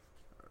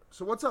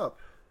So what's up?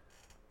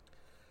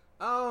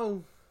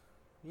 Oh,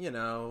 you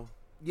know.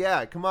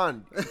 Yeah, come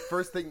on.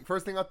 First thing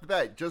off the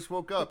bat. Just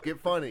woke up. Get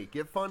funny.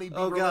 Get funny. Be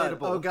relatable.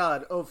 Oh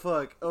god. Oh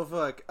fuck.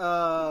 I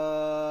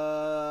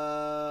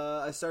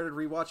started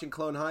rewatching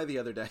Clone High the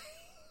other day.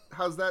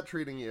 How's that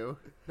treating you?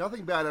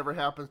 Nothing bad ever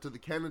happens to the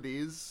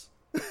Kennedys.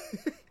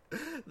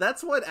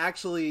 That's what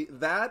actually.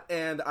 That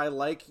and I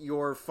like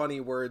your funny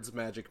words,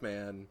 Magic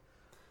Man.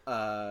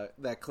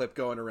 That clip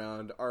going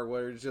around are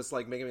what are just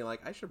like making me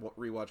like I should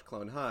rewatch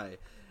Clone High,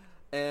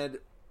 and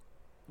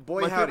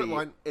boy howdy,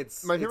 my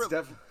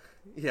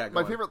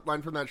favorite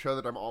line from that show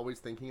that I'm always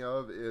thinking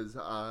of is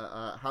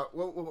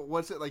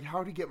what's it like?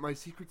 How to get my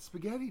secret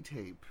spaghetti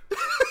tape?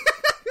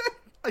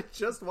 I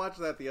just watched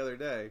that the other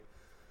day.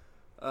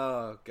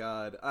 Oh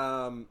god,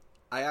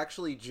 I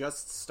actually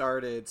just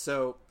started.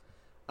 So,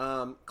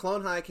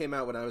 Clone High came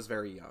out when I was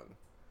very young.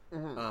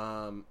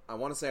 Mm-hmm. I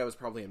want to say I was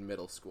probably in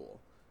middle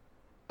school.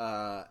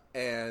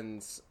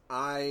 And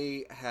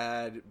I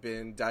had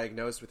been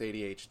diagnosed with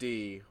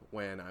ADHD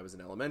when I was in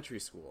elementary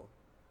school.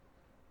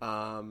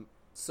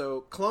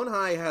 So Clone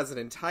High has an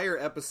entire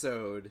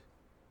episode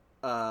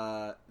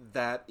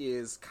that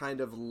is kind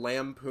of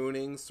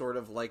lampooning sort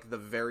of like the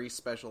very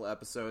special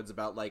episodes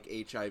about like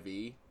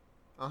HIV.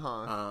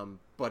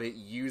 But it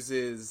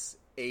uses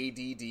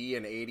ADD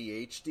and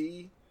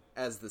ADHD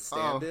as the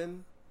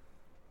stand-in.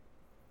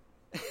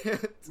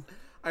 And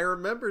I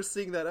remember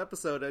seeing that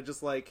episode and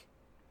just like,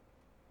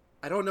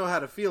 I don't know how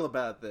to feel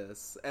about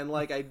this. And,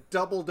 like, I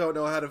double don't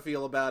know how to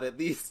feel about it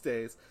these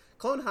days.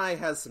 Clone High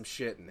has some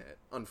shit in it,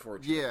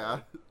 unfortunately. Yeah.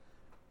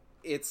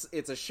 It's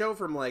a show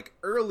from, like,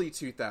 early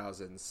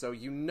 2000s, so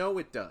you know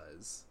it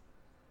does.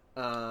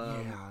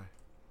 Yeah.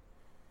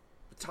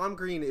 Tom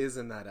Green is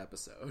in that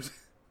episode.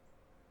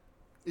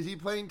 Is he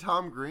playing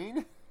Tom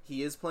Green?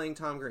 He is playing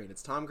Tom Green.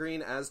 It's Tom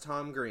Green as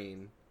Tom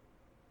Green.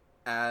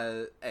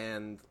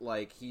 And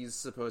like he's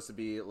supposed to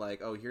be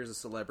like, oh, here's a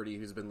celebrity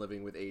who's been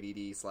living with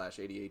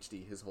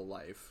ADD/ADHD his whole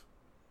life,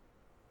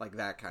 like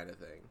that kind of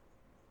thing.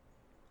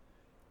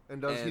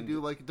 And does he do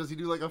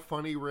like a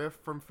funny riff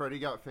from Freddy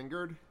Got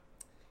Fingered?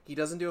 He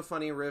doesn't do a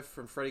funny riff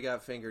from Freddy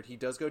Got Fingered. He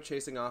does go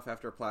chasing off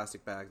after a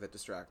plastic bag that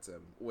distracts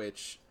him,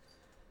 which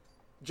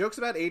jokes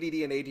about ADD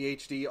and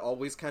ADHD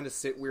always kind of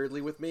sit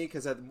weirdly with me,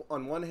 because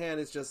on one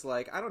hand it's just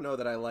like, I don't know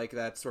that I like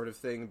that sort of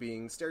thing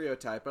being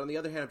stereotyped, but on the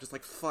other hand I'm just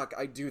like, fuck,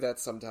 I do that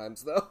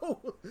sometimes,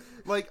 though.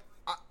 Like,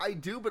 I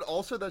do, but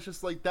also that's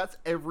just like, that's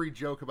every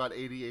joke about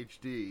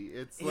ADHD.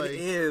 It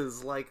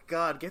is, like,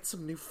 God, get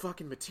some new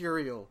fucking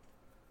material.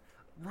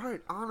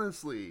 Right,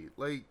 honestly,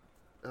 like,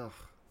 ugh.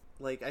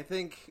 Like, I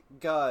think,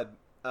 God,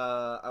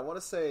 I want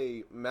to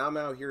say Mao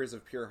Mao Heroes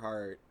of Pure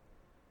Heart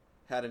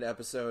had an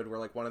episode where,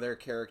 like, one of their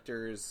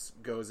characters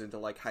goes into,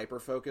 like,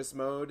 hyper-focus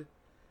mode,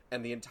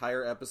 and the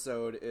entire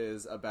episode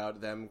is about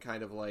them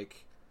kind of,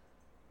 like,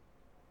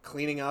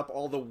 cleaning up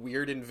all the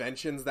weird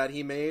inventions that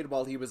he made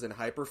while he was in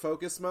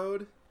hyper-focus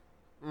mode.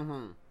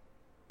 Mm-hmm.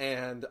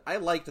 And I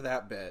liked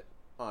that bit,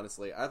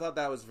 honestly. I thought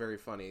that was very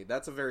funny.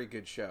 That's a very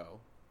good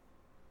show.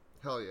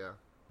 Hell yeah.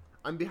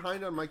 I'm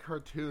behind on my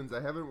cartoons.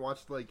 I haven't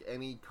watched, like,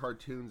 any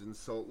cartoons in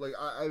so... Like,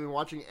 I've been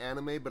watching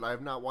anime, but I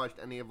have not watched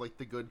any of, like,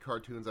 the good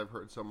cartoons I've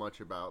heard so much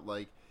about.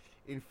 Like,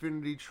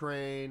 Infinity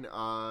Train,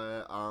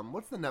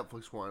 what's the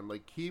Netflix one?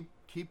 Like, Kipu?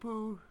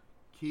 Do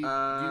you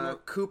know?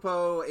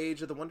 Kupo,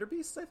 Age of the Wonder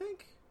Beasts, I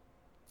think?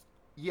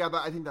 Yeah,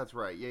 I think that's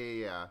right.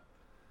 Yeah.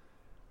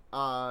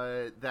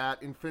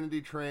 That, Infinity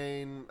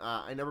Train,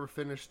 I never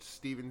finished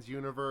Steven's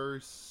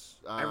Universe.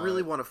 I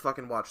really want to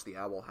fucking watch The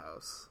Owl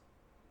House.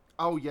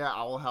 Oh yeah,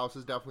 Owl House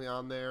is definitely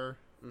on there.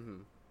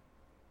 Mm-hmm.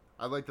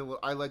 I like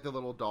the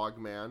little dog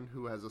man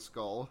who has a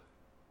skull.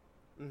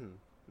 Mm-hmm.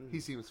 Mm-hmm. He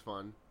seems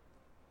fun.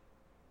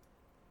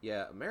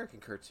 Yeah,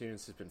 American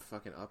cartoons have been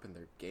fucking up in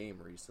their game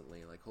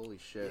recently. Like, holy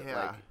shit!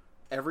 Yeah. Like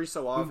every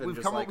so often,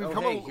 we've come a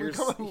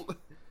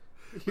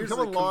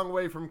long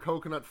way from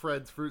Coconut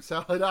Fred's Fruit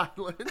Salad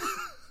Island.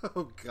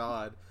 Oh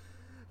god.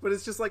 But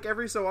it's just like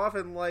every so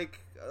often, like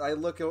I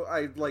like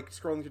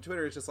scrolling through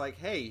Twitter. It's just like,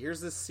 hey,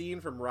 here's this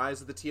scene from Rise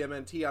of the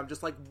TMNT. I'm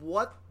just like,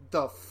 what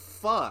the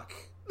fuck?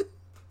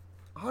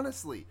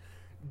 Honestly,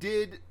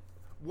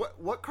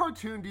 what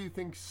cartoon do you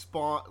think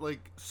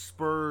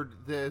spurred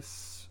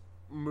this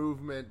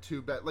movement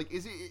to bet? Like,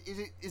 does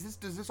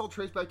this all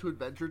trace back to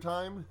Adventure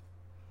Time?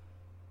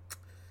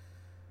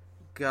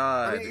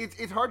 God, I mean,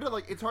 it's hard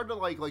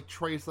to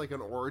trace like an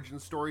origin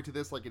story to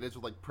this, like it is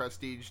with like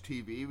Prestige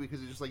TV,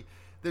 because it's just like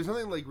there's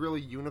nothing like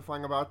really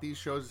unifying about these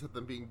shows except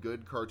them being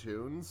good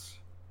cartoons.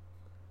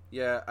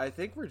 Yeah, I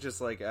think we're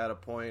just like at a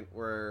point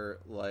where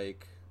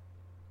like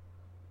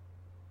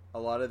a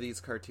lot of these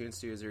cartoon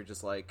studios are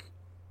just like,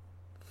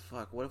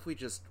 fuck, what if we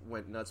just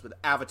went nuts with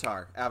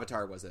Avatar?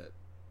 Avatar was it?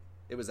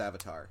 It was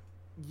Avatar.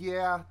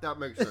 Yeah, that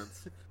makes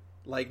sense.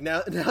 Like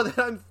now that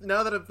I'm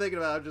thinking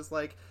about it, I'm just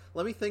like,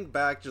 let me think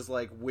back just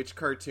like which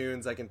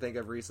cartoons I can think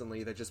of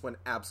recently that just went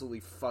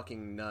absolutely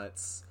fucking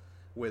nuts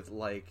with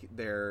like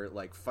their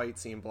like fight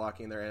scene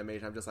blocking their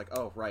animation. I'm just like,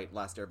 oh right,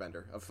 Last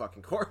Airbender, of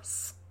fucking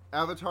course.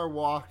 Avatar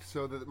walked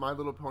so that My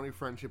Little Pony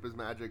Friendship is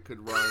Magic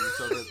could run,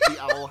 so that the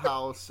Owl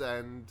House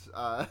and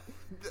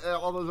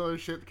all those other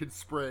shit could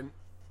sprint.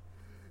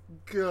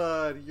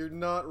 God, you're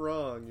not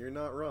wrong. You're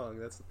not wrong.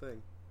 That's the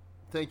thing.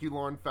 Thank you,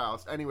 Lauren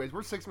Faust. Anyways,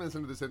 we're 6 minutes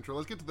into this intro.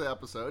 Let's get to the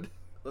episode.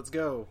 Let's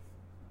go.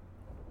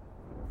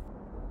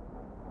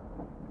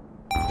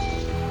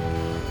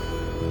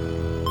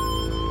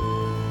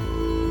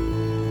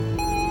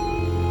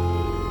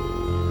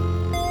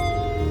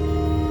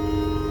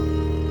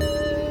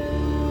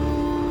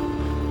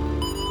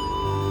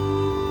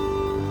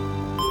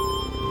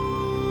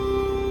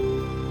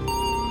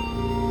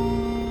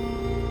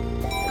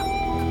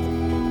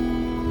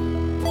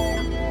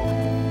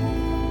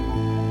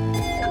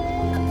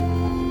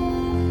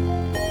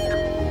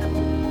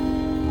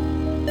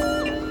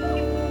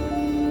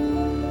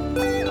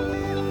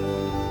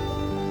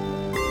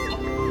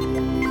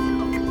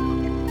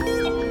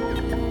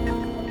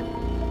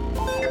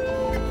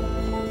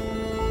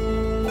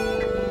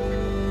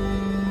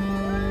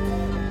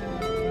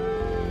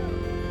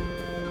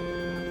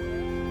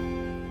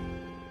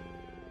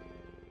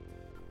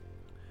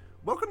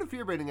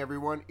 Fear Baiting,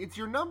 everyone. It's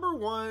your number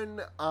one,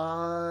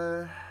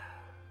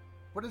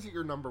 what is it,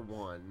 your number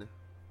one?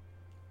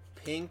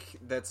 Pink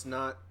that's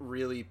not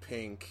really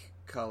pink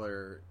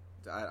color.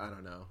 I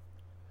don't know.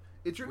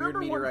 It's your weird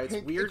number meteorites,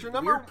 one pink...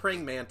 Weird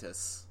praying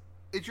mantis.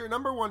 It's your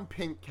number one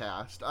pink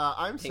cast.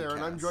 I'm Pink Sarah,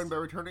 and I'm cast. joined by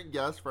returning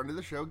guest, friend of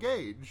the show,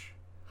 Gage.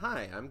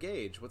 Hi, I'm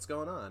Gage. What's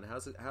going on?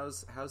 How's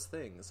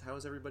things?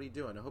 How's everybody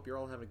doing? I hope you're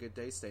all having a good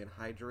day, staying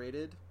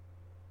hydrated.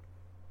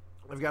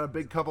 I've got a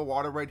big cup of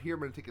water right here.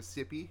 I'm going to take a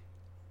sippy.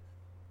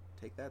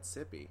 Take that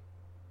sippy.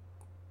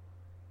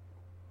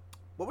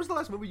 What was the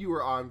last movie you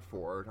were on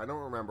for? I don't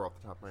remember off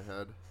the top of my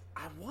head.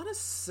 I want to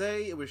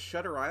say it was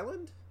Shutter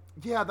Island.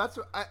 Yeah, that's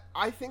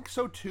I think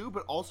so too,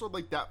 but also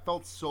like that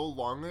felt so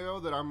long ago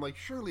that I'm like,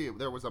 surely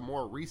there was a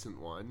more recent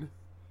one.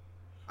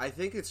 I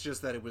think it's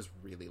just that it was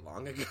really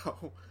long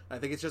ago. I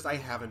think it's just I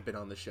haven't been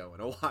on the show in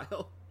a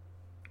while.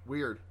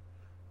 Weird.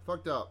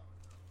 Fucked up.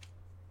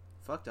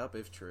 Fucked up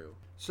if true.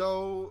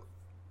 So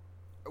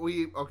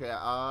we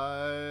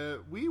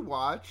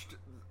watched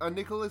a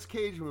Nicolas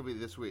Cage movie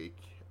this week.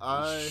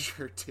 We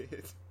sure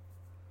did.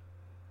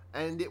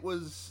 And it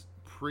was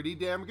pretty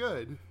damn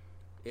good.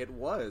 It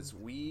was.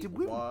 Did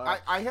we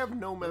watched... I have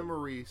no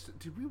memories.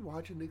 Did we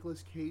watch a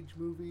Nicolas Cage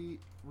movie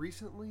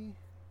recently?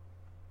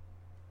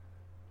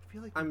 I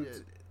feel like we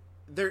did.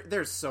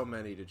 There's so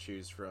many to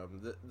choose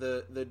from.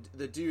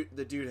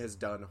 The dude has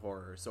done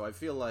horror, so I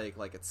feel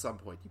like at some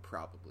point you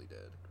probably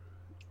did.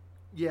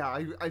 Yeah,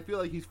 I feel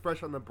like he's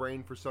fresh on the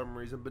brain for some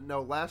reason, but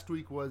no, last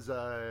week was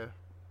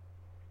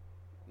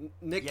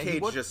Nick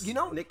Cage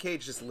Nick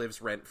Cage just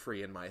lives rent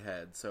free in my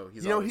head, so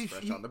he's always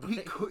fresh on the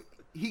brain.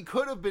 He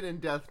could have been in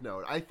Death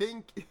Note. I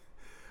think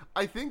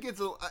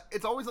it's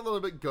always a little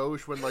bit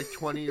gauche when like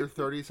 20 or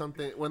 30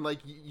 something, when like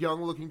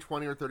young looking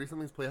 20 or 30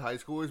 somethings play high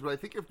schoolers, but I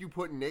think if you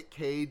put Nick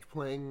Cage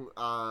playing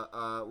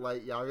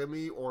Light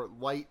Yagami or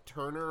Light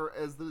Turner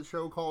as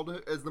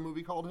the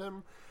movie called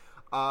him,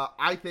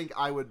 I think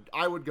I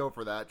would go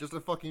for that. Just a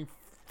fucking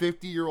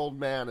 50-year-old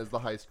man as the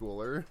high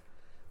schooler.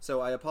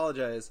 So I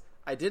apologize.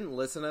 I didn't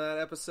listen to that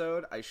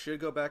episode. I should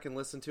go back and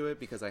listen to it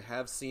because I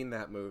have seen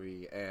that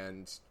movie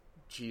and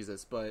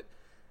Jesus. But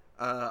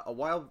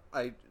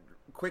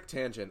quick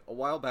tangent. A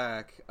while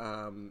back,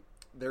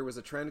 there was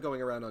a trend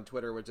going around on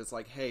Twitter which is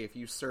like, hey, if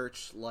you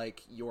search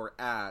like your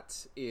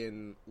 @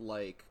 in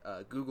like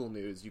Google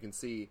News, you can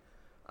see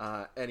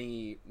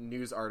any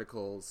news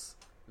articles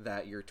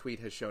that your tweet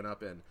has shown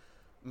up in.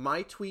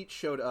 My tweet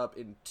showed up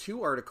in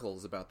 2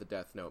 articles about the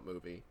Death Note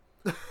movie.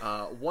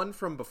 One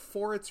from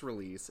before its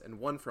release and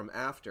one from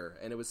after.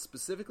 And it was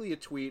specifically a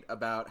tweet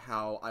about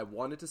how I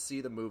wanted to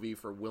see the movie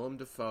for Willem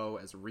Dafoe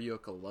as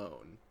Ryuk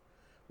alone.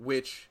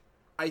 Which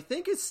I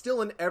think is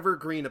still an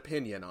evergreen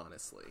opinion,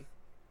 honestly.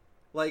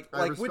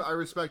 I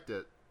respect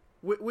it.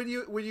 Would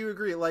you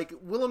agree? Like,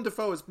 Willem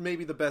Dafoe is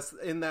maybe the best,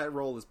 in that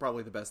role is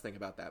probably the best thing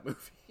about that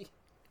movie.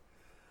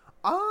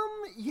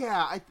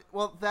 Yeah,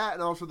 that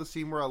and also the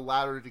scene where a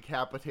ladder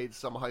decapitates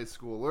some high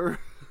schooler.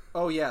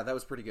 Oh yeah, that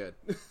was pretty good.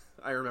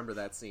 I remember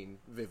that scene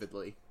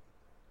vividly.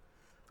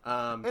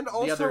 And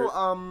also,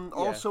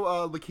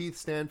 Lakeith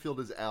Stanfield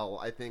as L,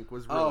 I think,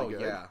 was really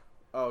good.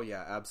 Oh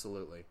yeah,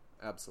 absolutely.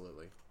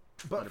 100%.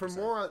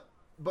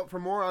 But for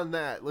more on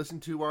that, listen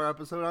to our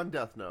episode on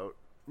Death Note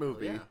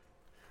movie. Oh, yeah.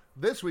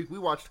 This week we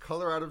watched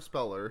Color Out of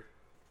Speller.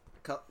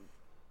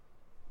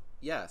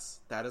 Yes,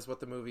 that is what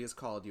the movie is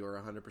called. You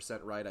are 100%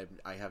 right.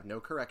 I have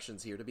no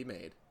corrections here to be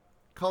made.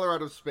 Color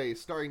Out of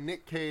Space, starring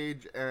Nick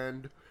Cage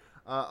and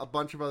a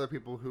bunch of other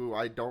people who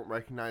I don't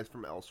recognize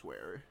from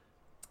elsewhere.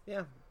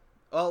 Yeah.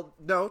 Well,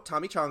 no,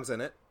 Tommy Chong's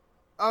in it.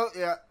 Oh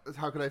yeah,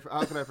 how can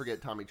I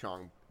forget Tommy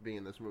Chong being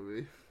in this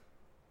movie?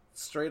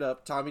 Straight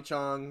up, Tommy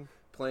Chong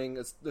playing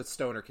a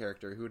stoner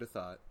character. Who'd have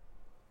thought?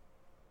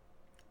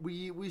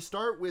 We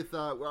start with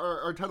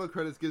our title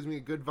credits gives me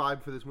a good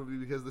vibe for this movie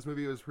because this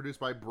movie was produced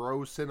by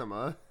Bro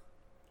Cinema.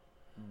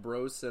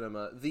 Bro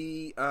Cinema.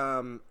 The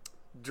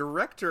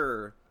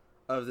director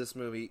of this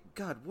movie.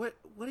 God, what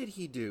did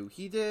he do?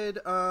 He did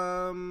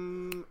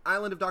Island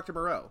of Dr.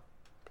 Moreau.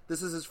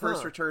 This is his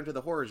first return to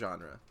the horror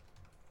genre.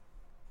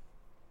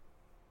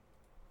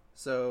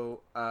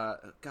 So,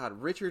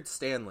 God, Richard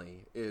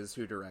Stanley is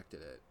who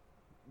directed it.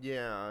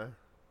 Yeah.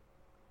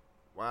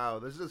 Wow,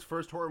 this is his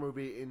first horror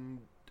movie in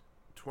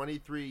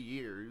 23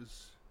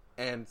 years.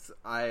 And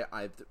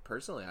I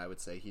personally, I would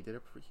say he did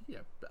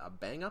a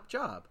bang-up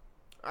job.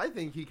 I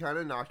think he kind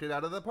of knocked it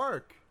out of the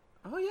park.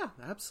 Oh yeah,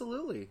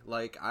 absolutely.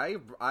 Like I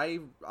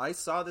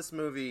saw this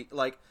movie.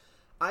 Like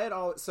I had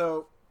all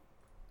so.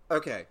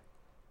 Okay,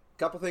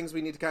 couple things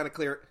we need to kind of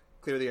clear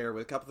the air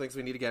with. Couple things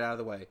we need to get out of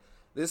the way.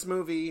 This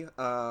movie,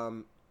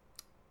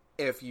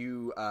 if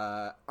you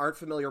aren't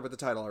familiar with the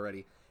title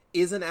already,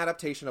 is an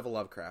adaptation of a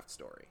Lovecraft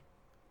story.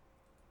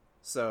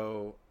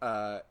 So,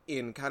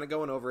 in kind of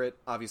going over it,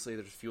 obviously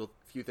there's a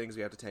few things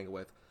we have to tangle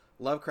with.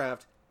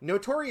 Lovecraft,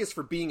 notorious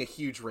for being a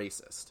huge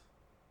racist.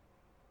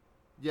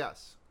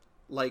 Yes.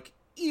 Like,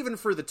 even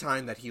for the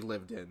time that he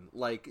lived in.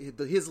 Like,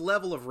 his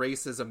level of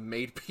racism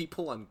made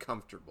people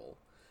uncomfortable.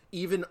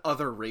 Even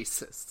other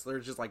racists. They're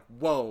just like,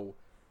 whoa,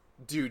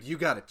 dude, you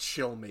gotta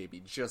chill maybe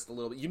just a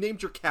little bit. You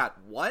named your cat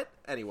what?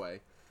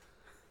 Anyway.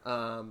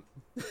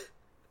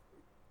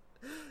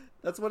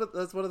 That's one of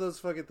those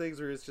fucking things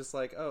where it's just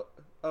like,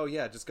 oh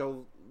yeah, just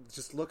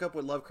look up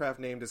what Lovecraft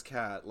named his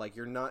cat. Like,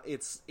 you're not,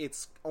 it's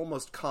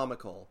almost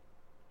comical.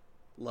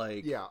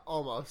 Like, yeah,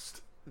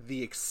 almost.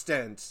 The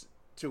extent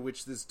to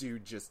which this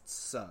dude just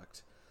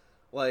sucked.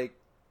 Like,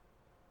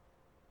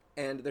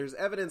 and there's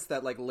evidence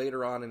that, like,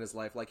 later on in his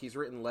life, like, he's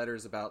written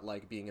letters about,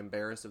 like, being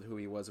embarrassed of who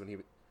he was when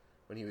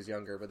he was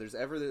younger, but there's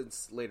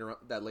evidence later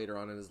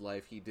on in his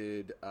life he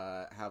did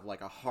have,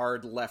 like, a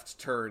hard left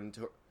turn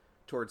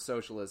towards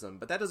socialism,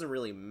 but that doesn't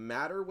really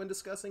matter when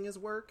discussing his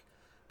work,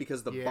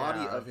 because the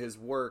body of his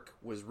work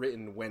was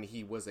written when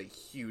he was a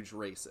huge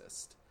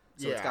racist.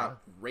 So it's got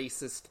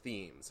racist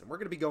themes, and we're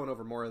going to be going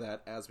over more of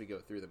that as we go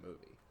through the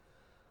movie.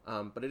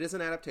 But it is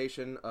an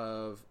adaptation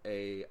of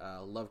a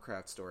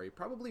Lovecraft story,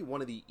 probably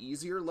one of the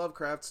easier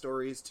Lovecraft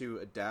stories to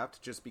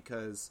adapt, just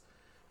because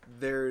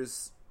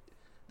there's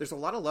a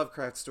lot of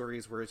Lovecraft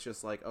stories where it's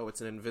just like, oh, it's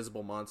an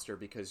invisible monster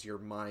because your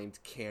mind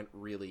can't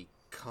really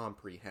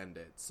comprehend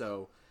it.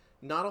 So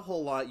not a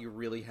whole lot you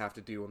really have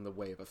to do in the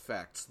way of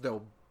effects,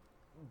 though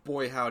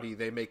boy howdy,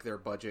 they make their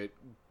budget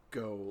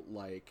go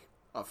like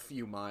a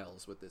few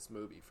miles with this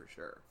movie for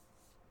sure.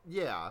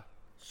 Yeah.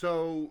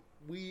 So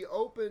we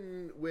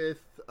open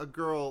with a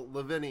girl,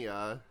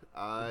 Lavinia,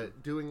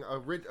 doing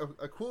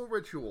a cool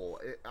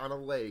ritual on a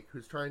lake.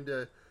 Who's trying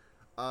to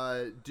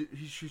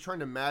she's trying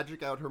to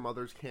magic out her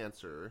mother's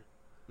cancer,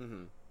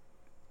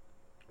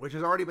 which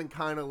has already been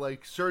kind of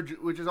like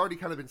which has already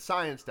kind of been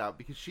scienced out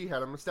because she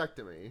had a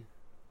mastectomy.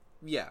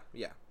 Yeah.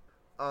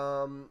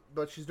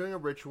 But she's doing a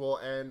ritual,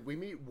 and we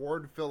meet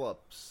Ward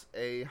Phillips,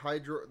 the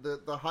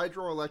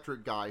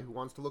hydroelectric guy who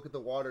wants to look at the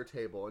water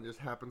table and just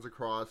happens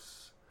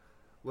across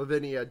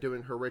Lavinia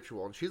doing her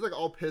ritual. And she's like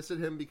all pissed at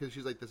him because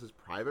she's like, this is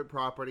private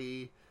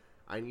property.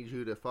 I need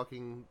you to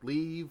fucking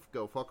leave,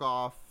 go fuck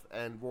off.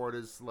 And Ward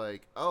is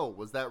like, oh,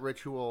 was that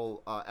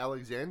ritual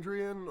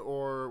Alexandrian,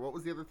 or what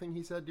was the other thing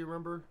he said? Do you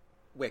remember?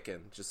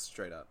 Wiccan, just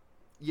straight up.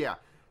 Yeah.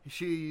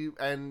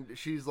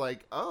 She's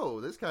like,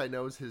 oh, this guy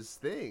knows his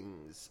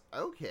things.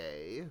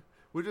 Okay.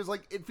 Which is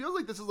like, it feels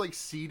like this is like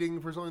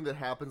seeding for something that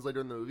happens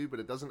later in the movie,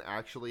 but it doesn't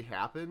actually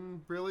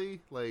happen,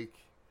 really. Like,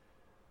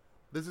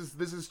 this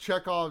is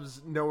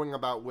Chekhov's knowing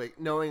about Wicca.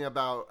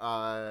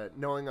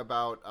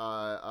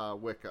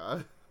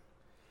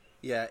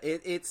 Yeah,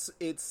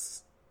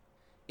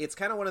 it's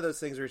kind of one of those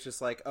things where it's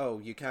just like, oh,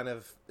 you kind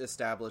of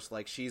establish,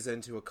 like, she's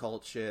into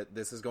occult shit.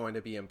 This is going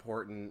to be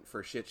important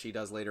for shit she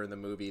does later in the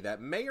movie that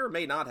may or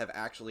may not have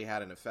actually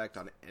had an effect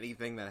on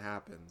anything that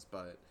happens.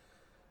 But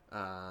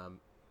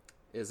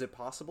is it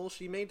possible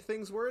she made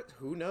things worse?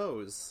 Who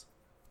knows?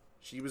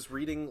 She was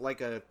reading, like,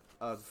 a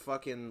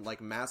fucking,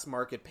 like, mass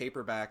market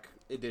paperback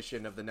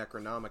edition of the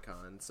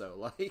Necronomicon. So,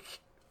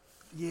 like,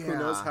 who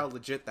knows how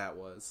legit that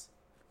was.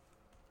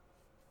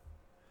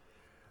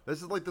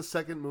 This is like the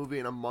second movie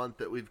in a month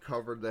that we've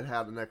covered that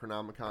had a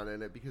Necronomicon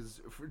in it, because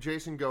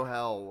Jason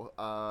Gohell,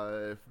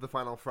 The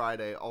Final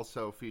Friday,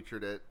 also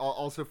featured it.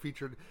 Also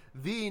featured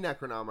the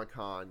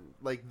Necronomicon,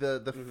 like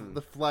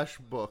the flesh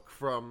book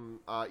from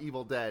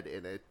Evil Dead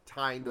in it,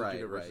 tying those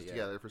universes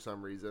together for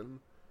some reason.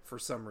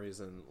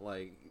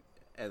 Like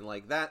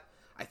that,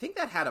 I think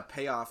that had a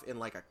payoff in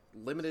like a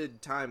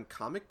limited time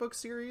comic book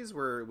series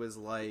where it was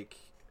like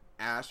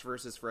Ash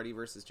versus Freddy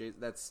versus Jason.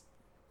 That's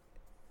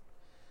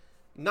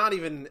not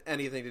even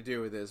anything to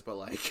do with this, but,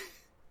 like,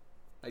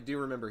 I do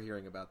remember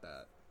hearing about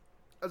that.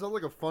 That sounds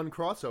like a fun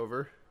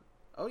crossover.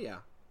 Oh, yeah.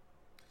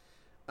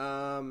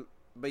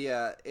 But,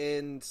 yeah,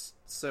 and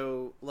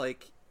so,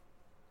 like,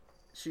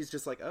 she's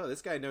just like, oh,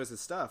 this guy knows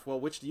his stuff. Well,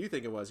 which do you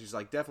think it was? She's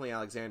like, definitely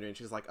Alexandria. And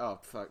she's like, oh,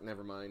 fuck,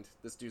 never mind.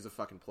 This dude's a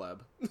fucking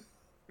pleb.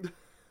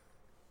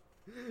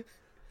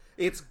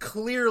 It's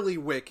clearly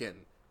Wiccan.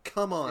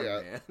 Come on,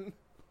 man.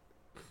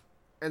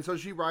 And so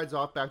she rides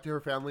off back to her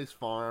family's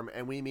farm,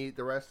 and we meet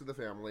the rest of the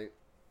family.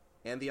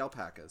 and the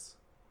alpacas.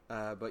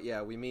 But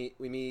yeah, we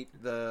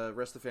meet the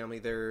rest of the family.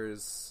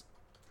 There's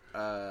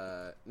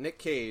Nick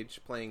Cage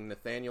playing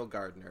Nathaniel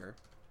Gardner.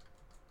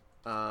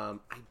 I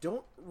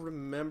don't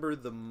remember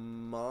the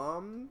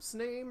mom's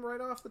name right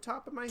off the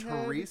top of my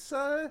head.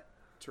 Teresa?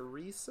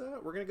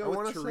 We're gonna go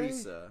with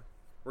Teresa.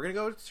 We're gonna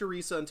go with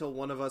Teresa until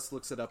one of us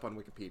looks it up on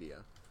Wikipedia.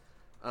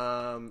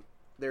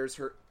 There's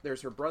her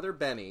brother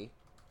Benny,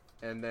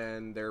 and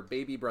then their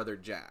baby brother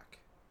Jack,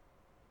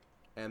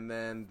 and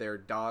then their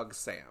dog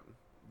Sam.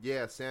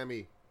 Yeah,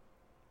 Sammy.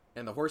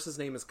 And the horse's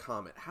name is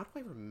Comet. How do I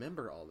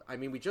remember all that? I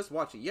mean, we just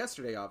watched it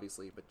yesterday,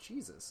 obviously, but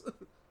Jesus.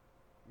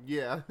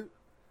 Yeah.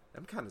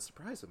 I'm kind of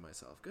surprised with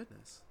myself.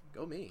 Goodness.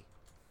 Go me.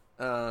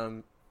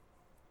 And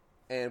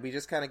we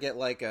just kind of get,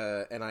 like,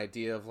 an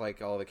idea of,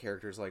 like, all the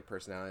characters' like,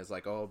 personalities.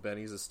 Like, oh,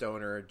 Benny's a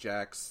stoner.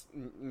 Jack's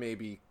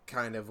maybe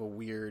kind of a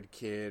weird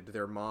kid.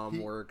 Their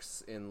mom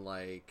works in,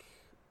 like,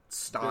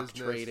 stock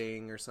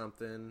trading or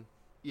something.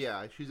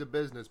 Yeah, she's a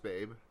business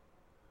babe.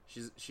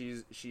 She's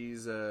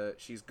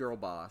girl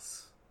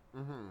boss.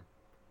 Mm-hmm.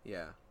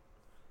 Yeah.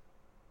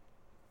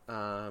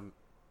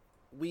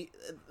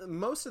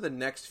 Most of the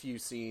next few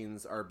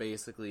scenes are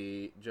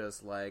basically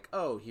just like,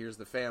 oh, here's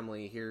the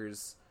family,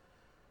 here's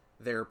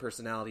their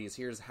personalities,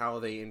 here's how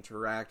they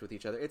interact with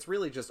each other. It's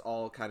really just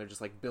all kind of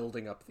just like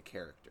building up the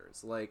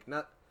characters. Like,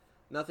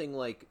 nothing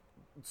like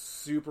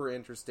super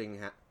interesting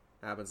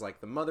happens.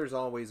 Like, the mother's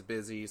always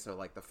busy, so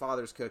like the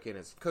father's cooking.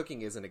 His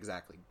cooking isn't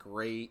exactly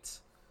great.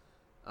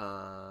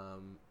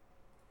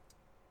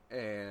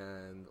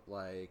 And,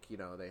 like, you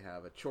know, they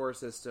have a chore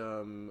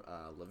system.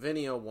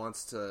 Lavinia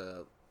wants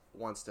to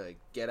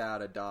get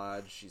out of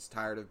Dodge. She's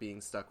tired of being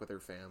stuck with her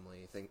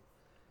family.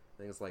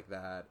 Things like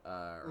that.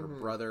 Her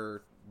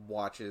brother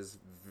watches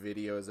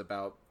videos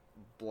about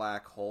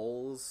black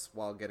holes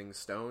while getting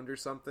stoned or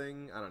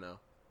something. I don't know.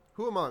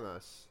 Who among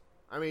us?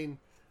 I mean,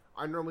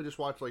 I normally just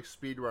watch, like,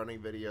 speedrunning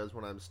videos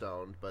when I'm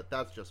stoned, but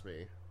that's just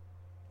me.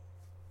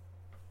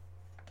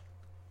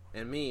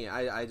 And me,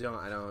 I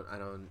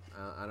don't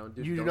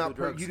do. You do not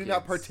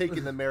partake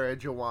in the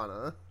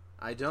marijuana.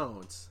 I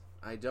don't.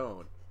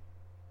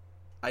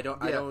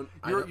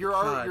 You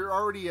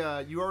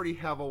already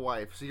have a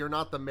wife, so you're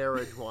not the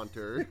marriage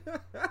wanter.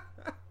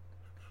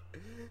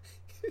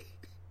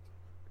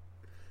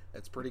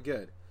 That's pretty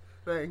good.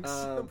 Thanks.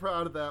 I'm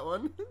proud of that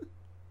one.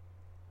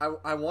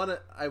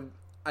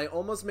 I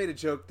almost made a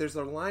joke. There's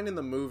a line in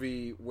the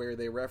movie where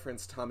they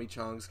reference Tommy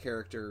Chong's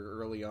character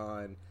early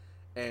on.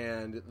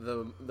 And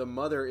the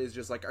mother is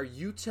just like, are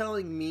you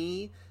telling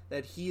me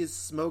that he is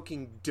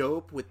smoking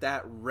dope with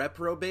that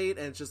reprobate?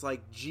 And it's just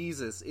like,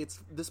 Jesus,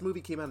 this movie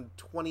came out in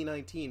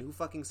 2019. Who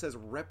fucking says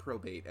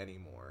reprobate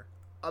anymore?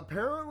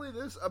 Apparently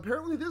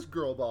this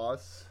girl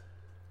boss.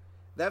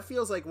 That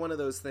feels like one of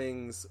those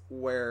things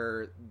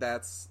where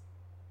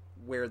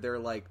they're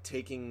like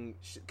taking,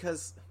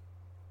 because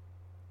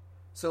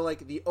so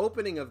like the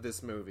opening of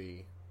this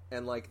movie.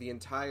 And, like, the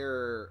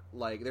entire,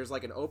 like, there's,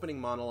 like, an opening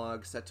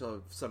monologue set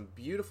to some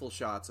beautiful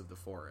shots of the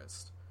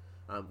forest,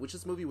 which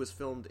this movie was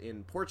filmed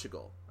in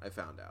Portugal, I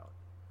found out.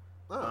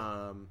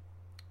 Oh.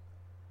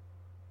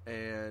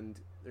 And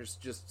there's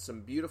just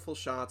some beautiful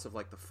shots of,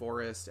 like, the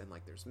forest, and,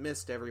 like, there's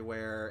mist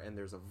everywhere, and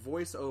there's a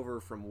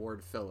voiceover from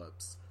Ward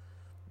Phillips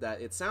that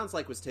it sounds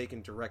like was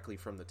taken directly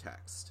from the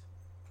text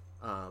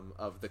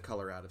of The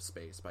Color Out of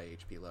Space by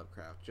H.P.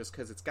 Lovecraft, just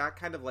because it's got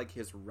kind of, like,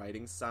 his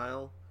writing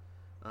style.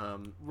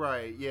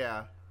 Right,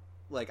 yeah.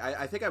 Like,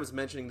 I think I was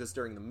mentioning this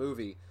during the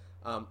movie.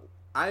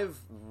 I've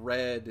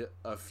read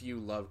a few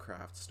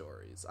Lovecraft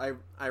stories. I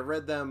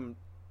read them,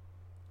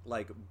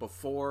 like,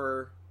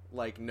 before,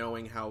 like,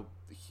 knowing how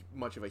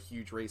much of a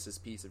huge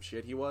racist piece of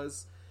shit he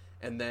was.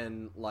 And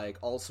then, like,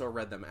 also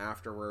read them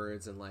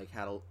afterwards and, like,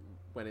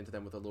 went into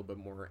them with a little bit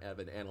more of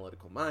an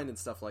analytical mind and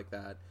stuff like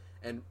that.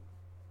 And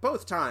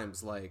both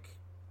times, like,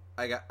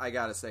 I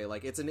gotta say,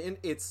 like, it's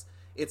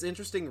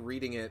interesting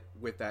reading it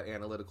with that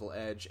analytical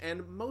edge,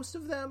 and most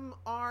of them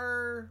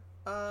are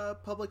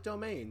public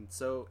domain.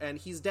 So, and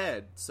he's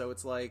dead, so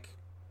it's like,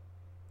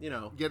 you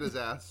know, get his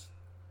ass.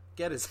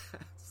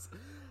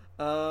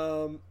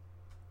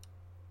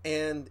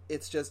 And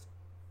it's just,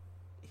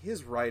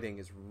 his writing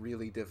is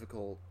really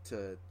difficult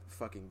to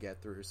fucking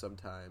get through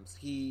sometimes.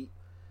 He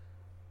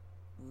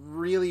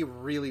really,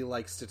 really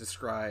likes to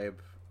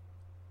describe,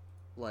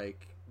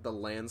 like, the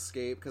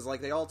landscape, because,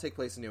 like, they all take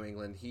place in New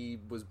England. He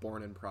was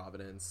born in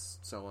Providence,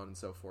 so on and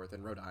so forth,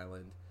 in Rhode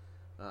Island,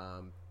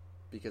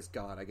 because,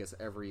 God, I guess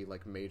every,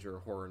 like, major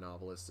horror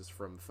novelist is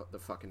from the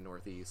fucking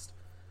Northeast,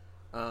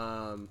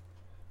 and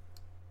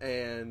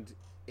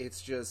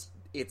it's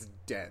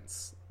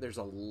dense. There's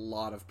a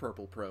lot of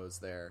purple prose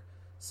there,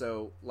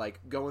 so, like,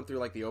 going through,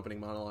 like, the opening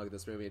monologue of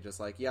this movie, just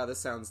like, yeah, this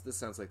sounds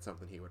like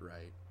something he would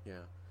write,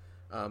 yeah.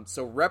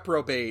 So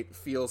reprobate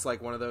feels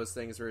like one of those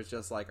things where it's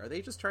just like, are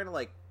they just trying to,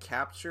 like,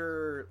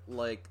 capture,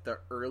 like, the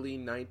early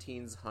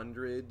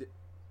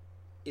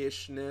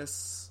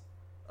 1900-ishness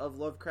of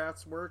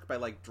Lovecraft's work by,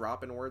 like,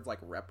 dropping words like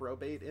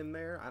reprobate in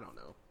there? I don't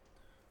know.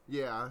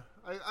 Yeah,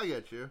 I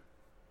get you.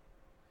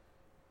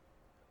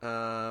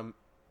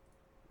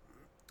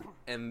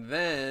 And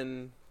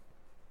then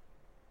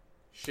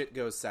shit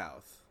goes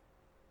south.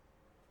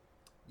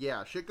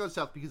 Yeah, shit goes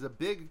south because a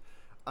big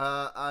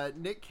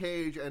Nick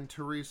Cage and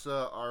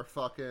Teresa are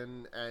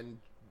fucking, and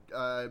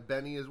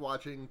Benny is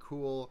watching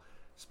cool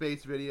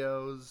space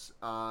videos,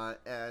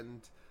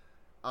 and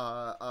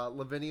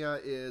Lavinia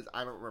is,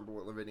 I don't remember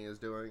what Lavinia is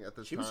doing at this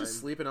time. She was just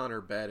sleeping on her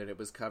bed, and it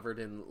was covered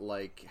in,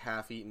 like,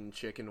 half-eaten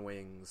chicken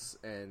wings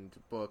and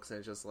books, and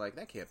it's just like,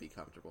 that can't be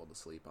comfortable to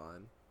sleep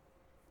on.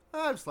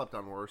 I've slept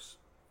on worse.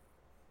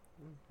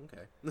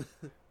 Okay.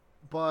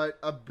 But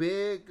a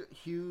big,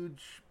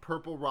 huge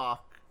purple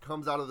rock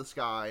comes out of the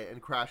sky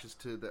and crashes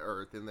to the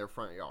earth in their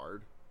front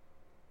yard.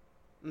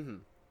 Mm-hmm.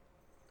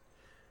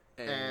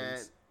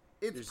 And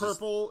it's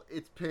purple,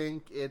 it's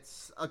pink,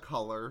 it's a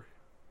color.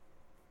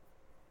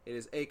 It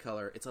is a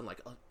color. It's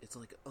unlike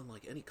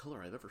any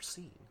color I've ever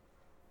seen.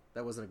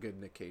 That wasn't a good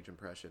Nick Cage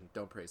impression.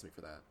 Don't praise me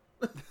for that.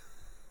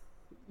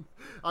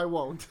 I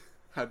won't.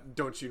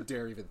 Don't you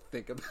dare even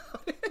think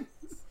about it.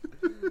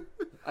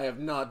 I have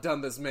not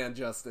done this man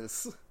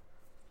justice.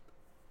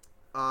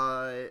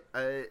 So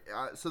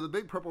the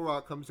big purple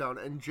rock comes down,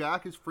 and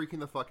Jack is freaking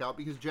the fuck out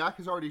because Jack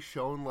has already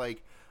shown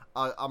like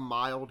a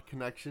mild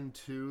connection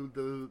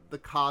to the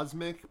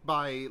cosmic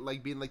by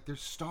like being like,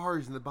 there's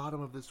stars in the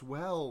bottom of this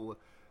well.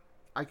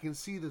 I can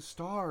see the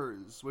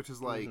stars, which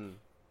is like,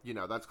 you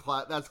know, that's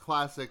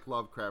classic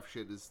Lovecraft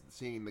shit. Is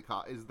seeing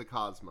the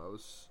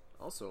cosmos.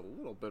 Also, a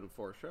little bit of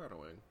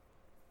foreshadowing.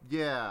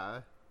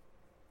 Yeah.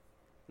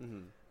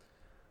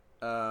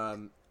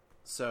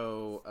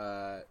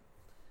 So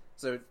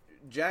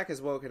Jack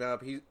has woken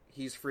up.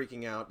 He's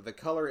freaking out. The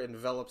color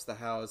envelops the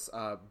house.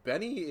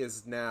 Benny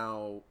is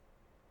now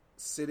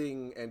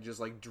sitting and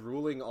just like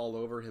drooling all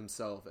over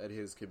himself at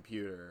his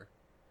computer,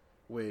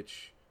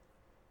 which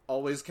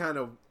always kind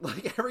of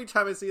like every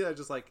time I see that, I'm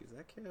just like, is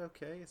that kid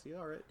okay? Is he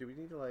all right? Do we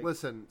need to like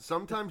listen?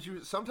 Sometimes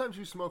you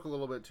smoke a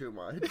little bit too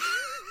much.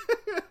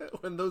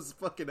 When those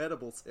fucking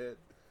edibles hit.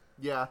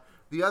 Yeah.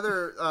 The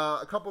other,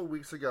 a couple of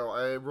weeks ago,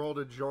 I rolled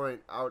a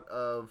joint out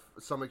of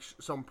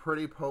some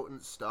pretty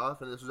potent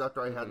stuff, and this was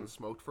after I hadn't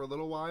smoked for a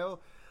little while.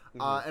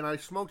 And I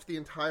smoked the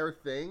entire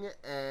thing,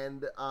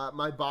 and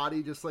my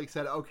body just like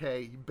said,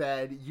 "Okay,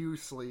 bed, you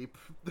sleep."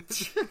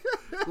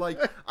 Like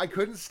I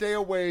couldn't stay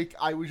awake.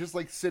 I was just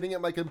like sitting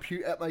at my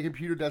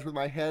computer desk with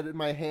my head in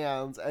my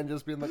hands, and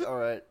just being like, "All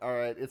right,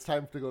 it's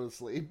time to go to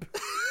sleep."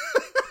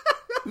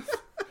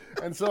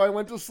 And so I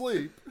went to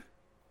sleep.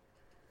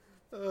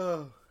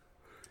 Oh.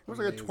 It was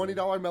like a $20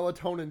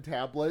 melatonin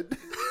tablet.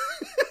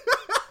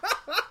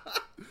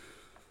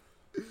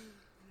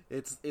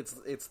 It's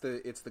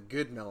the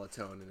good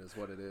melatonin is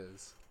what it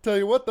is. Tell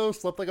you what though,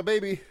 slept like a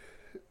baby.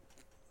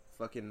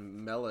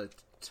 Fucking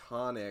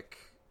melatonic.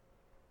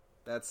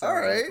 That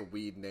sounds like a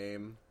weed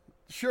name.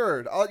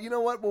 Sure. You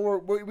know what?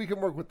 We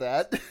can work with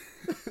that.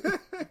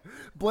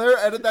 Blair,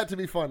 edit that to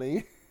be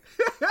funny.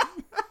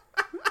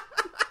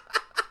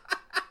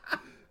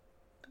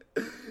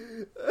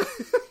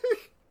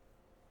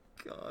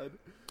 God.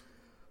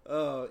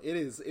 Oh, it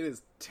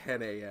is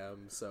 10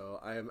 a.m. So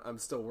I'm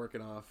still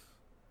working off.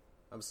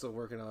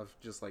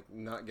 Just like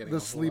not getting the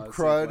a sleep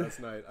whole lot of crud sleep last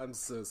night. I'm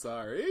so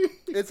sorry.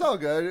 It's all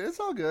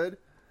good.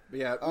 But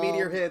yeah,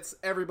 meteor hits.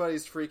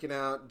 Everybody's freaking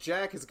out.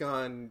 Jack has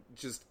gone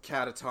just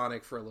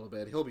catatonic for a little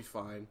bit. He'll be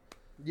fine.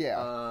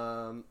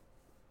 Yeah.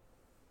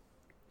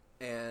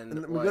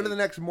 And we go to the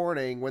next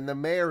morning when the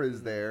mayor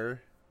is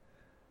there.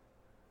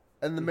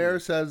 And the mayor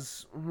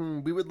says,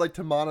 we would like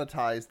to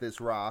monetize this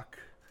rock.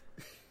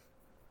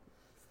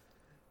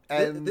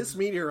 And this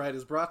meteorite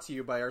is brought to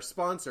you by our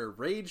sponsor,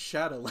 Raid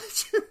Shadow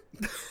Legends.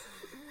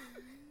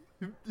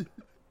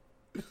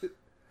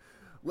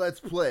 Let's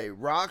play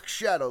Rock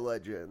Shadow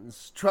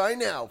Legends. Try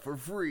now for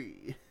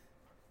free.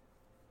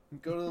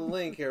 Go to the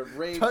link here,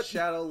 Raid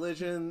Shadow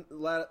Legends /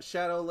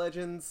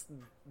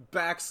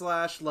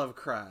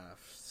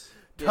 Lovecraft.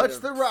 Touch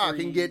the rock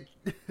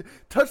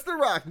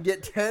and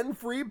get 10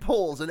 free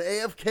pulls in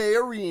AFK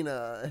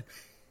Arena.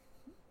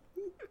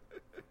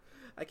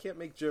 I can't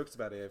make jokes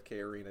about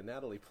AFK Arena.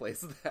 Natalie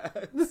plays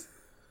that.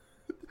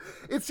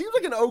 It seems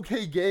like an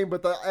okay game,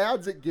 but the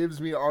ads it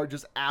gives me are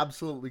just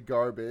absolutely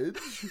garbage.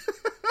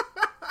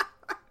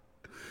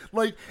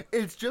 Like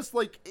it's just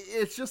like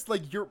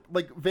you're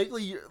like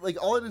vaguely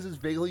like all it is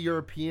vaguely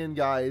European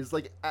guys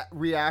like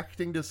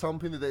reacting to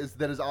something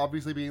that is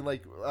obviously being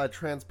like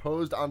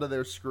transposed onto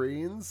their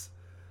screens.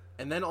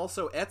 And then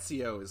also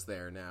Ezio is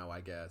there now,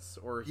 I guess,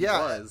 or he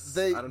was.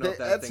 I don't know if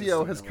that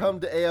Ezio has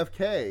come to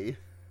AFK.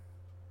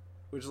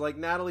 Which, like,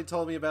 Natalie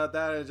told me about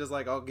that, and it's just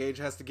like, oh, Gage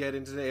has to get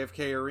into the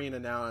AFK Arena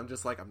now. I'm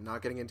just like, I'm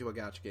not getting into a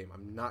gacha game.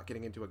 I'm not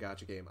getting into a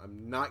gacha game.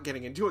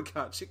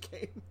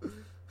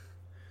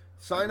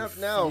 Sign up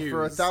now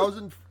for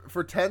 1,000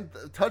 for 10.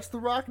 Touch the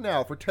rock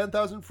now for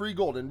 10,000 free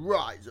gold in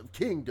Rise of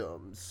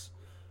Kingdoms.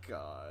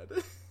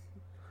 God,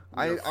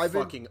 I've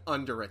fucking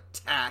under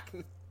attack.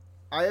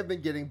 I have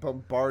been getting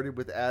bombarded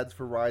with ads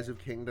for Rise of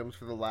Kingdoms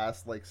for the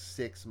last like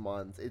 6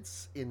 months.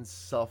 It's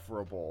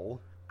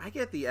insufferable. I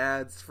get the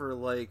ads for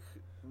like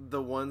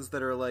the ones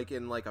that are like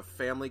in like a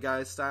Family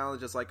Guy style, and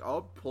just like,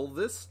 I'll pull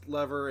this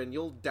lever and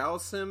you'll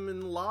douse him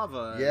in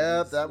lava.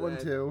 Yep, that one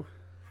too.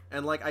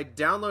 And like I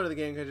downloaded the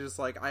game because just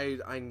like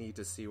I need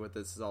to see what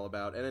this is all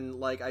about. And then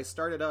like I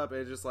started up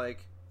and it's just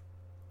like,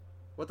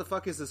 what the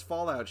fuck is this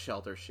Fallout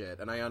Shelter shit?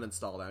 And I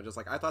uninstalled it. I'm just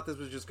like, I thought this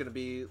was just gonna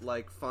be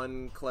like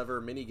fun,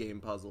 clever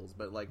minigame puzzles,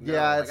 but like no,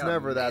 yeah, it's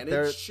never that.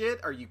 They're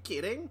shit. Are you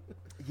kidding?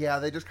 Yeah,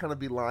 they just kind of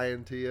be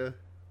lying to you.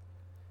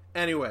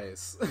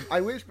 Anyways,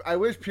 I wish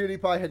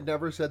PewDiePie had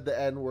never said the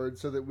N-word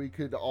so that we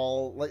could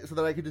all so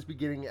that I could just be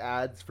getting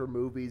ads for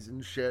movies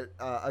and shit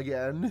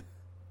again.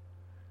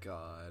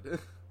 God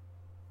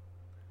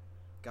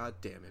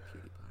damn it,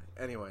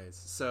 PewDiePie. Anyways,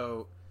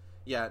 so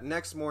yeah,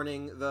 next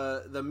morning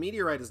the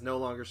meteorite is no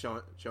longer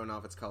showing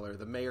off its color.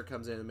 The mayor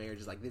comes in, and the mayor's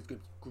just like, this is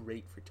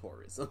great for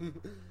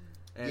tourism.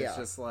 And it's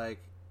just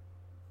like,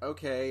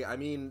 okay, I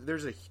mean,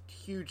 there's a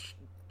huge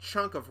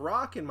chunk of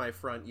rock in my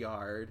front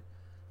yard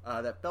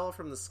that fell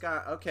from the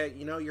sky. Okay,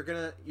 you know, you're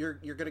gonna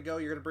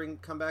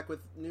come back with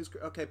news.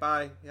 Okay,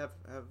 bye.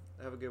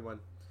 Have a good one.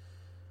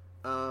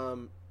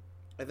 And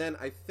then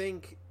I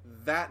think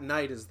that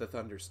night is the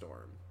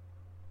thunderstorm.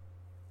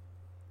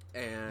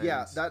 And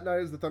yeah, that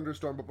night is the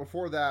thunderstorm. But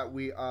before that,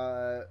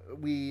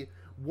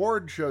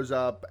 Ward shows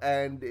up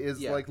and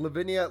is like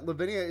Lavinia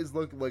is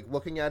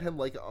looking at him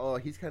like, oh,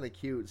 he's kind of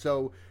cute.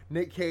 So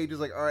Nick Cage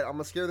is like, all right, I'm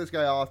gonna scare this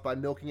guy off by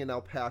milking an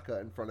alpaca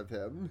in front of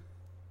him.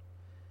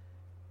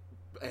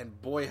 And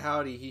boy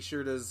howdy, he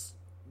sure does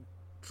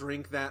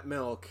drink that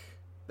milk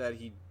that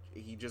he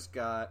just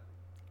got.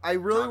 I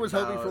really was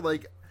hoping for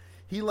like.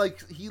 He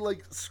milks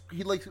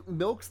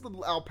the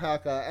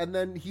alpaca and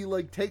then he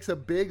like takes a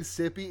big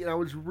sippy, and I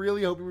was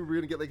really hoping we were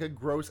gonna get like a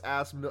gross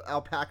ass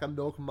alpaca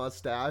milk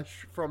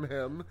mustache from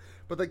him,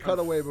 but they cut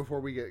away before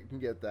we can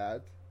get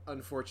that.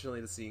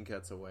 Unfortunately, the scene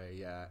cuts away.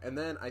 Yeah, and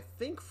then I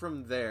think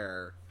from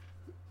there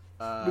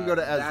we go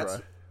to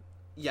Ezra.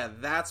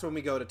 That's when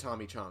we go to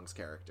Tommy Chong's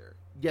character.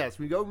 Yes,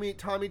 we go meet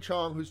Tommy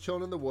Chong, who's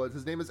chilling in the woods.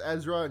 His name is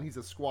Ezra, and he's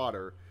a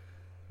squatter.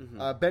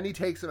 Mm-hmm. Benny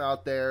takes him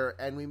out there,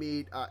 and we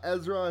meet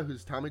Ezra,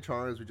 who's Tommy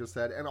Chong, as we just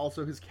said, and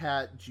also his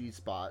cat,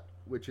 G-Spot,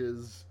 which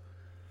is...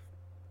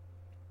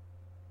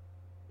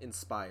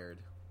 inspired,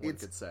 one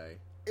could say.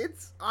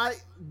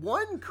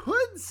 One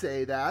could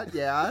say that,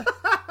 yeah.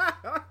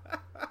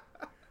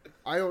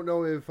 I don't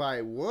know if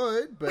I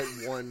would, but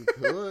one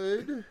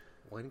could.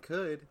 One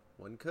could.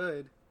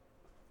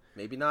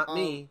 Maybe not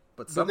me,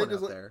 but someone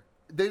out there.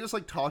 They just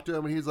like talk to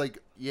him, and he's like,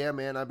 "Yeah,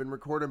 man, I've been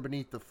recording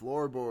beneath the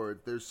floorboard.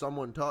 There's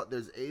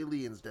there's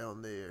aliens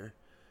down there.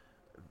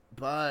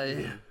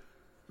 Bye."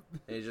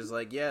 And he's just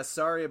like, "Yeah,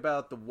 sorry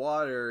about the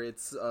water.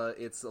 It's a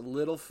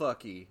little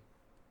fucky.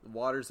 The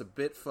water's a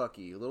bit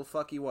fucky, a little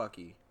fucky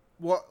wucky.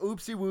 Well,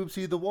 oopsie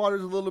whoopsie, the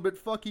water's a little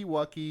bit fucky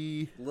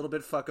wucky, a little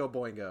bit fucko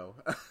boingo."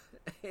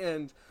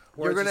 And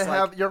you're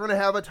gonna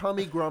have a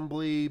tummy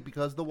grumbly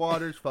because the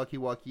water's fucky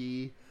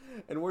wucky.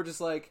 And we're just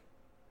like,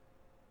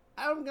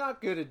 I'm not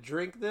going to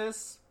drink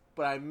this,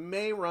 but I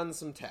may run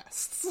some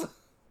tests.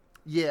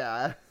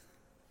 Yeah.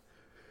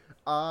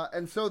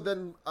 And so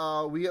then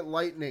we get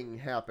lightning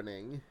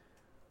happening.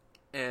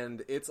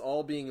 And it's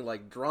all being,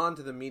 like, drawn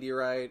to the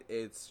meteorite.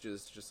 It's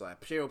just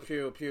like, pew,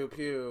 pew, pew,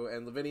 pew.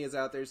 And Lavinia's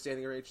out there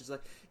standing around. She's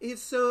like,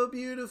 it's so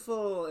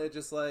beautiful. It's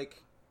just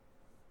like,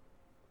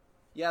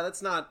 yeah,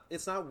 it's not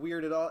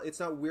weird at all. It's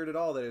not weird at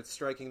all that it's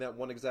striking that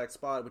one exact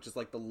spot, which is,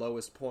 like, the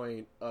lowest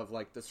point of,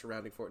 like, the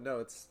surrounding forest. No,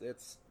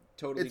 it's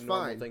totally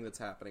normal thing that's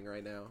happening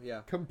right now.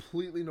 Yeah,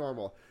 completely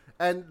normal.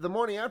 And the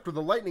morning after,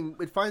 the lightning,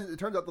 it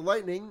turns out the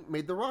lightning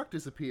made the rock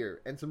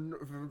disappear, and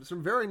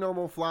some very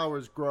normal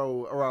flowers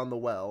grow around the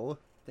well.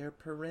 They're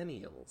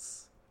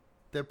perennials.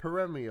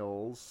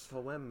 Pomemimable.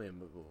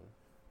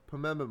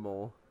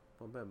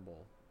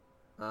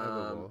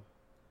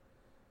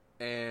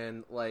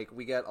 And like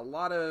we get a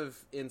lot of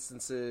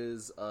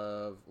instances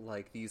of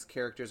like these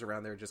characters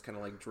around there just kind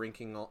of like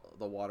drinking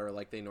the water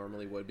like they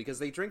normally would, because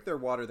they drink their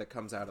water that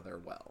comes out of their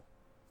well.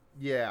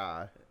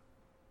 Yeah.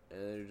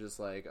 And they're just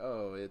like,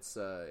 oh, it's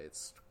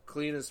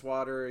cleanest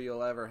water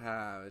you'll ever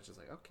have. It's just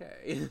like,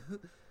 okay.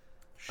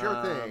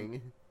 Sure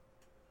thing.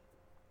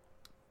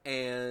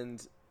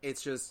 And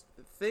it's just,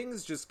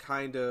 things just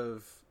kind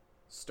of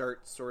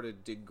start sort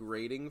of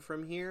degrading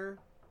from here,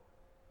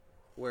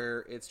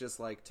 where it's just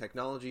like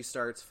technology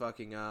starts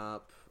fucking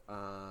up.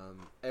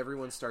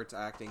 Everyone starts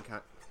acting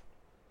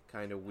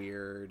kind of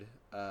weird.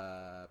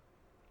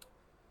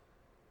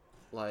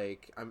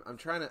 Like I'm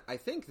trying to. I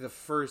think the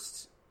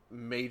first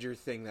major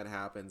thing that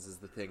happens is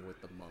the thing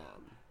with the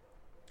mom.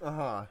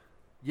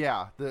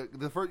 Yeah,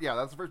 the first. Yeah,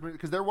 that's the first,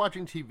 because they're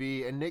watching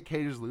TV and Nick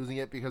Cage is losing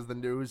it because the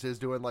news is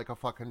doing like a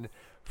fucking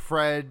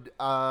Fred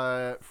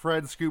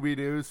Scooby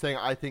Doo saying,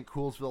 "I think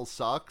Coolsville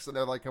sucks," and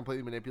they're like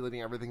completely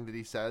manipulating everything that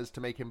he says to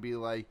make him be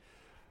like,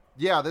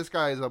 "Yeah, this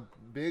guy's a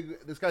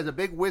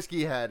big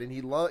whiskey head, and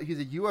he's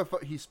a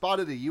UFO. He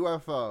spotted a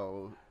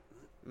UFO."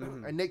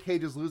 Mm-hmm. And Nick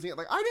Cage is losing it.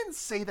 Like, I didn't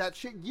say that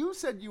shit. You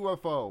said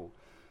UFO.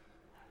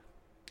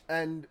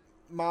 And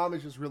mom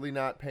is just really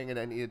not paying it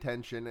any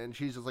attention, and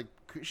she's just like,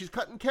 she's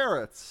cutting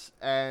carrots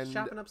and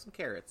chopping up some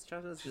carrots.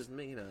 Chopping's just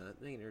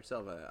making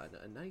herself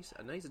a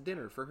nice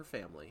dinner for her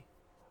family.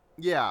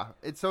 Yeah,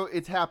 it's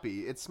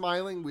happy, it's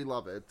smiling. We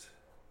love it.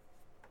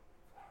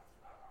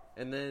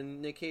 And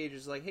then Nick Cage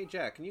is like, "Hey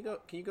Jack, can you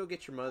go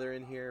get your mother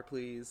in here,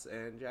 please?"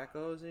 And Jack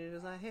goes and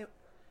he's like,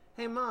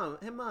 Hey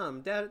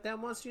mom, Dad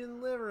wants you in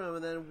the living room."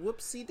 And then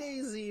whoopsie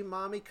daisy,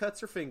 mommy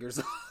cuts her fingers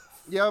off.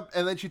 Yep,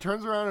 and then she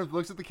turns around and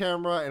looks at the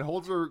camera and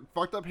holds her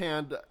fucked up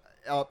hand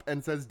up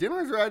and says,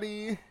 "Dinner's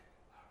ready."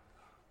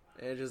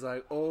 And just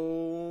like,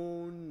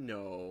 oh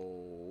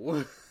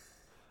no.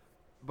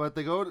 But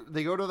they go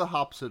to the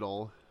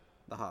hospital.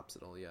 The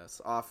hospital, yes.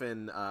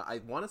 Often,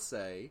 I want to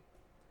say,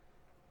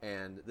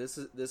 and this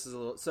is a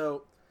little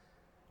so.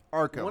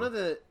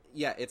 Arkham.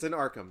 It's in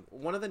Arkham.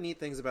 One of the neat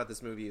things about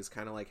this movie is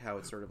kind of like how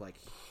it sort of like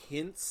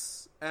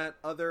hints at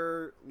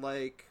other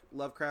like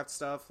Lovecraft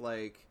stuff,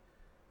 like.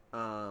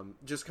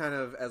 Just kind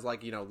of as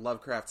like,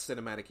 Lovecraft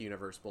cinematic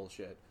universe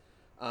bullshit.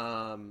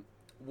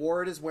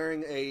 Ward is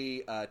wearing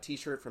a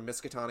t-shirt from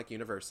Miskatonic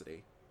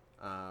University,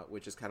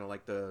 which is kind of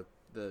like the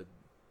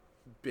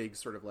big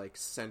sort of like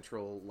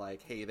central,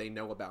 like, hey, they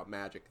know about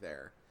magic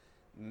there.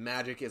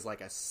 Magic is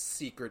like a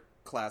secret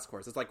class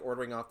course. It's like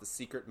ordering off the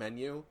secret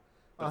menu,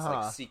 but it's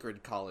like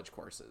secret college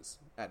courses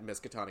at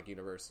Miskatonic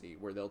University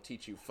where they'll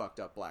teach you fucked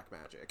up black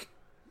magic.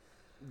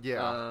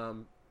 Yeah.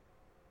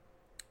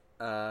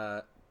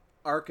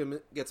 Arkham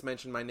gets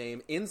mentioned by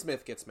name.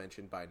 Innsmouth gets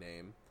mentioned by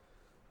name.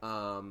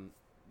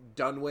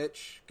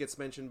 Dunwich gets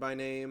mentioned by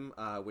name,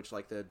 which,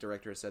 like, the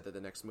director said that the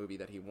next movie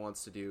that he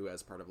wants to do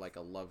as part of, like,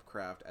 a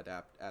Lovecraft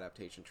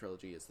adaptation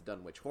trilogy is the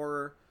Dunwich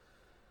Horror.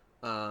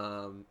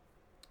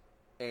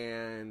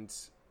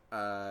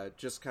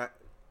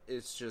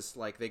 It's just,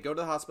 like, they go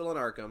to the hospital in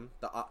Arkham,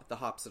 the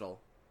hospital,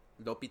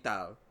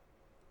 l'hôpital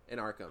in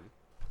Arkham.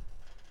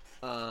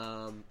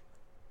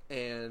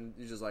 And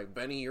he's just like,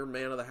 "Benny, you're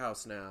man of the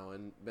house now."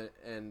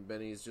 And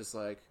Benny's just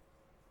like,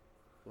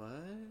 "What?"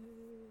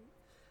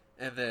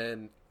 And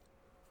then,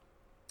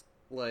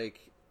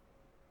 like,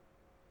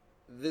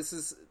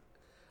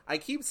 I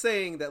keep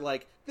saying that,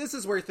 like, this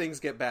is where things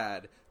get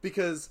bad,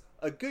 because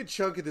a good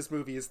chunk of this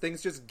movie is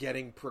things just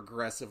getting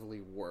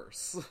progressively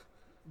worse.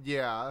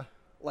 Yeah.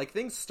 Like,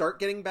 things start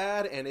getting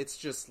bad, and it's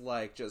just,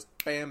 like, just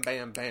bam,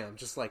 bam, bam.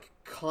 Just, like,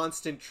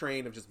 constant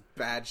train of just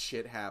bad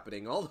shit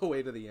happening all the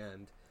way to the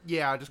end.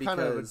 Yeah,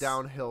 kind of a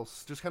downhill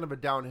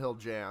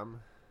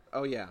jam.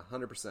 Oh yeah,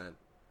 100%.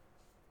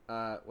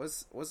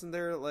 Wasn't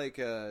there like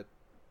a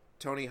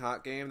Tony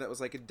Hawk game that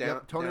was like a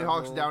Tony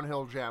Hawk's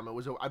Downhill Jam?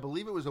 I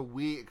believe it was a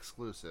Wii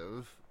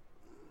exclusive.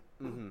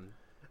 Mm-hmm.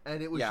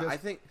 And it was I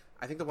think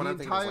the one I'm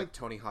thinking was like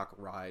Tony Hawk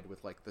Ride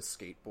with like the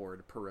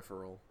skateboard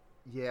peripheral.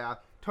 Yeah,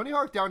 Tony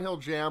Hawk Downhill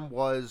Jam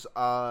was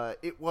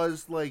it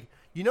was like,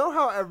 you know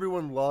how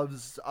everyone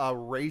loves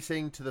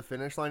racing to the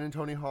finish line in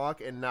Tony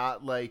Hawk and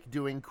not like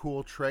doing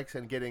cool tricks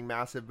and getting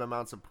massive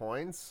amounts of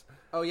points?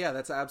 Oh yeah,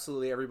 that's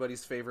absolutely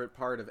everybody's favorite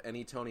part of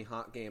any Tony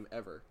Hawk game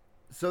ever.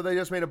 So they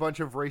just made a bunch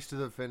of race to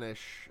the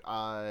finish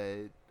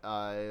levels,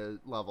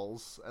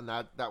 and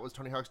that was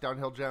Tony Hawk's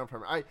Downhill Jam.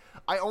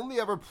 I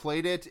only ever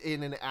played it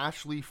in an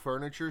Ashley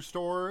furniture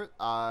store.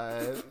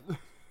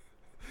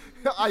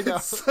 I know.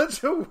 It's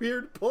such a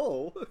weird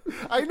pull.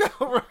 I know,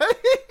 right?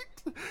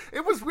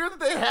 It was weird that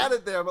they had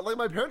it there, but like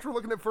my parents were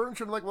looking at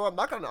furniture and like, well, I'm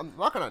not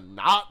gonna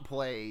not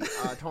play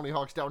Tony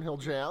Hawk's Downhill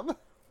Jam.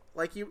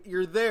 Like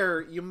you're there,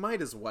 you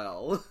might as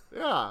well.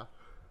 Yeah.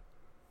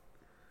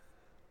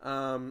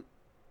 But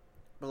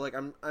like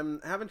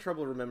I'm having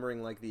trouble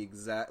remembering like the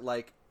exact,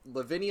 like,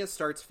 Lavinia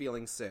starts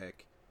feeling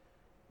sick.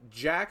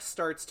 Jack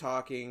starts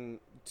talking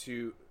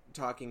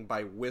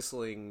by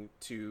whistling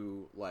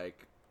to,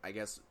 like, I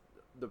guess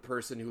the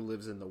person who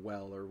lives in the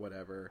well or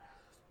whatever.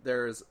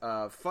 There's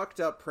a fucked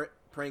up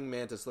praying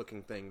mantis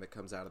looking thing that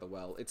comes out of the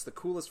well. It's the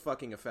coolest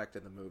fucking effect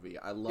in the movie.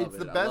 I love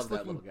it. I love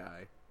that little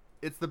guy.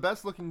 It's the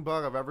best looking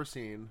bug I've ever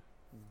seen.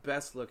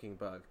 Best looking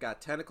bug.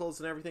 Got tentacles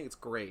and everything. It's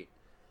great.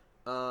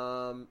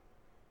 Benny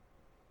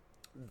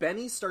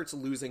starts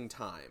losing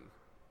time.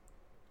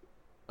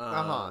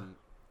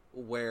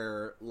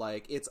 Where,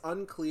 like, it's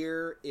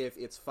unclear if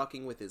it's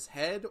fucking with his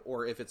head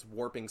or if it's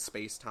warping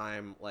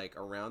space-time, like,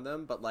 around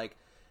them. But, like,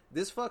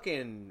 this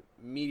fucking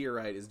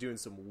meteorite is doing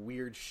some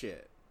weird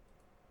shit.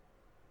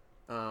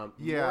 More of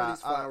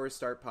these flowers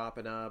start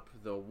popping up.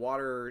 The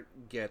water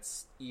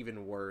gets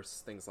even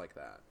worse. Things like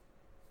that.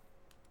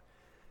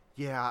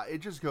 Yeah, it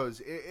just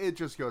goes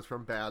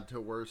from bad to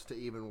worse to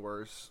even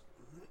worse.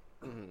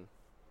 Mm-hmm.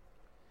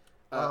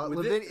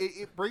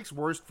 It breaks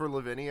worst for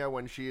Lavinia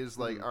when she is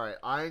like, all right,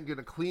 I'm going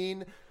to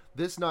clean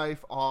this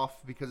knife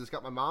off because it's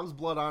got my mom's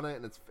blood on it,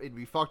 and it'd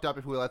be fucked up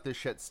if we let this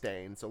shit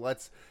stain. So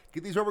let's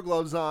get these rubber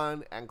gloves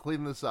on and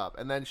clean this up.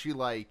 And then she,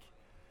 like,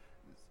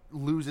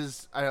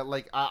 loses, I don't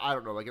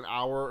know, like an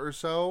hour or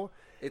so.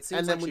 It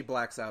seems like she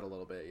blacks out a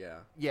little bit,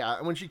 yeah. Yeah,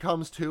 and when she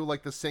comes to,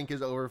 like, the sink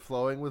is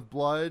overflowing with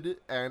blood,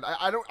 and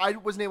I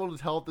wasn't able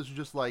to tell if this was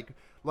just, like,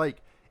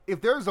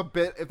 if there's a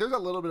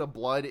little bit of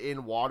blood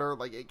in water,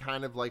 like, it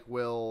kind of, like,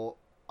 will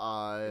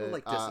It'll,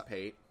 like,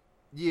 dissipate.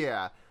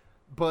 Yeah.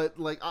 But,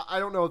 like, I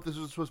don't know if this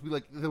was supposed to be,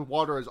 like, the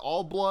water is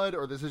all blood,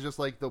 or this is just,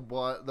 like, the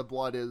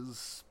blood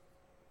is...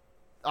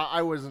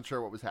 I wasn't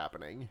sure what was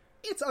happening.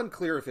 It's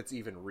unclear if it's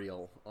even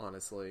real,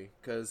 honestly,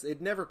 because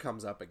it never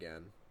comes up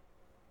again.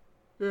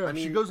 Yeah, I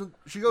mean, she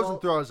goes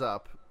and throws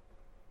up.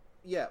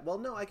 Yeah, well,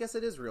 no, I guess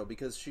it is real,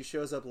 because she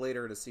shows up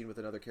later in a scene with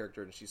another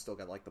character, and she's still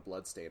got, like, the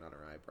blood stain on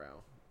her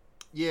eyebrow.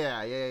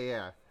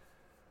 Yeah.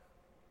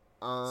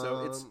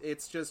 So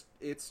it's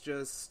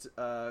just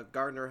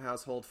Gardner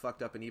household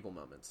fucked up and evil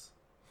moments.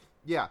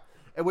 Yeah.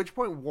 At which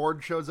point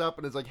Ward shows up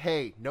and is like,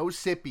 "Hey, no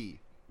sippy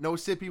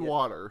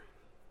water."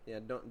 Yeah,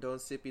 don't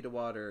sippy the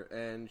water.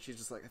 And she's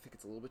just like, "I think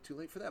it's a little bit too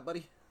late for that,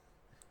 buddy.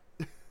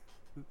 I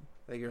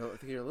think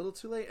you're a little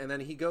too late." And then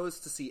he goes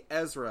to see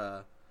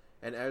Ezra,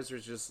 and Ezra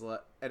is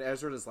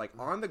like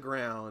on the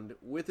ground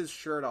with his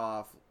shirt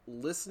off,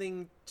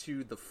 listening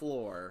to the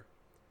floor.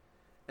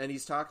 And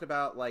he's talked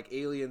about, like,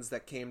 aliens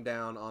that came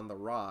down on the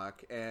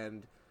rock,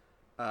 and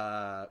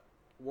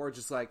Ward's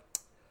just like,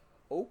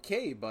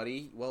 "Okay,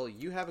 buddy, well,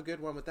 you have a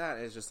good one with that."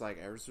 And it's just like,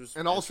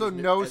 and also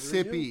no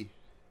sippy.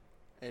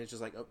 And it's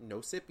just like, "Oh, no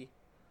sippy."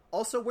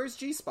 Also, where's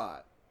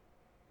G-Spot?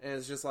 And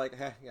it's just like,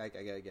 I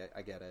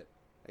get it.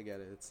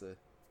 It's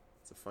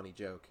a funny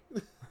joke.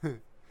 And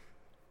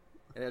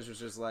Ezra's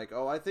just like,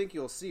 "Oh, I think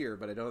you'll see her,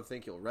 but I don't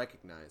think you'll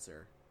recognize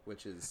her,"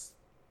 which is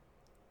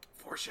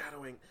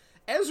foreshadowing.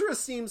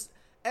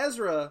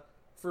 Ezra,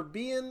 for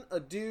being a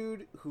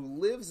dude who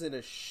lives in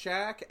a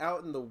shack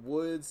out in the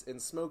woods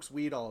and smokes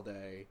weed all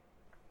day,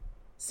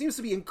 seems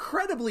to be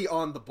incredibly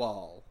on the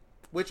ball.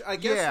 Which I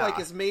guess, like,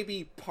 is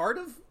maybe part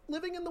of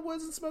living in the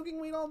woods and smoking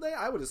weed all day.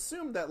 I would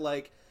assume that,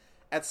 like,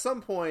 at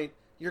some point,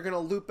 you're going to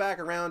loop back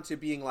around to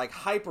being, like,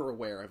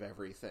 hyper-aware of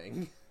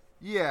everything.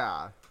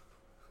 Yeah.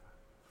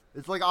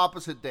 It's like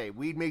opposite day.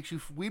 Weed makes you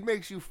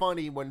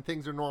funny when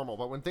things are normal,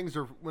 but when things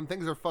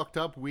are fucked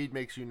up, weed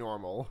makes you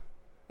normal.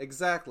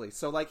 Exactly.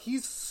 So, like,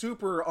 he's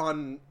super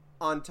on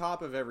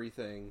top of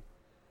everything.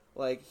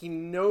 Like, he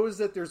knows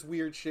that there's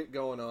weird shit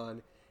going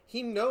on.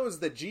 He knows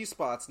that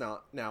G-Spot's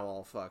now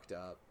all fucked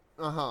up.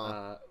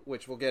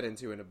 Which we'll get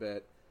into in a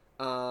bit.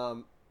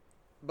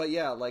 But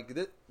yeah, like,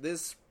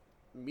 this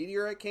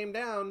meteorite came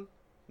down.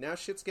 Now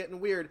shit's getting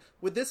weird.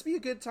 Would this be a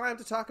good time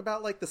to talk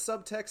about, like, the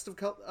subtext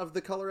of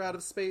The Color Out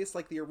of Space,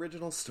 like the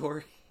original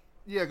story?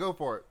 Yeah, go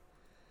for it.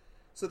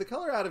 So The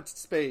Color Out of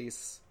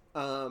Space,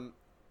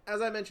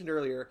 as I mentioned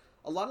earlier,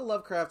 a lot of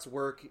Lovecraft's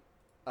work,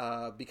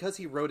 because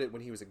he wrote it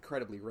when he was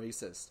incredibly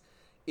racist,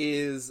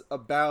 is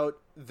about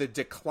the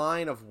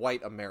decline of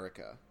white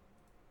America.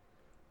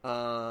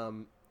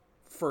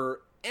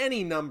 For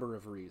any number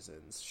of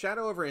reasons.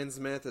 Shadow over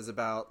Innsmouth is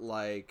about,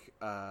 like,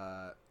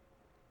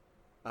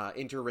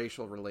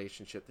 interracial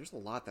relationship. There's a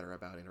lot that are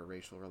about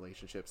interracial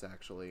relationships,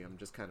 actually. I'm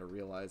just kind of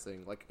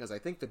realizing, like, because I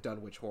think the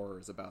Dunwich Horror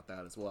is about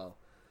that as well.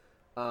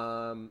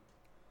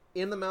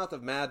 In the Mouth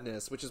of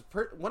Madness, which is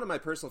one of my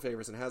personal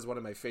favorites and has one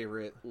of my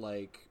favorite,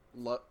 like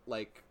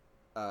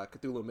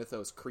Cthulhu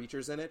Mythos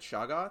creatures in it,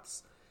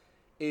 Shoggoths,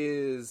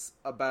 is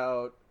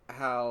about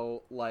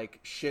how, like,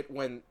 shit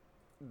went...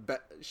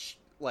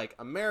 like,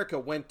 America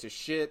went to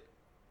shit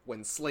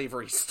when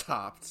slavery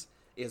stopped,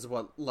 is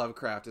what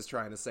Lovecraft is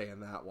trying to say in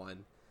that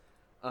one.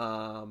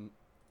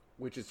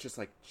 Which is just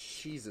like,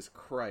 Jesus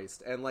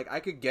Christ. And, like, I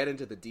could get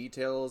into the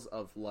details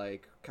of,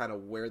 like, kind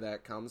of where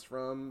that comes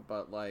from,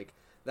 but, like,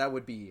 that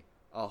would be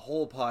a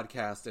whole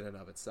podcast in and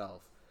of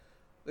itself.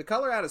 The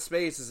Color Out of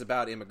Space is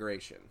about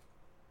immigration.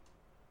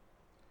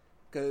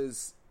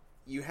 Because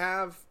you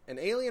have an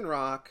alien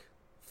rock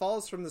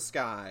falls from the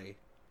sky,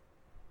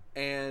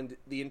 and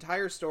the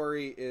entire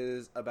story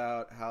is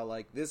about how,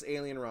 like, this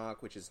alien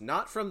rock, which is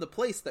not from the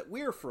place that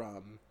we're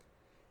from,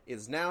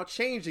 is now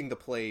changing the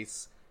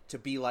place to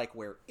be like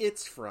where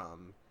it's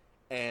from,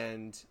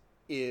 and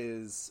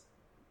is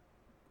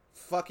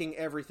fucking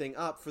everything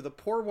up for the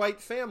poor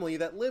white family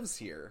that lives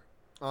here.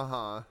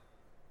 And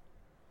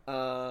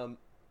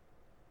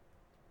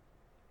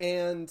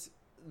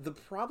the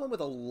problem with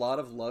a lot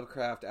of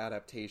Lovecraft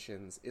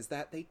adaptations is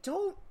that they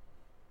don't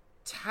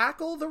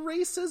tackle the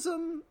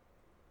racism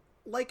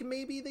like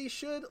maybe they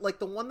should. Like,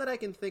 the one that I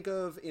can think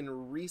of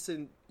in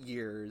recent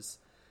years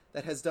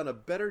that has done a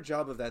better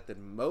job of that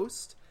than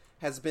most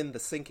has been The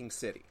Sinking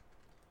City,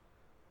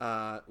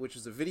 which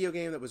is a video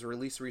game that was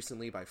released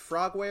recently by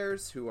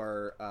Frogwares, who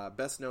are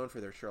best known for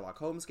their Sherlock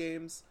Holmes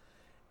games,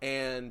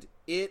 and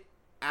it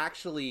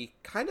actually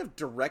kind of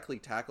directly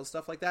tackles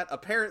stuff like that.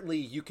 Apparently,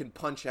 you can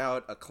punch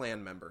out a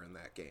clan member in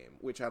that game,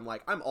 which I'm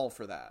all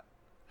for that.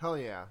 Hell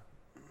yeah.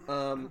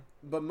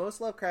 But most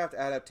Lovecraft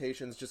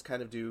adaptations just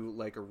kind of do,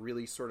 like, a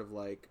really sort of,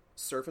 like,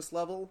 surface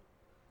level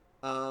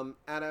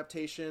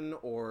adaptation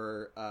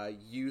or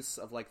use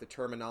of, like, the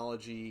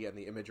terminology and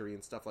the imagery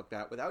and stuff like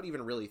that without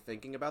even really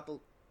thinking about the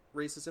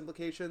racist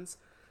implications,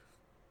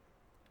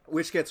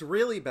 which gets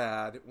really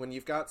bad when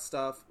you've got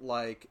stuff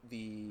like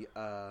the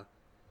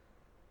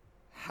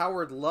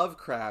Howard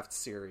Lovecraft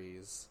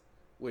series,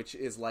 which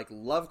is like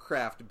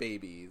Lovecraft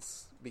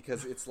Babies,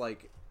 because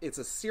it's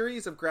a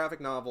series of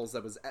graphic novels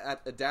that was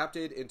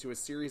adapted into a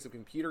series of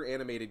computer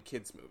animated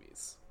kids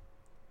movies.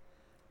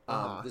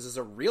 This is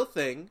a real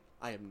thing.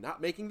 I am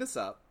not making this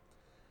up.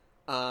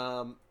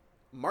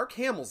 Mark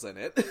Hamill's in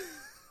it.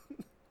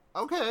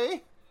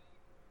 Okay.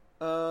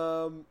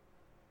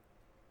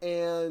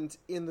 And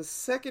in the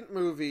second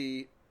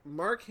movie,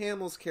 Mark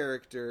Hamill's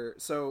character...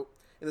 So,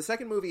 in the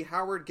second movie,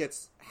 Howard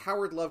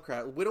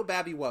Lovecraft, Widow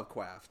Babby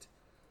Lovecraft,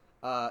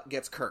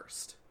 gets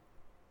cursed.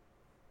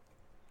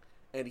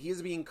 And he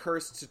is being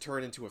cursed to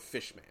turn into a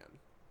fish man,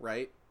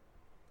 right?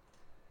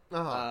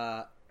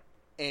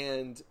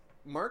 And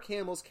Mark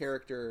Hamill's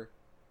character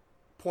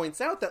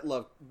points out that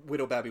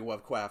Widow Babby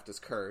Lovecraft is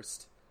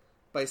cursed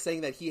by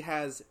saying that he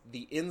has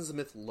the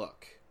Innsmouth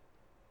look.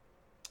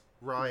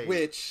 Right.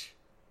 Which,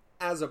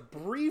 as a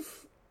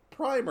brief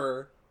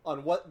primer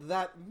on what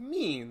that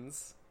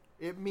means...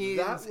 It means...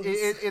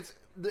 It's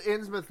the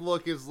Innsmouth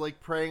look is like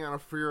preying on a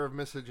fear of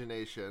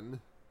miscegenation.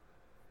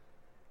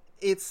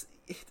 It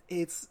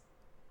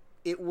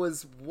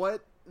was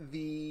what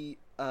the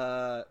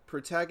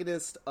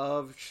protagonist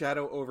of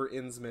Shadow over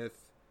Innsmouth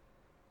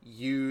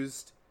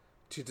used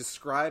to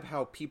describe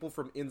how people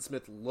from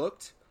Innsmouth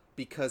looked,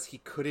 because he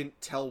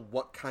couldn't tell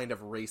what kind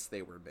of race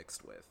they were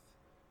mixed with.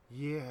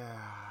 Yeah.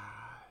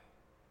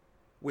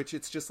 Which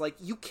it's just like,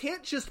 you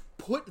can't just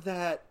put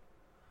that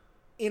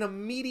in a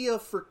media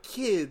for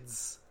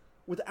kids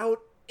without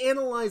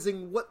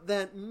analyzing what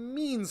that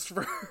means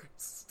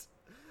first.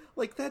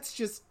 Like, that's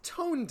just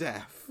tone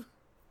deaf.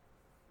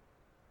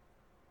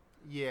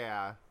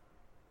 Yeah.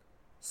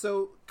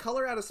 So,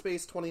 Color Out of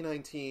Space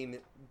 2019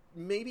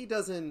 maybe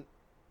doesn't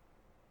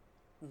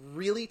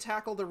really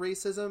tackle the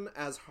racism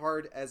as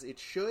hard as it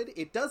should.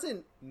 It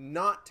doesn't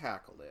not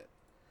tackle it,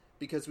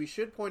 because we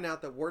should point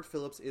out that Ward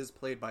Phillips is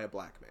played by a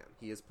black man.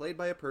 He is played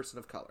by a person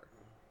of color.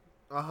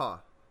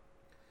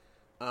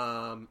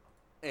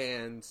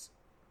 And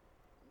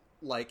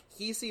like,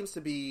 he seems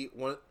to be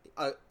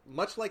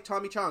much like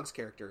Tommy Chong's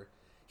character,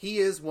 he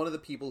is one of the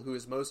people who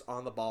is most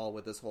on the ball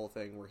with this whole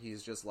thing, where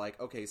he's just like,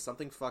 okay,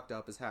 something fucked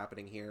up is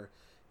happening here.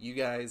 You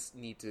guys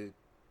need to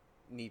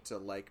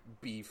like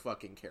be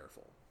fucking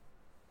careful.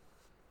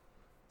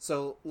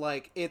 So,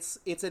 like, it's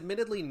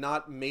admittedly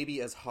not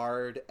maybe as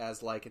hard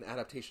as, like, an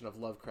adaptation of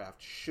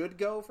Lovecraft should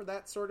go for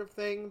that sort of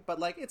thing, but,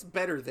 like, it's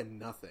better than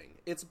nothing.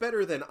 It's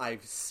better than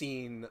I've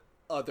seen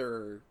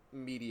other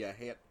media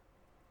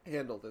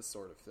handle this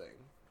sort of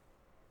thing.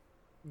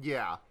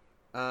 Yeah.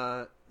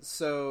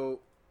 So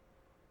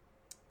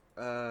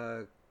we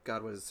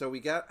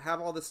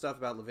have all this stuff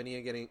about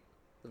Lavinia getting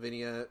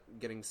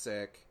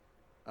sick,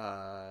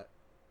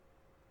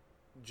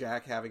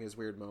 Jack having his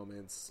weird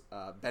moments,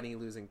 Benny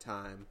losing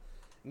time.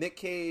 Nick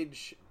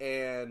Cage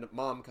and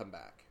Mom come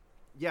back.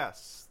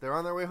 Yes, they're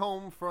on their way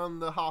home from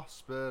the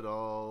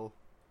hospital.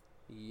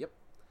 Yep.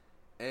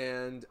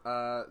 And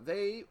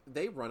they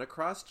run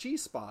across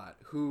G-Spot,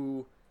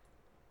 who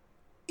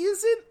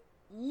isn't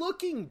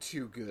looking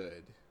too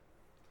good.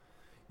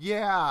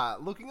 Yeah,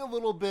 looking a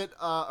little bit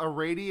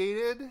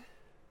irradiated.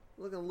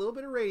 Looking a little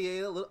bit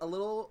irradiated, a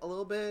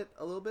little bit.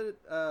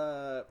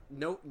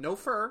 No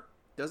fur.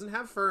 Doesn't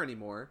have fur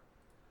anymore.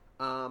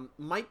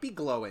 Might be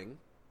glowing.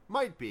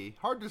 Might be.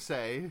 Hard to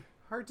say.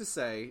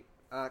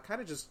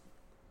 Kind of just...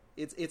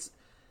 It's...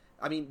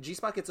 I mean,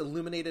 G-Spot gets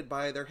illuminated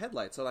by their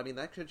headlights, so I mean,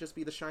 that could just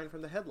be the shine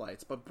from the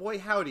headlights. But boy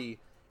howdy,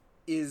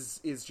 is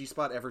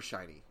G-Spot ever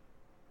shiny.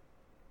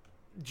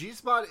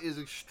 G-Spot is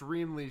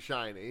extremely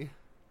shiny.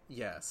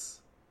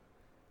 Yes.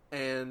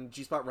 And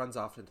G-Spot runs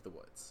off into the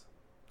woods.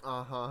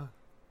 Uh-huh.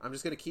 I'm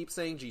just gonna keep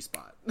saying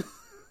G-Spot.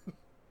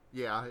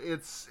 Yeah,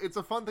 it's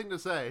a fun thing to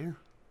say.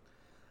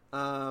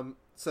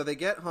 So they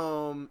get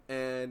home,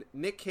 and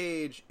Nick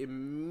Cage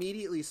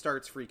immediately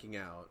starts freaking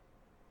out.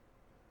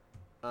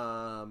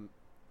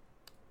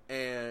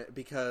 And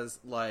because,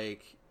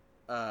 like,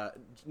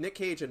 Nick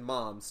Cage and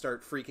Mom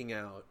start freaking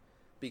out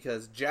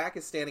because Jack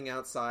is standing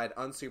outside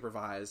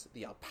unsupervised.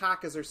 The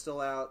alpacas are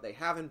still out. They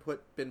haven't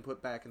been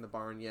put back in the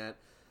barn yet.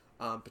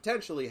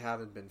 Potentially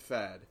haven't been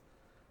fed.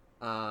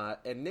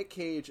 And Nick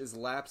Cage is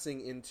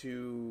lapsing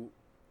into,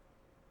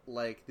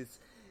 like,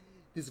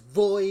 this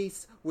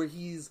voice where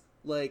he's,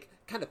 like,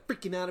 kind of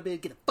freaking out a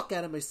bit, get the fuck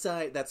out of my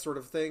sight, that sort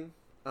of thing.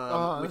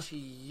 Which he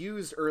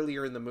used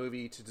earlier in the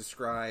movie to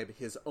describe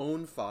his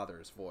own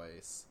father's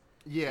voice.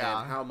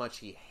 Yeah. And how much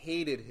he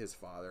hated his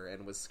father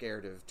and was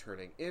scared of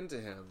turning into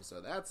him. So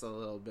that's a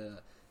little bit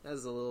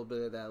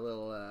of that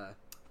little,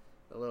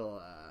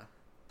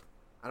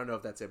 I don't know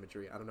if that's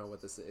imagery. I don't know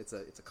what this is. It's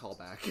a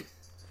callback.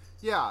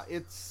 Yeah,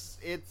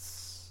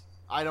 it's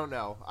I don't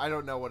know. I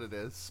don't know what it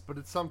is, but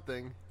it's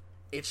something.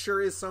 It sure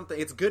is something.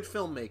 It's good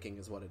filmmaking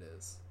is what it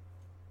is.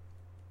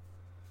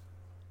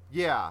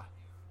 Yeah,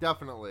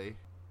 definitely.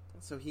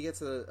 So he gets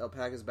the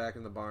alpacas back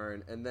in the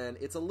barn, and then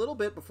it's a little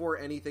bit before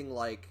anything,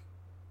 like,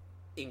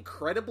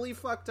 incredibly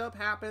fucked up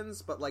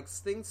happens, but, like,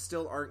 things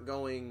still aren't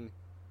going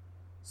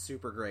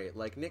super great.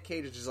 Like, Nick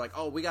Cage is just like,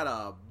 oh, we got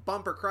a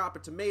bumper crop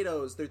of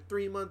tomatoes. They're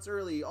 3 months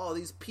early. Oh,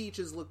 these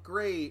peaches look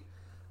great.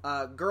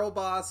 Girl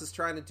boss is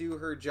trying to do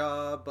her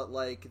job, but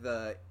like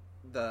the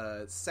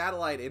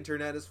satellite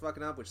internet is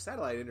fucking up, which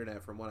satellite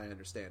internet, from what I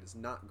understand, is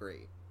not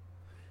great.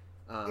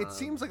 It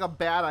seems like a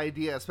bad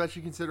idea,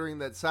 especially considering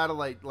that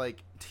satellite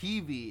like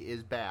TV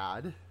is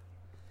bad.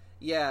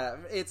 Yeah,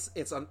 it's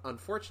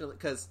unfortunately,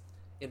 because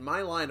in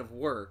my line of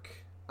work,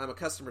 I'm a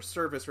customer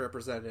service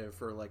representative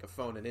for like a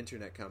phone and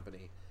internet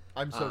company.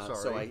 I'm so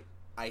sorry. So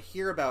I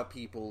hear about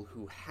people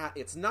who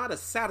it's not a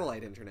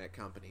satellite internet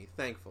company,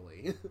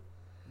 thankfully.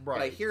 Right.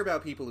 But I hear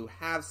about people who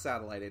have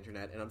satellite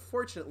internet, and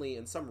unfortunately,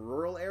 in some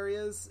rural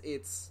areas,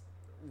 it's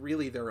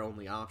really their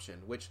only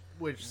option. Which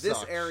this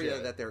sucks, area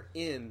shit. that they're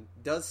in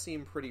does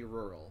seem pretty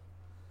rural.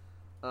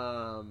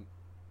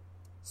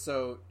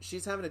 So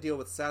she's having to deal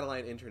with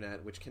satellite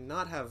internet, which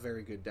cannot have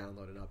very good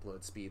download and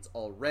upload speeds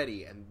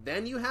already, and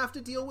then you have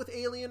to deal with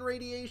alien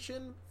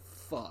radiation?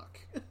 Fuck.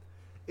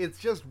 It's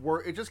just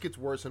it just gets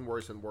worse and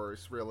worse and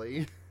worse,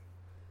 really.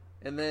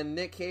 And then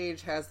Nick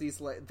Cage has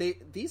these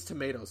these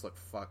tomatoes look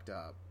fucked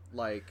up.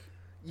 Like,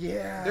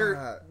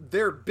 yeah,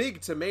 they're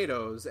big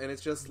tomatoes, and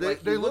it's just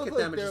like they you look at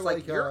them like and just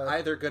like you're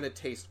either gonna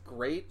taste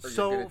great or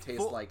you're gonna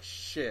taste like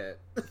shit.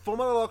 Full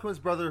Metal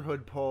Alchemist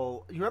Brotherhood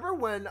poll. You remember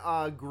when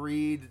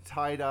Greed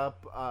tied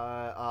up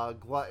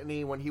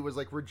Gluttony when he was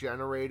like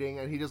regenerating,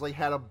 and he just like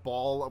had a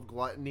ball of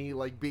Gluttony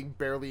like being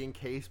barely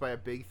encased by a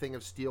big thing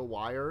of steel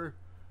wire?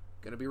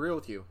 Gonna be real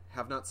with you.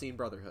 Have not seen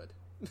Brotherhood.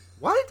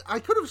 What? I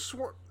could have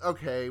sworn.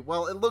 Okay,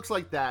 well, it looks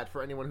like that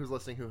for anyone who's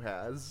listening who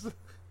has.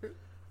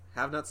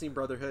 Have not seen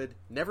Brotherhood.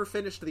 Never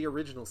finished the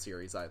original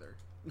series either.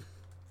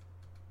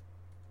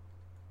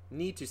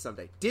 Need to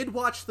someday. Did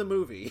watch the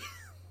movie.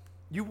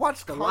 You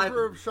watched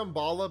Conqueror of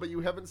Shambhala, but you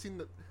haven't seen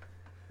the...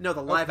 No,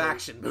 the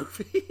live-action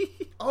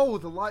movie. Oh,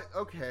 the live...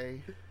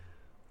 Okay.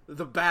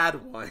 The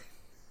bad one.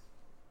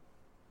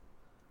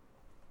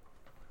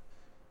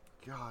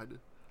 God.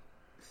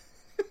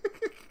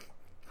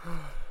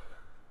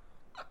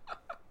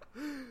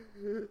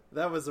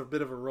 That was a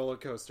bit of a roller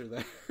coaster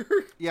there.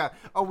 Yeah.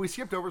 Oh, we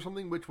skipped over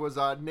something, which was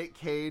Nick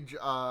Cage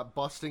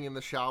busting in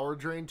the shower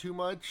drain too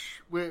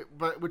much,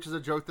 which is a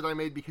joke that I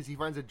made because he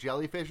finds a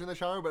jellyfish in the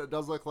shower, but it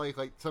does look like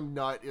some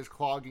nut is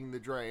clogging the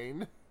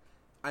drain.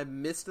 I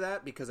missed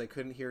that because I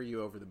couldn't hear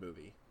you over the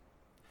movie.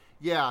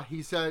 Yeah,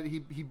 he said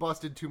he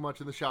busted too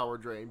much in the shower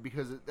drain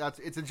because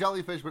it's a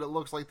jellyfish, but it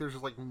looks like there's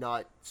just like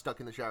nut stuck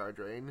in the shower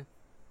drain.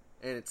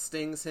 And it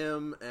stings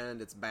him,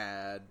 and it's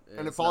bad.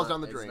 And it falls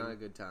down the drain. It's not a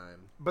good time.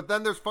 But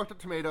then there's fucked up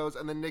tomatoes,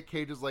 and then Nick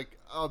Cage is like,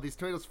 "Oh, these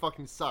tomatoes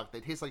fucking suck. They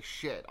taste like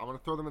shit. I'm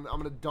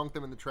gonna dunk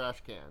them in the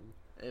trash can."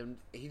 And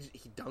he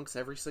dunks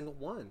every single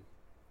one.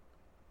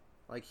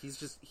 Like he's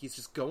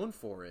just going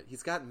for it.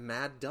 He's got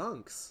mad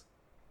dunks.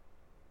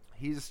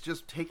 He's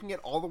just taking it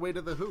all the way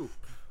to the hoop.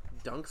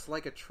 Dunks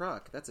like a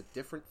truck. That's a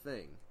different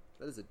thing.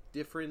 That is a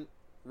different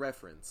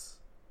reference.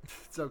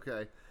 It's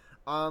okay.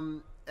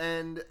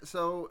 And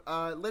so,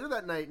 later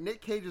that night,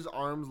 Nick Cage's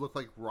arms look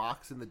like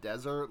rocks in the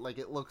desert. Like,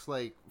 it looks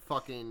like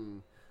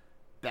fucking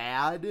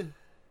bad.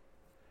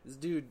 This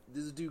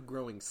dude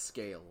growing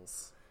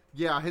scales.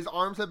 Yeah, his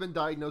arms have been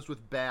diagnosed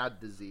with bad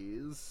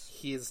disease.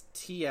 He is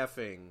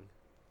TFing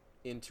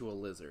into a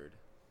lizard.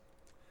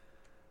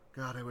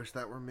 God, I wish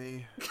that were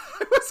me.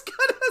 I was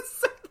gonna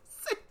say the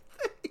same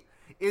thing.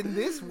 In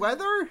this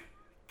weather?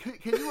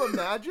 Can you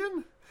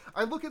imagine?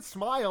 I look at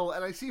Smile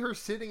and I see her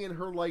sitting in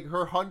her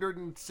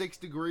 106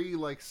 degree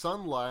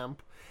sun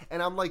lamp,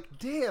 and I'm like,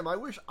 damn, I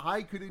wish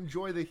I could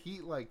enjoy the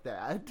heat like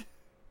that.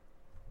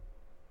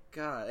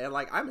 God, and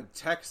I'm in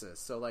Texas,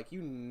 so I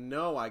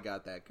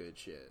got that good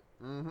shit.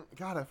 Mm-hmm.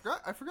 God,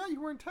 I forgot you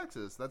were in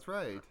Texas. That's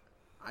right.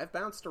 I've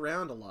bounced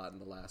around a lot in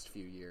the last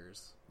few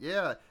years.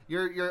 Yeah,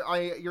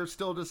 you're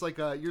still just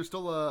you're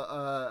still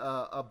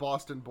a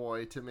Boston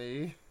boy to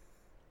me.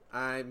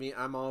 I mean,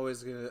 I'm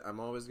always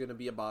gonna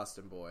be a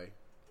Boston boy.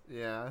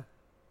 Yeah.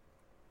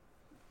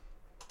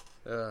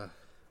 I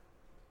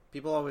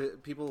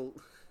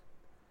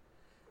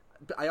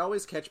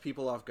always catch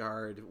people off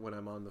guard when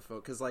I'm on the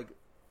phone, because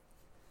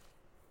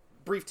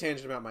brief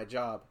tangent about my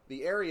job.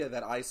 The area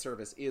that I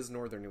service is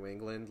northern New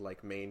England,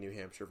 like Maine, New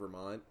Hampshire,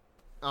 Vermont.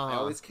 I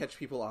always catch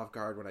people off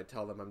guard when I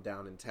tell them I'm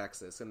down in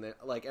Texas, and then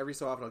every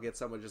so often I'll get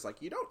someone just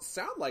you don't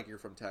sound like you're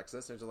from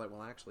Texas, and they're just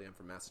well, actually I'm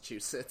from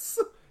Massachusetts.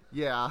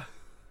 Yeah.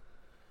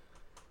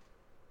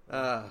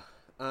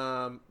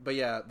 But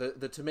yeah,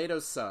 the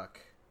tomatoes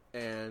suck,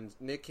 and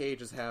Nick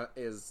Cage's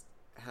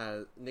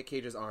Nick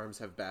Cage's arms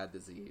have bad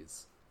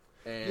disease,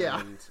 and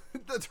yeah,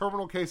 the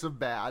terminal case of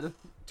bad.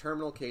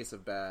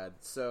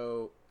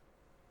 So,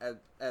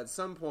 at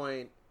some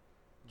point,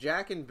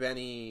 Jack and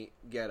Benny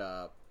get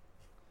up,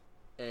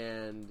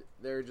 and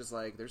they're just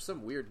there's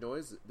some weird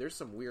noise. There's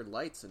some weird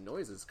lights and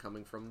noises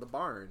coming from the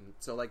barn.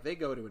 So they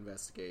go to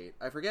investigate.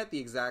 I forget the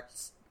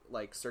exact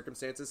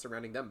circumstances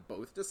surrounding them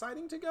both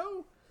deciding to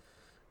go.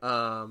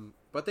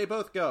 But they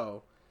both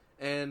go,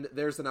 and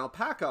there's an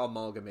alpaca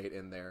amalgamate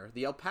in there.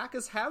 The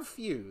alpacas have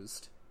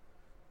fused,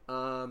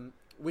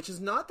 which is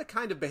not the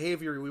kind of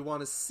behavior we want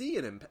to see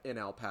in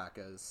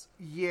alpacas.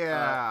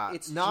 Yeah,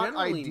 it's not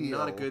generally ideal.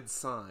 not a good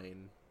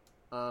sign.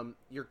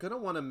 you're gonna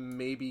want to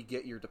maybe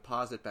get your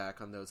deposit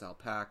back on those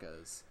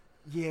alpacas.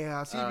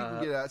 Yeah, see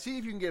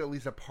if you can get at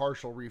least a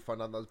partial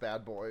refund on those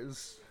bad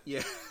boys.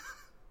 Yeah.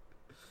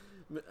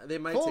 They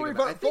might full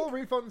refund. Full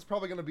refund is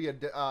probably going to be a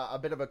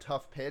bit of a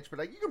tough pitch, but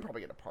you can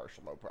probably get a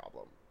partial, no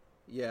problem.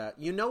 Yeah,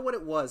 you know what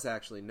it was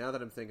actually. Now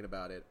that I'm thinking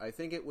about it, I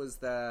think it was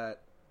that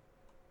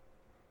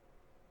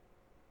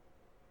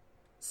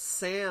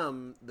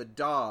Sam, the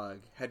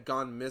dog, had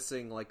gone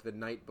missing like the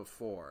night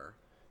before.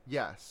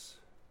 Yes.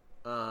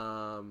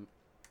 Or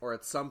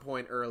at some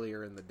point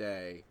earlier in the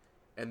day,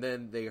 and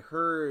then they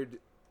heard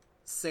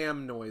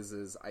Sam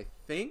noises. I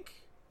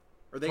think,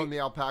 from the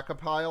alpaca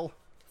pile.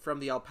 From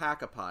the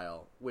alpaca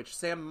pile, which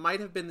Sam might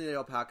have been in the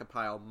alpaca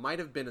pile, might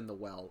have been in the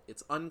well.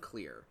 It's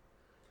unclear.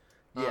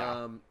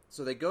 Yeah.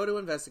 So they go to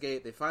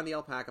investigate, they find the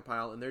alpaca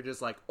pile, and they're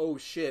just like, oh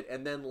shit,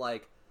 and then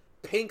like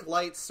pink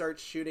lights start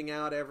shooting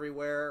out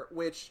everywhere,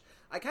 which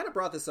I kind of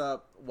brought this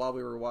up while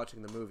we were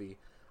watching the movie.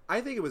 I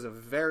think it was a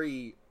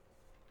very,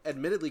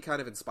 admittedly kind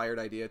of inspired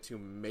idea to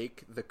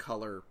make the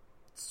color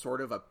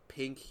sort of a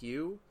pink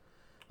hue,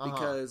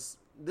 because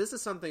this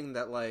is something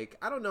that, like,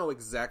 I don't know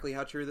exactly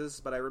how true this is,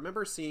 but I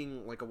remember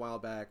seeing, like, a while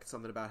back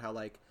something about how,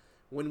 like,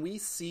 when we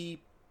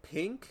see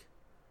pink,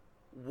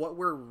 what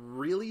we're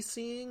really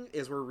seeing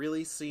is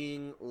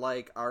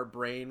like, our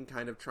brain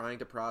kind of trying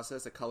to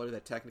process a color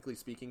that, technically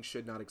speaking,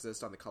 should not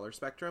exist on the color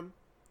spectrum.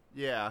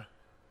 Yeah.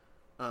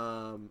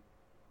 So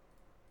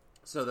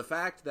the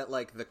fact that,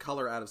 like, the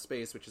color out of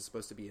space, which is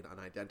supposed to be an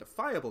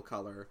unidentifiable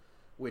color,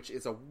 which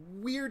is a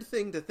weird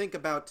thing to think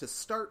about to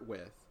start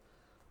with,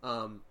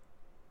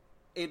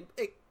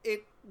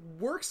 it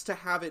works to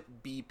have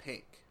it be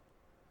pink.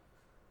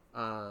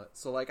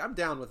 So, like, I'm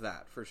down with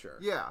that, for sure.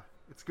 Yeah,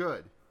 it's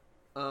good.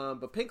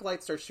 But pink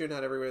light starts shooting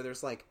out everywhere.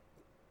 There's, like,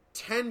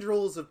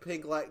 tendrils of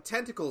pink light.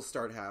 Tentacles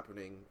start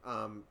happening.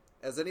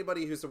 As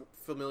anybody who's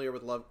familiar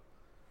with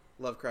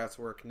Lovecraft's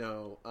work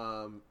know,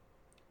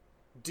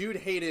 dude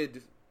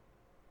hated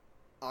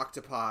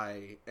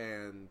octopi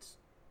and,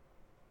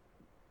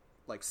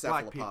 like,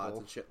 cephalopods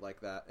and shit like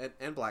that.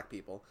 And black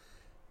people.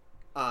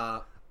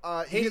 But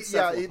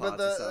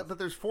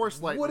there's force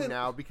lightning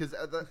now because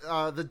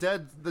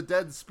the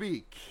dead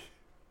speak.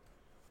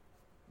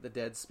 The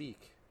dead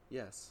speak.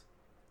 Yes.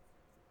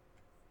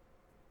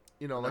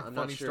 You know, like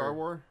funny sure. Star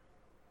Wars.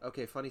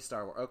 Okay, funny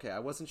Star Wars. Okay, I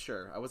wasn't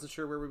sure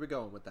where we were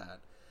going with that.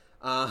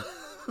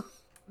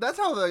 That's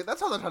how the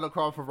title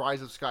card for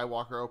Rise of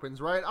Skywalker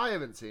opens, right? I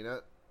haven't seen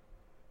it.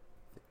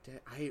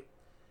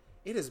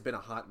 It has been a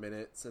hot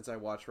minute since I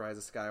watched Rise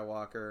of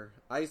Skywalker.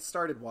 I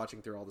started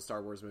watching through all the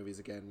Star Wars movies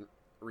again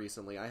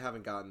recently. I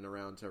haven't gotten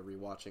around to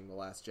rewatching The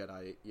Last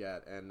Jedi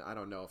yet, and I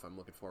don't know if I'm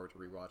looking forward to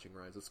rewatching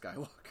Rise of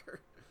Skywalker.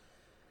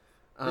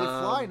 They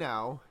fly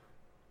now.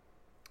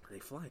 They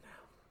fly now.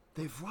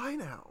 They fly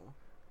now.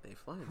 They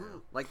fly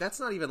now. Like, that's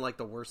not even, like,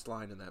 the worst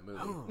line in that movie.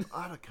 Oh,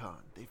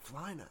 Otacon. They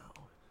fly now.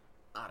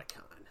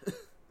 Otacon.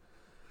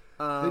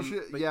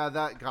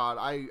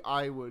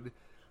 I would...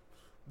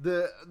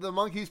 The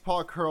Monkey's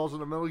Paw Curls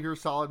in a Metal Gear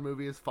Solid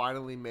movie is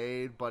finally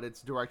made, but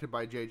it's directed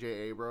by J.J.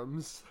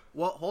 Abrams.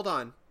 Well, hold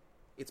on.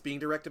 It's being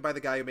directed by the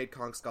guy who made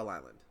Kong Skull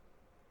Island.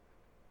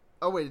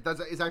 Oh, wait,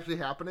 it's actually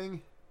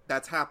happening?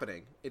 That's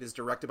happening. It is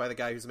directed by the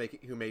guy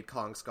who made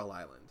Kong Skull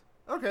Island.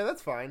 Okay,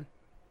 that's fine.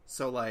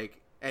 So,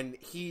 like, and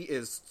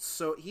he's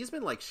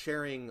been, like,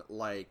 sharing,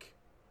 like,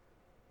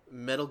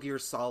 Metal Gear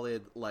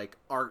Solid, like,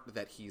 art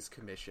that he's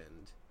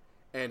commissioned.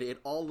 And it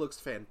all looks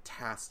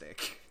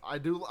fantastic. I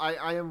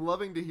am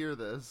loving to hear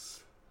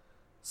this.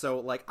 So,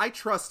 like, I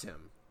trust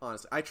him,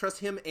 honestly. I trust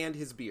him and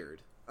his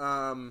beard.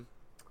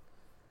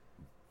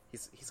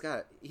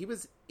 He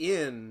was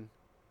in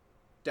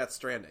Death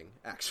Stranding,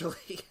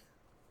 actually.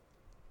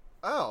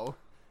 Oh.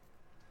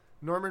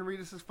 Norman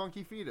Reedus'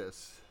 Funky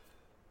Fetus.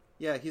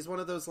 Yeah, he's one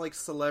of those, like,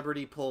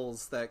 celebrity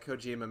pulls that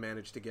Kojima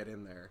managed to get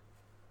in there.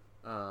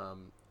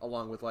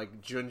 Along with,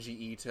 like, Junji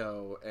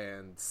Ito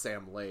and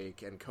Sam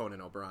Lake and Conan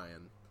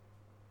O'Brien.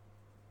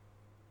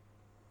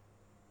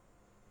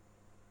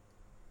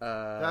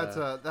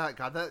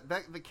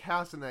 The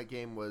cast in that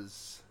game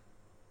was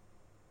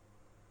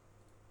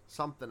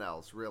something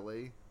else,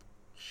 really.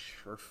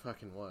 Sure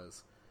fucking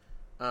was.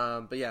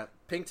 But yeah,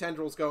 pink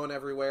tendrils going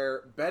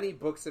everywhere. Betty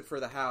books it for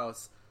the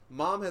house.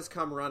 Mom has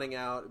come running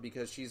out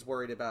because she's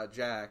worried about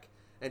Jack,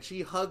 and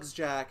she hugs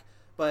Jack,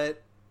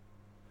 but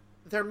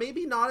they're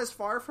maybe not as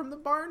far from the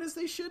barn as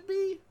they should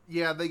be.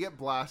 Yeah, they get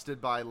blasted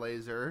by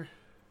laser.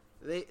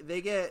 They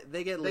get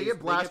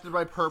blasted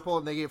by purple,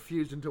 and they get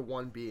fused into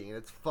one being, and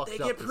it's fucked up.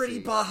 They get pretty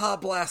Baja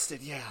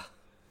blasted, yeah.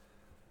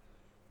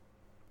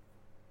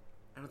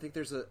 I don't think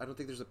there's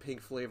a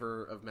pink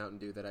flavor of Mountain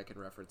Dew that I can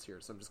reference here,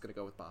 so I'm just gonna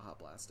go with Baja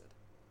blasted.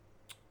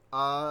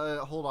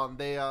 Hold on.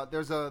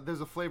 There's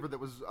a flavor that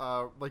was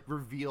like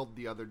revealed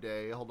the other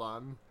day. Hold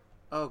on.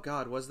 Oh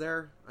God, was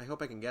there? I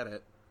hope I can get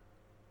it.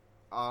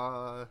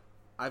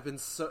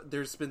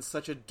 There's been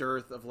such a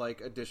dearth of,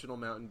 like, additional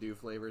Mountain Dew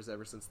flavors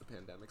ever since the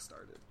pandemic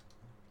started.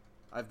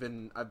 I've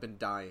been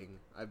dying.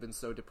 I've been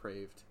so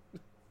depraved.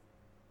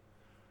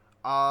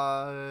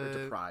 Or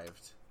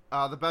deprived.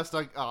 The best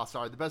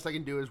I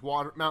can do is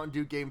Mountain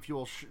Dew Game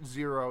Fuel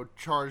Zero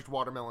Charged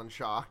Watermelon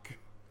Shock.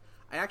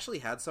 I actually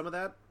had some of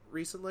that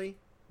recently.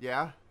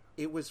 Yeah?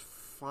 It was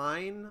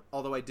fine,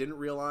 although I didn't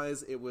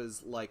realize it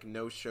was, like,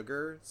 no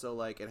sugar, so,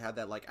 like, it had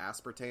that, like,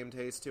 aspartame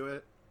taste to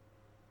it.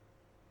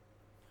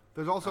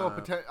 There's also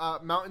a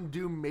Mountain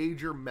Dew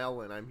Major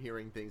Melon I'm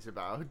hearing things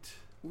about.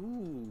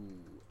 Ooh,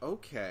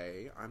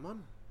 okay. I'm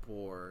on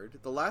board.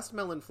 The last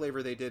melon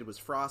flavor they did was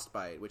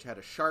Frostbite, which had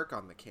a shark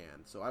on the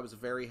can, so I was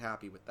very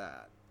happy with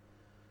that.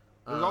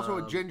 There's also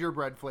a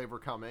gingerbread flavor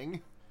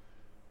coming.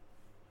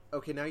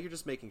 Okay, now you're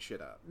just making shit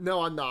up.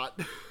 No, I'm not.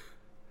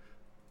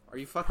 Are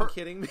you fucking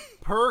kidding me?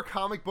 Per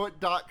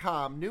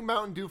comicbook.com, new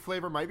Mountain Dew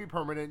flavor might be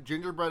permanent.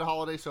 Gingerbread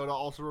holiday soda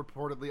also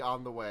reportedly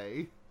on the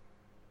way.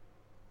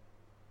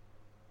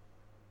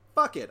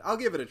 Fuck it. I'll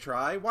give it a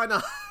try. Why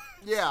not?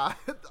 Yeah,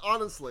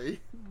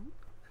 honestly.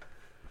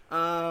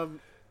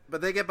 But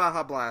they get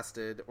Baja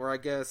Blasted, or I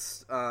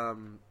guess, what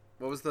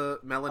was the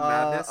Melon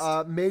Madness?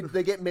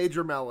 They get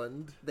Major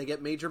Meloned. They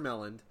get Major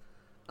Meloned.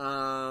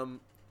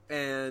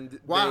 And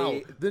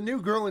the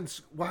new girl in...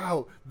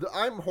 Wow,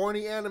 I'm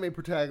horny anime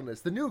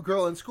protagonist. The new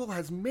girl in school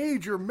has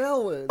Major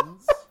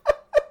Melons.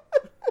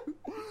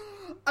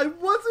 I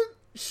wasn't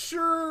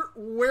sure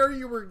where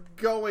you were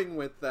going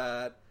with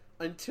that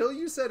until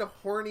you said a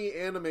horny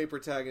anime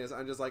protagonist.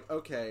 I'm just like,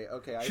 okay,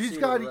 She's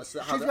got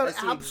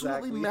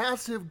absolutely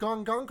massive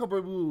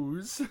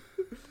gongonkaboos.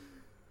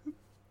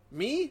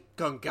 Me?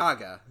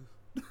 Gongaga.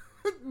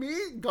 Me?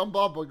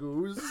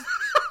 Gumbabagoos.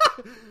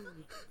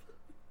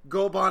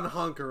 Goban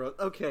Honkaro.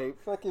 Okay,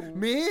 fucking...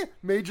 Me?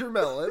 Major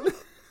Melon.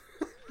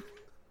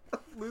 I'm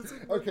losing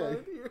my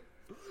mind here.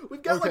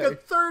 We've got like a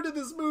third of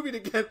this movie to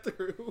get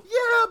through.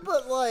 Yeah,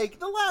 but like,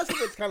 the last of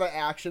it's kind of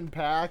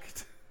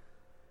action-packed.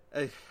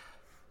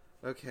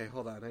 Okay,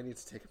 hold on. I need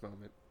to take a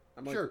moment.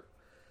 Sure.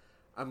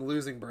 I'm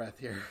losing breath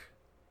here.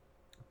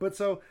 But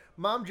so,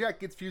 Mom Jack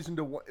gets fused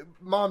into...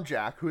 Mom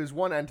Jack, who is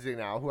one entity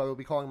now, who I will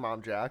be calling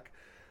Mom Jack.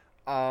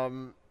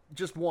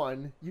 Just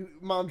one.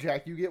 Mom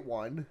Jack, you get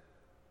one.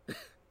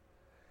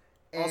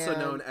 Also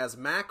known as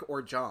Mac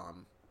or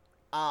Jom.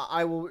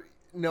 I will...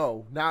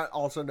 No, not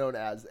also known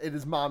as. It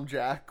is Mom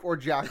Jack or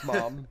Jack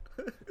Mom.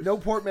 No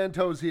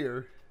portmanteaus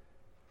here.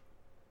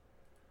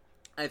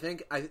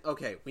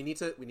 Okay, we need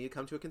to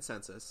come to a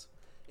consensus.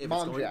 If Mom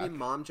it's going Jack. to be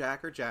Mom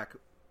Jack or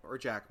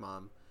Jack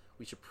Mom,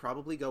 we should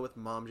probably go with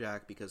Mom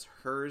Jack because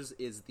hers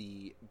is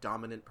the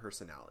dominant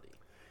personality.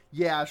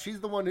 Yeah, she's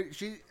the one who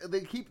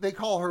they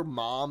call her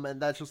Mom,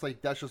 and that's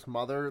just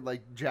mother.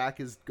 Like,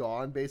 Jack is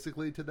gone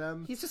basically to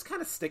them. He's just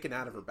kind of sticking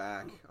out of her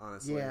back,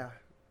 honestly. Yeah,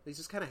 he's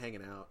just kind of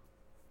hanging out.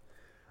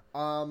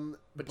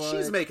 But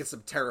she's making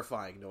some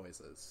terrifying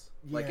noises.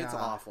 Yeah. Like, it's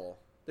awful.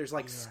 There's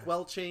like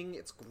squelching.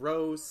 It's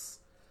gross.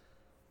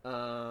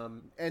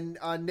 And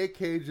Nick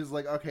Cage is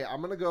like, okay,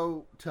 I'm gonna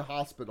go to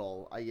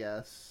hospital, I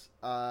guess.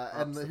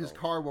 And his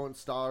car won't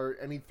start,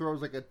 and he throws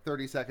like a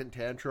 30-second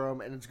tantrum,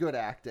 and it's good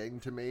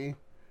acting to me.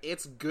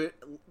 It's good.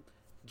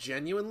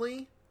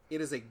 Genuinely,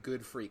 it is a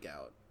good freak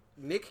out.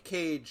 Nick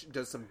Cage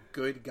does some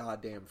good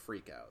goddamn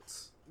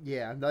freakouts.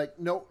 Yeah,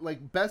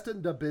 best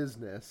in the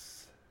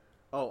business.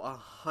 Oh,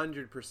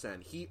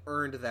 100%. He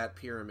earned that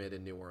pyramid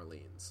in New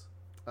Orleans.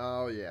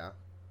 Oh, yeah.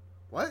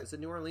 What? Is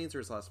it New Orleans or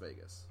is it Las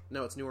Vegas?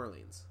 No, it's New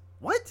Orleans.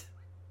 What?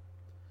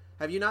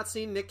 Have you not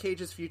seen Nick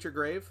Cage's future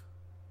grave?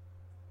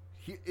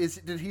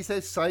 Did he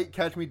say, "Sight,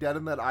 catch me dead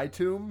in that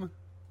iTomb"?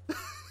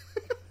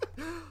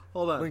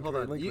 Hold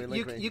on.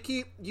 You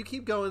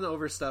keep going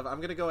over stuff. I'm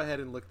gonna go ahead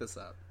and look this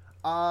up.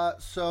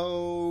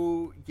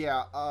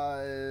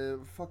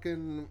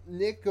 Fucking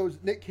Nick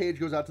Cage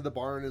goes out to the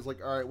barn and is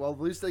like, all right, well,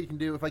 the least I can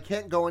do, if I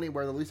can't go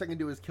anywhere, the least I can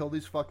do is kill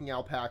these fucking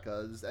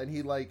alpacas. And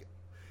he, like,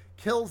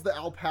 kills the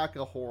alpaca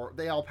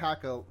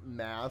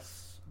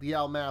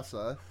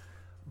Almasa.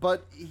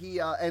 But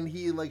he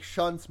like,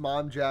 shunts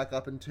Mom Jack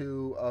up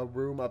into a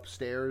room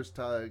upstairs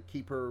to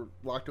keep her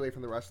locked away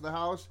from the rest of the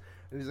house.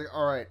 And he's like,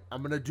 all right,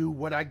 I'm gonna do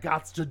what I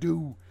gots to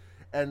do.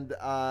 And,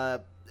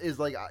 is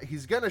like,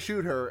 he's gonna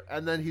shoot her,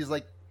 and then he's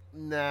like,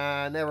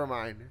 nah, never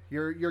mind.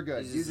 You're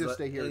good. You just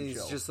stay here and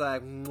chill. He's just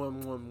like,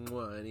 mwah, mwah,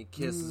 mwah, and he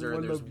kisses her,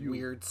 and there's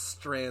weird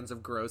strands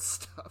of gross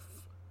stuff.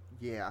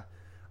 Yeah.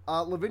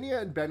 Lavinia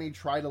and Benny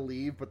try to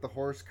leave, but the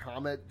horse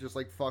Comet just,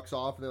 like, fucks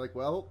off, and they're like,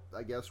 well,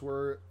 I guess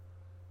we're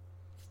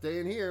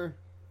staying here.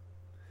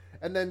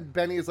 And then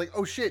Benny is like,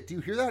 oh shit, do you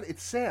hear that?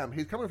 It's Sam.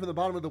 He's coming from the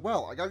bottom of the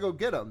well. I gotta go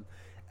get him.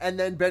 And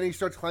then Benny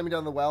starts climbing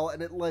down the well,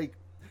 and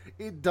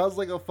it does,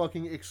 like, a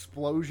fucking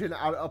explosion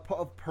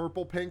of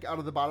purple pink out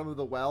of the bottom of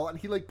the well, and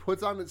he, like,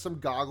 puts on some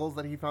goggles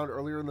that he found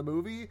earlier in the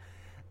movie,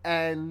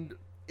 and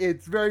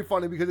it's very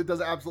funny because it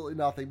does absolutely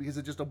nothing, because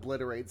it just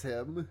obliterates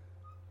him.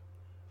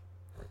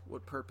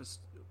 What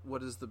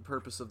is the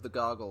purpose of the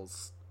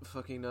goggles?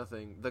 Fucking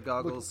nothing. The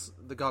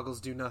goggles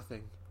do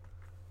nothing.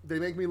 They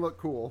make me look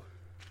cool.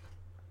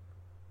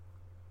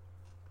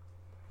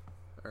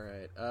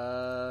 Alright,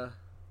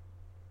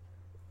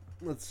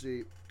 let's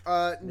see.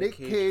 Nick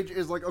Cage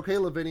is like, okay,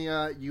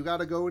 Lavinia, you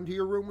gotta go into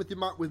your room with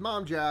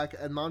Mom Jack,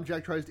 and Mom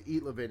Jack tries to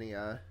eat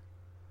Lavinia.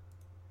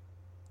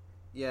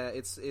 Yeah,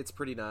 it's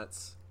pretty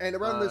nuts. And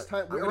around this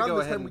time, I'm gonna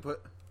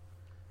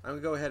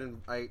go ahead and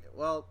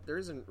well, there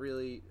isn't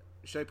really.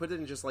 Should I put it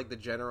in just like the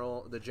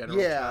general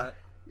shot?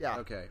 Yeah.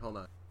 Okay, hold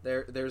on.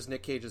 There's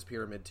Nick Cage's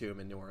Pyramid Tomb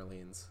in New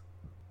Orleans.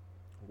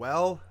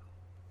 Well,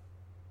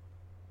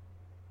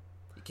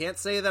 you can't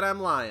say that I'm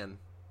lying.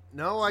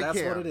 No, I can't.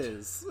 That's what it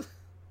is.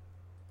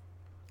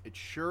 It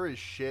sure as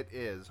shit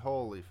is.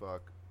 Holy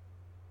fuck.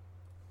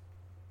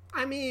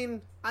 I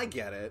mean, I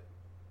get it.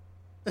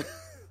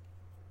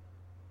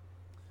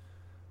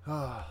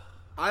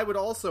 I would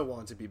also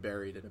want to be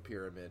buried in a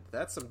pyramid.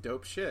 That's some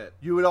dope shit.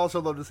 You would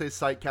also love to say,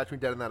 "Sight, catch me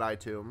dead in that eye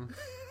tomb."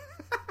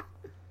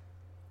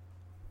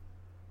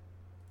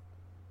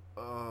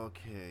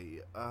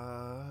 Okay.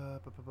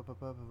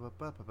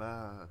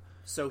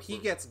 So he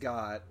gets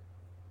got.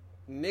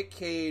 Nick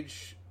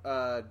Cage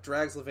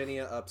drags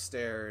Lavinia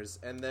upstairs,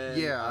 and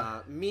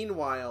then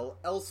meanwhile,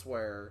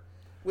 elsewhere,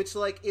 which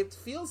like it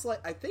feels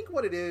like I think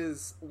what it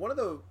is. One of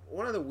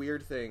the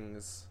weird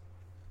things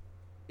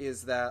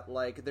is that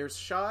like there's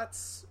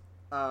shots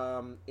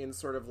in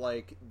sort of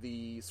like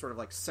the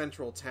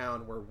central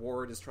town where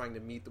Ward is trying to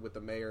meet with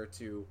the mayor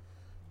to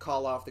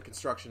call off the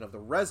construction of the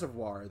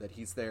reservoir that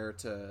he's there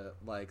to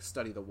like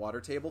study the water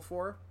table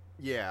for.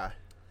 Yeah.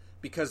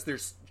 Because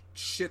there's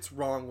shit's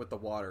wrong with the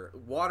water.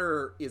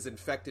 Water is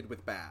infected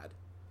with bad.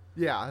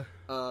 Yeah.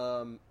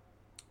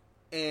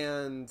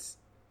 And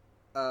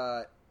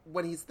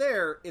when he's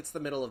there, it's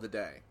the middle of the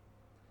day.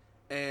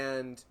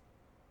 And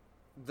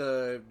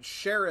the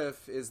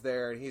sheriff is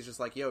there and he's just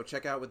like, yo,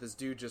 check out what this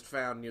dude just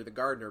found near the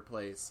Gardner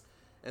place.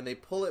 And they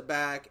pull it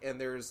back, and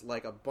there's,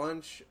 like, a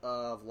bunch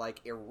of, like,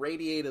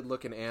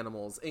 irradiated-looking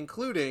animals,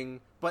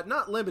 including, but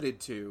not limited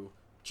to,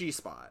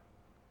 G-Spot.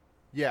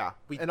 Yeah.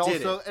 We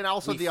also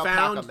the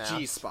alpaca mask. Found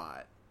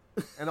G-Spot.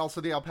 And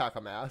also the alpaca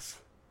mask.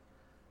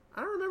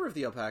 I don't remember if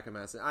the alpaca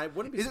mask... I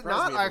wouldn't be Is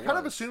surprised it not? if I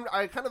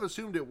kind of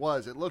assumed it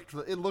was. It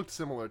looked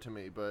similar to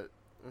me, but...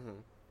 Mm-hmm.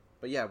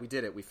 But yeah, we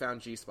did it. We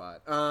found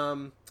G-Spot.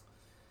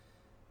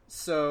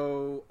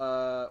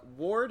 So,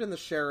 Ward and the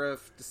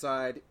sheriff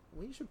decide...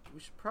 We should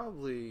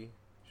probably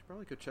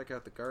go check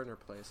out the Gardner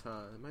place,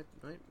 huh?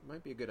 It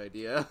might be a good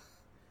idea.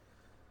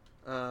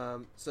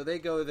 So they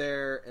go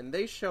there and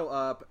they show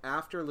up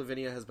after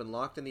Lavinia has been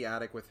locked in the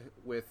attic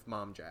with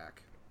Mom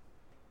Jack,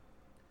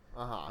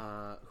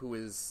 who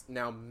is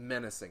now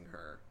menacing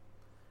her.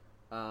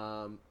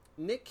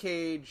 Nick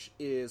Cage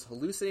is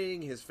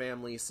hallucinating his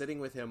family sitting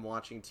with him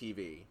watching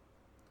TV,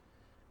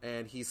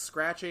 and he's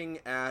scratching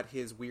at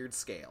his weird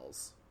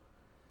scales.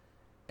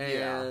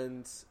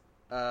 And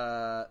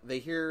they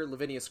hear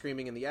Lavinia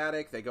screaming in the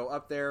attic. They go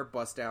up there,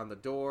 bust down the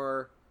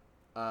door,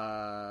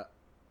 and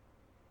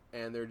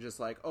they're just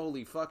like,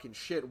 holy fucking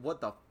shit, what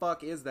the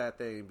fuck is that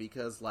thing?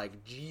 Because,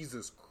 like,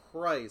 Jesus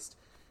Christ.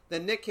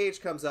 Then Nick Cage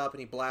comes up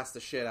and he blasts the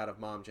shit out of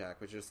Mom Jack,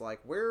 which is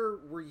like, where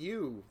were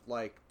you,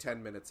 like,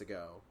 10 minutes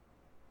ago?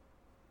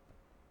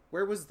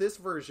 Where was this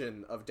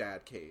version of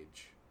Dad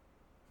Cage?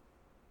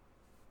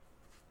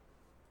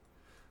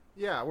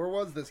 Yeah, where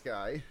was this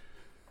guy?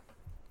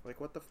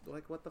 Like, what the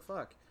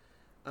fuck?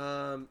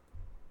 And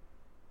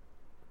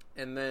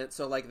then,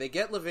 so, like, they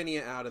get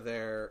Lavinia out of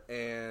there,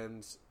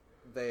 and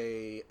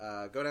they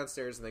go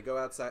downstairs, and they go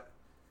outside,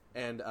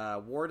 and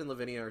Ward and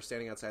Lavinia are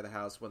standing outside the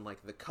house when,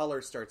 like, the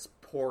color starts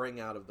pouring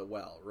out of the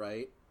well,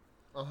 right?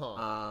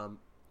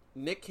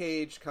 Nick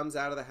Cage comes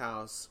out of the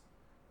house,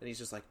 and he's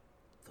just like,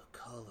 the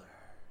color.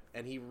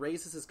 And he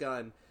raises his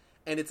gun,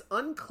 and it's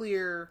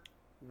unclear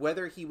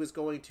whether he was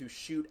going to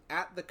shoot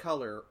at the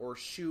color or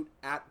shoot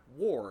at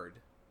Ward.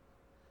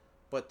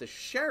 But the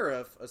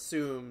sheriff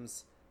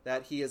assumes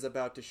that he is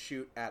about to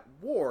shoot at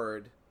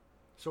Ward.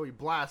 So he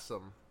blasts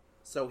him.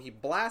 So he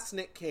blasts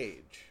Nick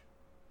Cage.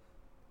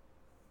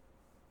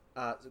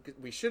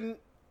 We should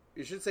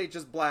say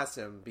just blast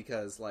him,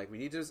 because, like, we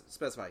need to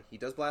specify. He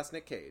does blast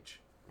Nick Cage.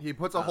 He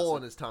puts a hole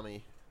in his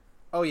tummy.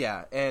 Oh,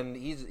 yeah. And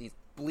he's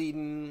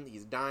bleeding.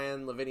 He's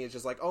dying. Lavinia's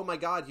just like, oh, my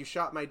God, you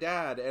shot my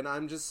dad. And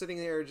I'm just sitting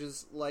there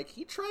just like,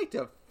 he tried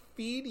to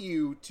feed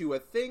you to a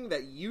thing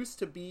that used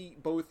to be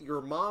both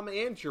your mom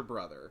and your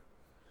brother.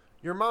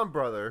 Your mom,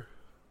 brother.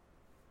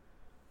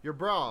 Your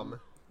brom.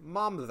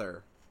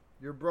 Momther.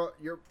 Your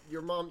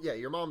mom, yeah,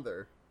 your mom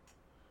there.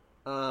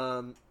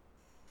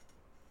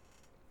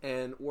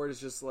 And Ward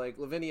is just like,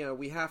 Lavinia,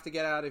 we have to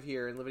get out of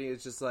here. And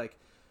Lavinia's just like,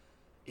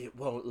 it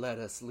won't let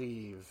us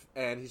leave.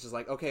 And he's just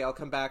like, okay, I'll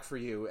come back for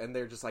you. And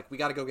they're just like, we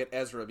gotta go get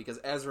Ezra, because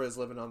Ezra is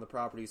living on the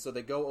property. So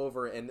they go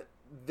over, and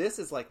this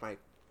is like my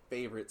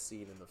favorite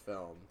scene in the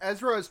film.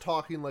 Ezra is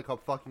talking like a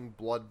fucking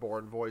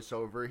Bloodborne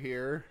voiceover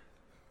here.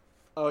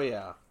 Oh,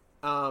 yeah.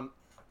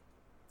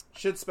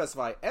 Should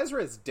specify,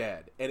 Ezra is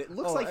dead, and it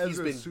looks like Ezra's he's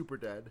been super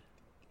dead.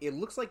 It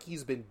looks like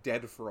he's been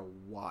dead for a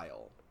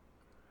while.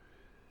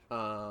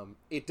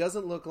 It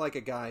doesn't look like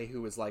a guy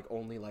who is like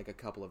only like a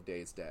couple of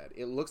days dead.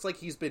 It looks like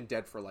he's been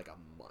dead for like a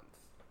month.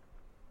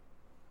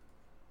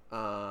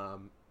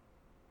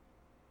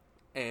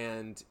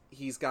 And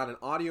he's got an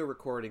audio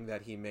recording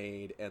that he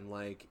made, and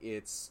like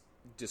it's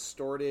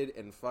distorted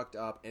and fucked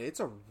up, and it's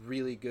a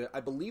really good... I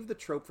believe the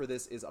trope for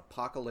this is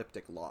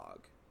apocalyptic log.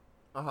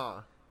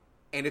 Uh-huh.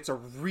 And it's a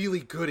really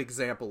good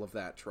example of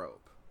that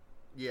trope.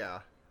 Yeah.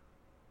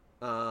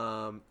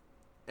 And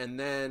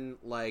then,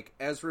 like,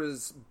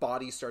 Ezra's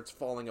body starts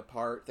falling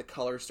apart, the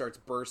color starts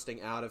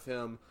bursting out of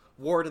him,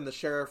 Ward and the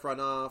sheriff run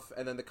off,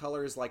 and then the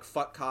color's like,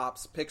 fuck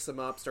cops, picks him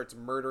up, starts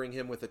murdering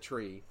him with a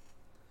tree.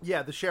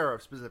 Yeah, the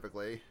sheriff,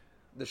 specifically.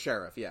 The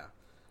sheriff, yeah.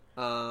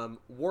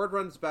 Ward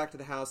runs back to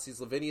the house,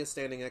 sees Lavinia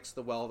standing next to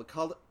the well,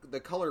 the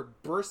color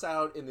bursts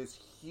out in this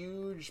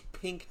huge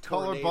pink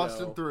tornado.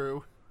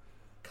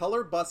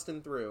 Color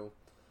busting through.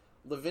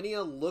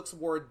 Lavinia looks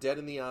Ward dead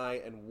in the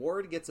eye, and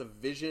Ward gets a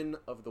vision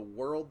of the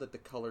world that the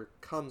color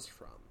comes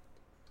from.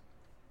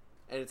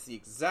 And it's the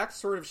exact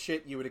sort of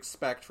shit you would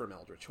expect from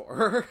Eldritch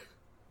Horror.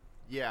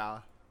 Yeah.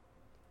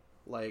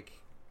 Like,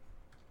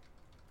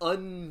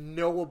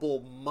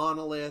 unknowable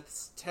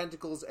monoliths,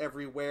 tentacles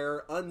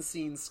everywhere,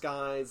 unseen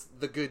skies,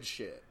 the good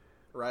shit,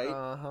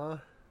 right?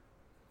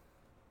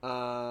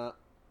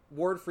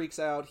 Ward freaks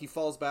out, he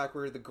falls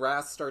backward, the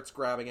grass starts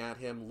grabbing at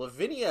him,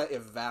 Lavinia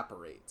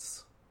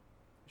evaporates.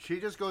 She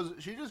just goes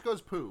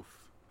poof.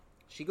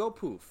 She go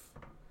poof.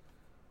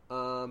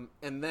 And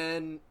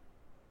then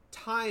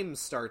time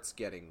starts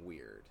getting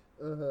weird.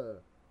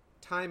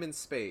 Time and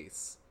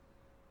space.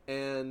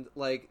 And,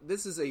 like,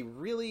 this is a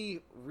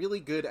really, really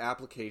good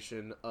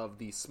application of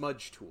the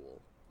smudge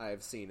tool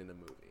I've seen in a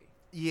movie.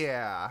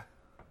 Yeah.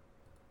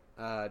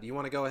 Do you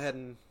want to go ahead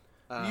and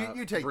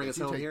you take bring this,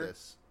 us home here?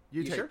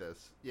 You take sure?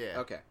 this. Yeah.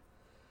 Okay.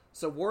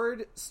 So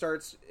Ward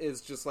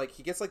is just, like,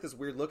 he gets, like, this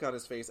weird look on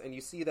his face, and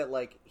you see that,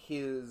 like,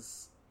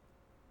 his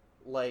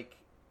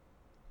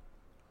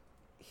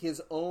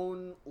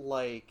own,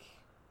 like,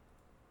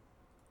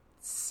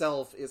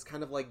 self is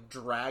kind of, like,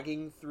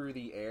 dragging through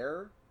the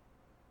air.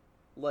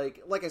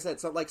 Like I said,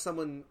 so like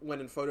someone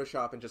went in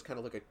Photoshop and just kind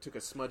of took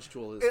a smudge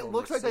tool. It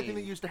looks like that thing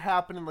that used to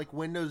happen in like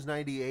Windows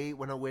 98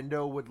 when a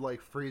window would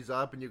like freeze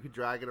up and you could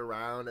drag it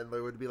around and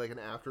there would be like an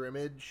after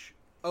image.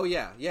 Oh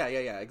yeah,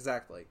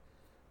 exactly.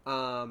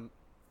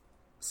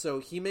 So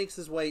he makes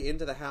his way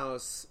into the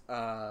house,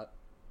 and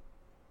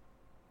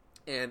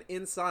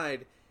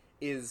inside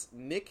is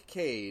Nick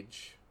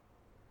Cage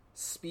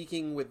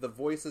speaking with the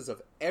voices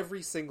of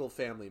every single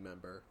family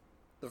member.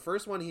 The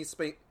first one he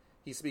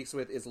speaks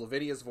with is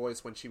Lavinia's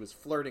voice when she was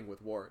flirting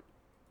with Ward.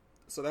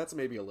 So that's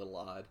maybe a little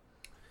odd.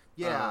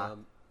 Yeah.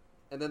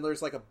 And then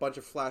there's like a bunch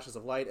of flashes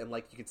of light, and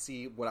like you could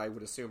see what I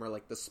would assume are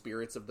like the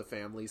spirits of the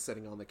family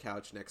sitting on the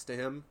couch next to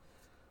him.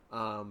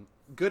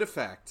 Good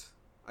effect,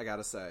 I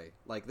gotta say.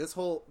 Like this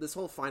whole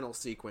final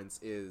sequence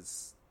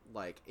is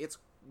like, it's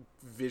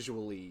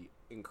visually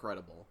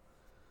incredible.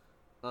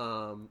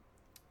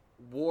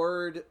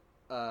 Ward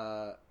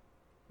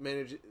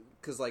managed,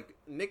 because like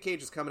Nick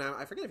Cage is coming out.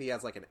 I forget if he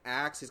has like an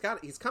axe.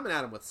 He's coming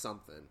at him with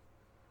something.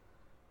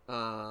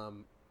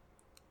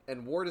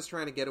 And Ward is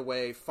trying to get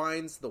away.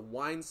 Finds the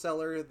wine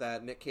cellar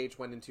that Nick Cage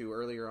went into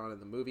earlier on in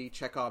the movie,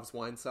 Chekhov's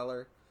wine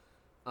cellar.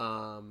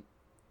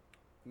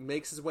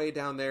 Makes his way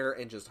down there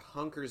and just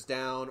hunkers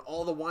down.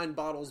 All the wine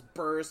bottles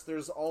burst.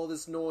 There's all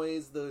this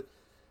noise. The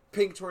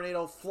pink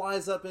tornado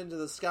flies up into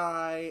the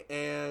sky,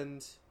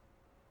 and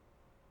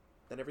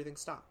then everything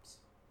stops.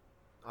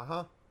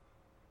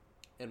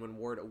 And when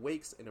Ward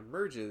awakes and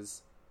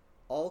emerges,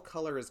 all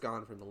color is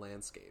gone from the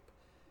landscape.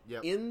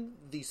 Yep. In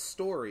the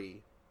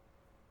story,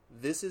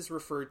 this is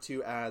referred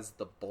to as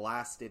the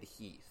blasted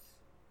heath,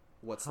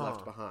 what's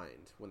left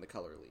behind when the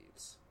color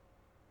leaves.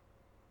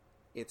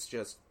 It's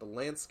just, the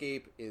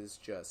landscape is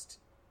just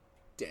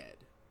dead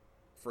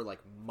for like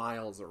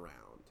miles around.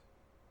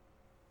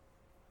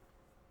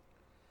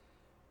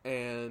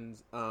 And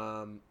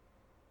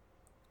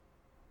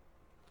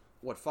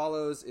what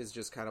follows is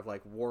just kind of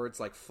like Ward's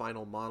like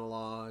final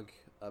monologue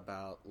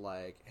about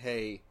like,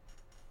 hey,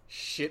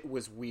 shit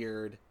was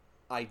weird.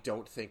 I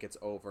don't think it's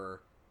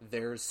over.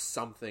 There's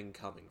something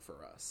coming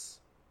for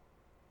us.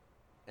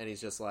 And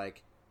he's just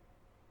like,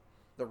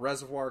 the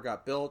reservoir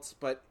got built,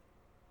 but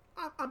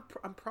I'm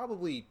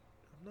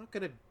not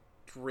gonna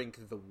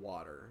drink the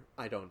water.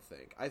 I don't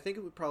think. I think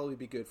it would probably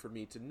be good for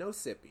me to no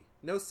sippy.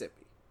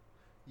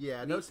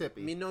 Yeah, no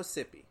sippy. Me no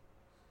sippy.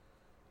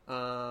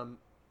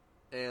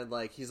 And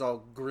like he's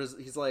all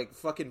he's like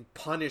fucking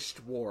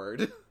punished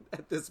Ward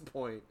at this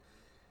point.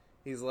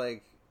 He's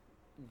like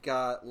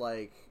got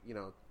like, you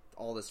know,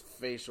 all this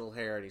facial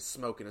hair, and he's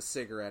smoking a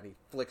cigarette, and he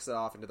flicks it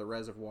off into the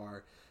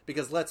reservoir.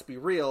 Because let's be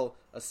real,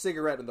 a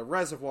cigarette in the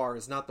reservoir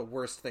is not the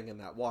worst thing in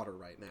that water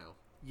right now.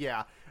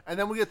 Yeah, and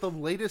then we get the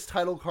latest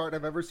title card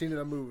I've ever seen in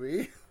a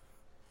movie.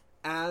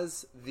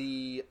 As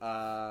the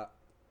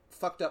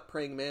fucked up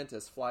praying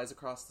mantis flies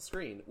across the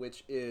screen,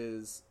 which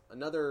is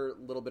another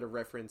little bit of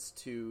reference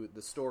to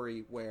the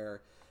story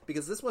where,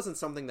 because this wasn't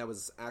something that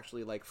was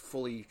actually like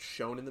fully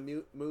shown in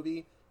the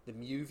movie,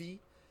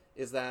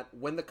 is that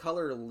when the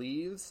color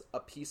leaves, a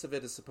piece of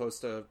it is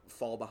supposed to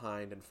fall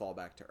behind and fall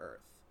back to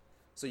Earth.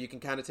 So you can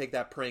kind of take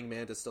that praying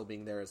mantis still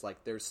being there as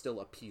like there's still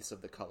a piece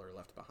of the color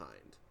left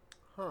behind.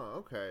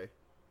 Okay.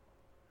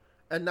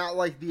 And not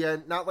like the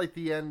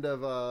end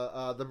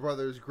of the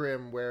Brothers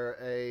Grimm, where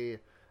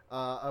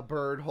a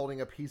bird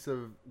holding a piece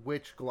of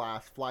witch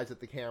glass flies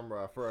at the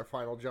camera for a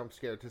final jump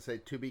scare to say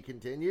 "to be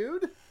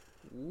continued."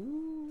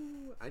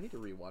 Ooh, I need to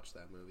rewatch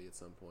that movie at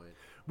some point.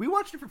 We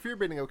watched it for Fear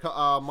Baiting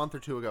a month or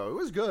two ago. It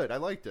was good. I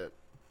liked it.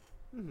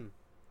 Mm-hmm.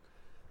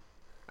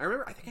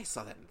 I think I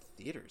saw that in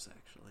theaters,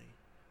 actually.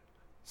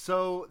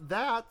 So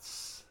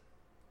that's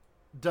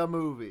the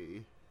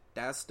movie.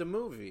 That's the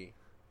movie.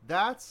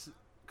 That's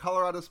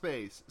Colorado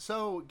Space.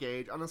 So,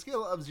 Gage, on a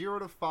scale of 0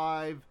 to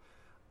 5,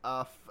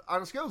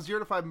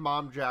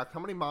 Mom Jack, how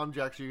many Mom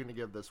Jacks are you going to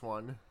give this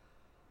one?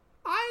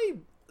 I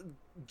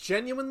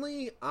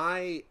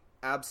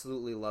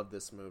absolutely love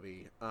this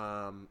movie.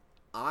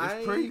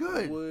 It's pretty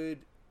good.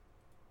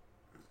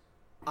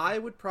 I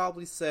would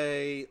probably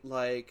say,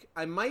 like,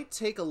 I might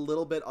take a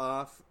little bit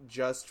off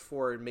just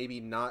for maybe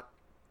not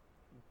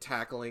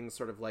tackling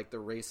sort of like the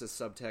racist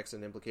subtext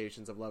and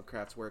implications of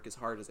Lovecraft's work as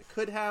hard as it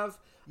could have.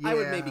 Yeah. I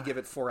would maybe give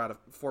it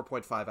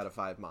 4.5 out of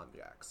 5 Mom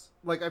Jacks.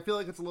 Like, I feel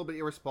like it's a little bit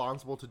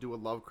irresponsible to do a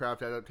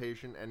Lovecraft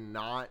adaptation and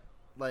not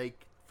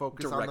like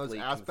focus directly on those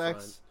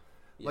aspects.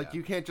 Yeah. Like,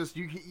 you can't just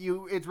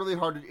you it's really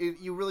hard to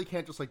you really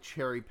can't just like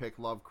cherry pick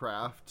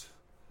Lovecraft.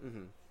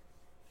 Mm-hmm.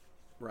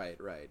 Right,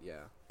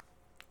 yeah.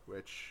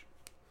 Which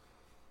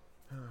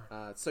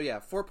so yeah,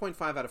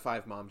 4.5 out of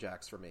 5 Mom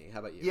Jacks for me. How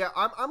about you? Yeah,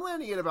 I'm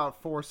landing at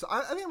about 4.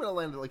 I think I'm going to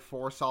land at like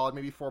 4 solid,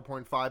 maybe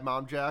 4.5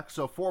 Mom Jacks.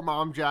 So 4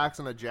 Mom Jacks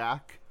and a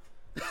Jack.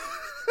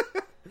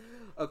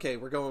 Okay,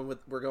 we're going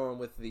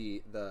with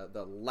the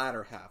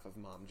latter half of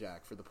Mom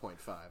Jack for the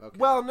 0.5. Okay.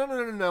 Well,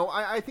 no.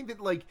 I think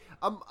that like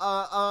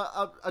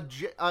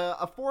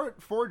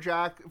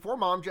four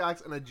Mom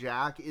Jacks and a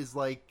Jack is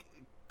like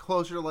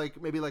closer to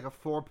like maybe like a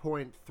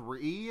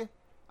 4.3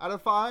 out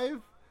of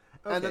 5.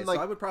 Okay, and then, like,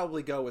 so I would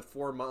probably go with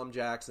 4 Mom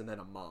Jacks and then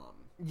a mom.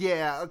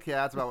 Yeah, okay,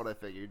 that's about what I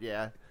figured,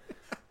 yeah.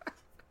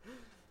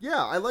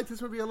 Yeah, I like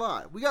this movie a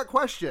lot. We got a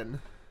question.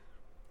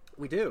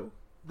 We do.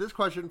 This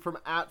question from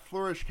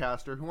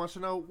 @FlourishCaster, who wants to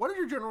know, what is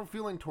your general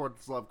feeling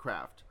towards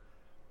Lovecraft?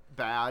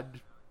 Bad.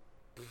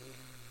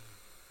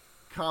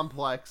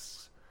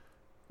 Complex.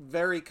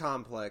 Very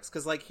complex.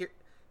 Because, like,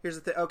 here's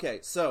the thing.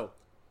 Okay, so,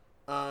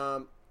 I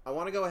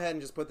want to go ahead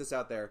and just put this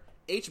out there.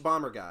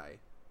 Bomber Guy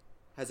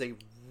has a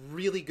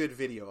really good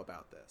video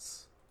about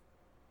this.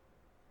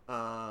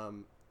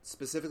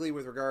 Specifically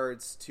with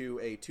regards to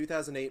a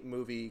 2008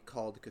 movie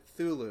called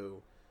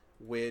Cthulhu,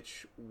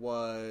 which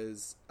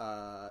was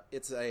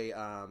it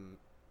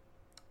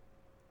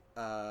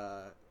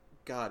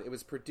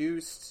was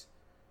produced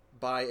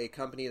by a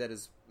company that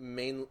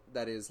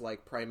is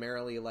like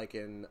primarily like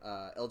an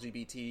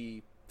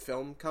LGBT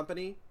film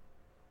company,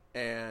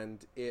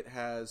 and it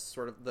has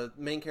sort of, the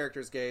main character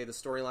is gay. The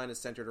storyline is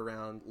centered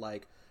around,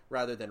 like,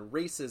 rather than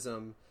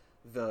racism,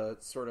 the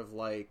sort of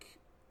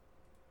like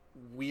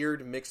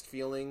weird mixed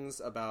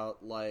feelings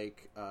about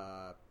like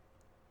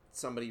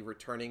somebody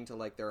returning to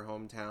like their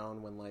hometown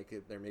when like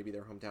their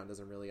hometown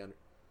doesn't really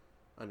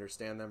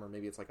understand them, or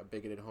maybe it's like a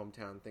bigoted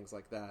hometown, things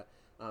like that.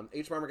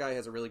 Bomber Guy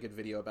has a really good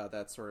video about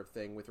that sort of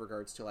thing with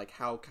regards to like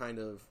how kind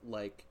of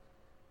like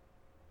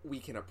we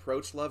can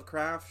approach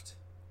Lovecraft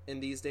in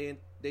these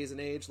days and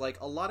age.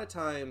 Like, a lot of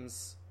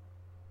times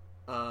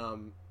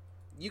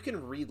you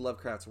can read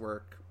Lovecraft's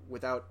work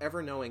without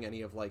ever knowing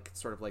any of like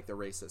sort of like the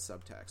racist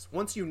subtext.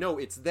 Once you know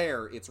it's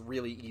there, it's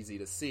really easy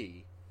to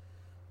see.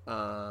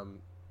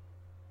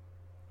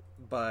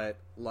 But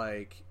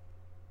like,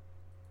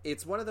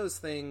 it's one of those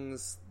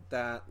things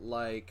that,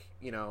 like,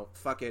 you know,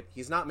 fuck it,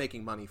 he's not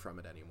making money from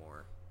it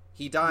anymore.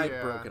 He died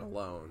broke and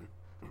alone.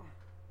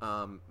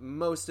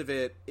 Most of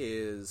it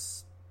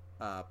is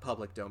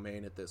public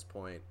domain at this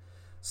point,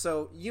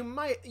 so you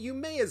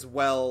may as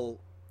well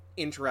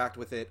interact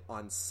with it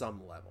on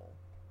some level.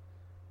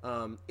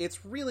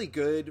 It's really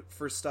good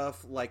for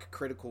stuff like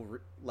critical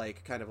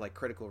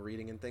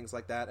reading and things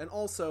like that, and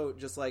also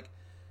just like,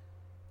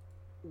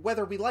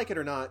 whether we like it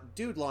or not,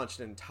 dude launched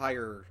an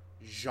entire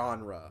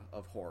genre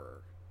of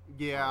horror.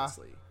 Yeah.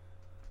 Honestly.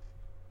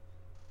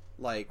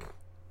 Like,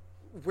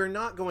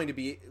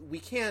 we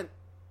can't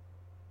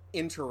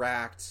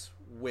interact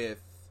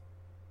with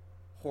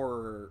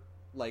horror,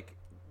 like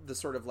the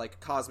sort of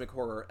like cosmic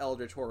horror,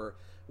 eldritch horror,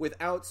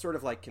 without sort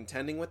of like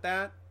contending with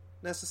that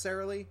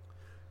necessarily.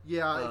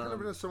 Yeah, kind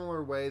of in a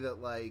similar way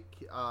that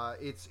like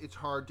it's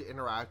hard to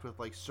interact with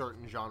like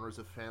certain genres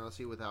of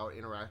fantasy without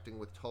interacting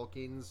with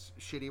Tolkien's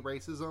shitty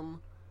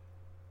racism.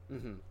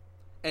 Mm-hmm.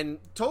 And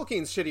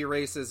Tolkien's shitty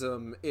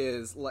racism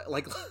is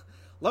like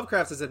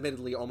Lovecraft's is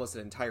admittedly almost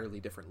an entirely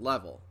different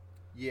level.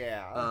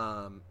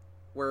 Yeah.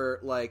 Where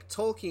like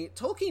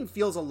Tolkien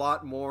feels a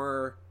lot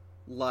more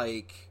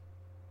like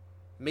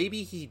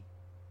maybe he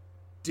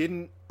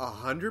didn't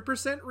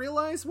 100%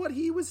 realize what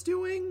he was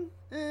doing,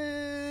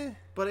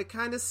 but it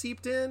kind of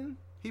seeped in.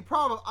 He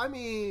probably, I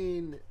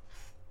mean,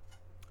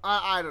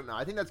 I don't know.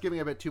 I think that's giving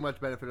a bit too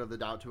much benefit of the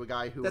doubt to a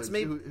guy who's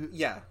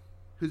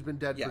been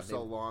dead for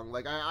so long.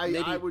 Like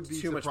I would be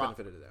too much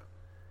benefit of the doubt.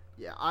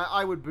 Yeah,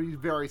 I would be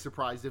very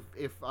surprised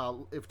if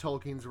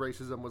Tolkien's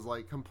racism was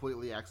like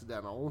completely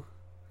accidental.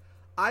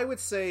 I would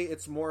say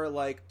it's more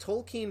like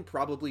Tolkien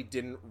probably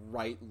didn't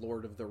write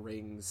Lord of the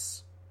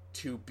Rings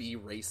to be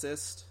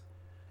racist.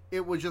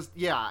 It was just,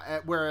 yeah,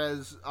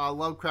 whereas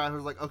Lovecraft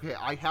was like, okay,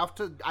 I have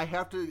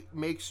to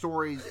make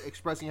stories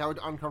expressing how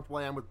uncomfortable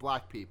I am with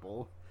black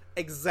people.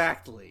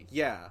 Exactly,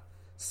 yeah.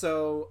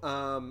 So,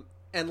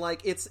 and,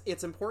 like,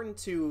 it's important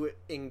to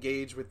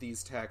engage with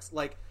these texts.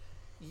 Like,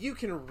 you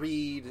can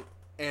read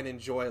and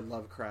enjoy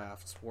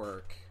Lovecraft's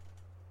work.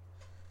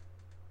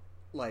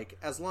 Like,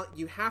 as long...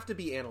 You have to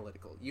be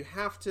analytical. You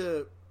have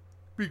to...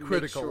 Be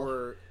critical. Make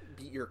sure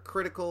you're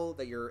critical,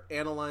 that you're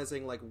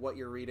analyzing, like, what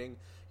you're reading.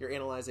 You're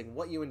analyzing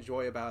what you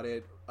enjoy about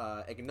it,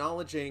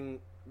 acknowledging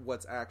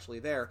what's actually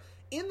there.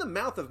 In the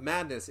Mouth of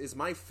Madness is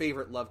my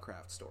favorite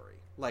Lovecraft story,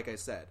 like I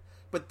said.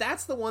 But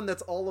that's the one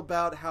that's all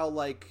about how,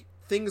 like,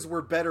 things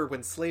were better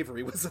when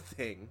slavery was a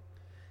thing.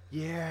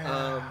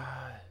 Yeah.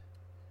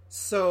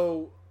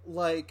 So,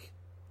 like,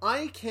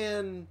 I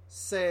can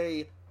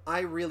say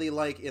I really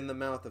like In the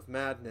Mouth of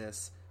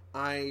Madness.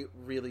 I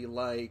really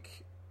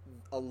like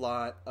a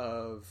lot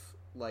of,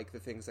 like, the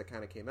things that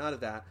kind of came out of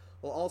that,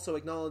 while also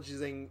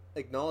acknowledging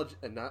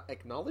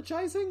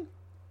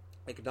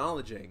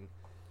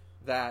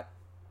that,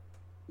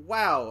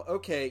 wow,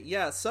 okay,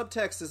 yeah,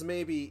 subtext is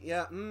maybe,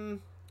 yeah,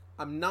 I'm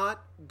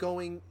not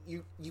going,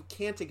 you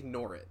can't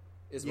ignore it,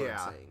 is what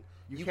I'm saying.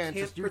 You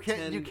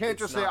can't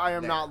just say I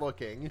am not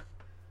looking.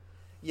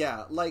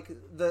 Yeah, like,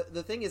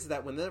 the thing is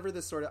that whenever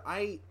this sort of,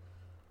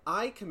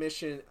 I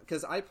commission,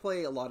 because I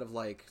play a lot of,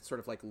 like,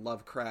 sort of, like,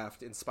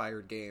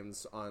 Lovecraft-inspired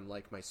games on,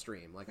 like, my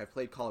stream. Like, I've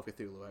played Call of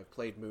Cthulhu, I've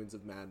played Moons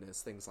of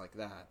Madness, things like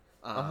that.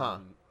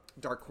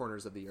 Dark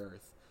Corners of the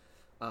Earth.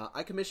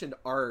 I commissioned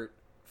art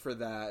for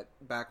that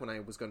back when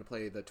I was going to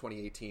play the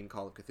 2018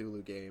 Call of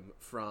Cthulhu game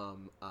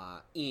from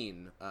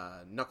Ian,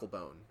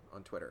 Knucklebone,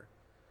 on Twitter.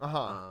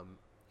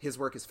 His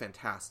work is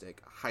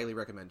fantastic. Highly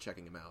recommend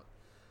checking him out.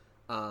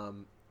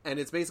 And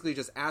it's basically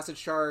just Acid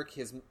Shark,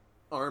 his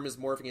arm is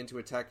morphing into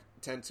a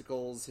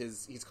tentacles.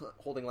 He's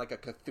holding like a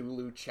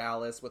Cthulhu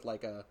chalice with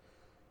like a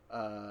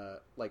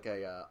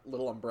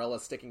little umbrella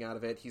sticking out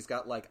of it. He's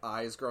got like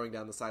eyes growing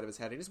down the side of his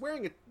head, and he's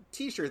wearing a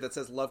t-shirt that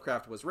says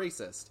Lovecraft was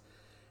racist.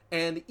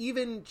 And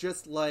even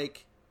just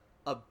like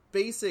a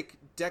basic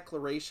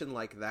declaration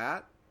like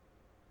that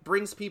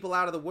brings people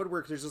out of the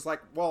woodwork. There's just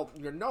like, well,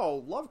 you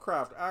know,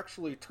 Lovecraft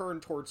actually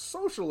turned towards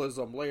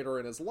socialism later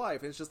in his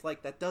life. And it's just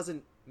like, that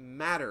doesn't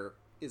matter,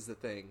 is the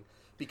thing.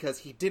 Because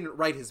he didn't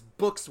write his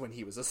books when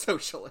he was a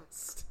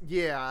socialist.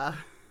 Yeah.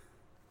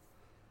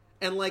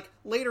 And, like,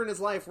 later in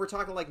his life, we're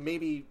talking, like,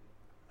 maybe...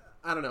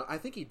 I don't know. I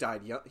think he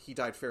died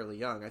fairly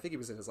young. I think he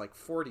was in his, like,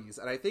 40s.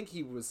 And I think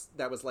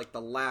that was, like, the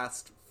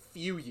last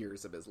few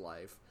years of his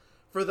life.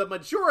 For the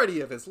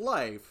majority of his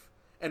life,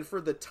 and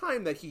for the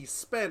time that he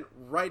spent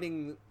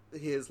writing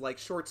his, like,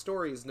 short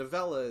stories,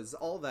 novellas,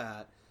 all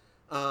that,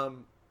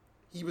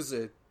 he was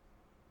a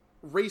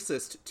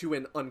racist to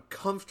an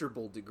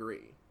uncomfortable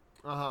degree.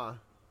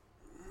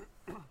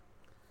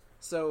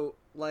 So,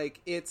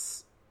 like,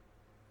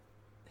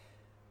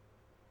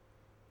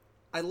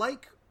 I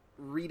like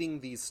reading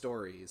these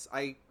stories.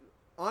 I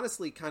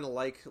honestly kind of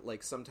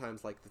like,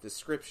 sometimes, like, the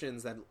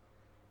descriptions that,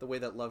 the way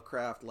that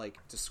Lovecraft, like,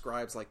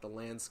 describes, like, the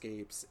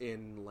landscapes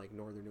in, like,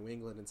 northern New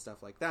England and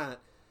stuff like that.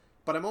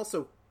 But I'm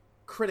also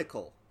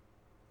critical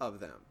of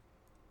them.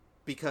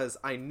 Because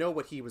I know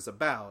what he was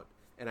about,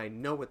 and I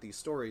know what these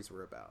stories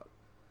were about.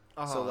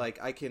 So, like,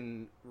 I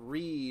can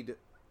read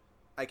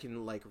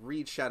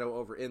Shadow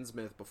over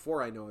Innsmouth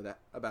before I know that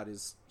about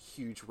his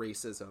huge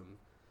racism,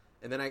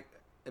 and then I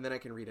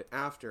can read it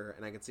after,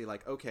 and I can see,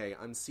 like, okay,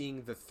 I'm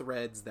seeing the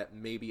threads that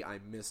maybe I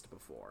missed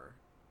before.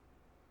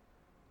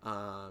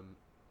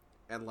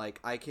 And, like,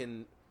 I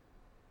can...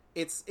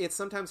 It's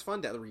sometimes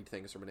fun to read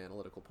things from an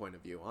analytical point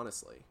of view,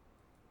 honestly.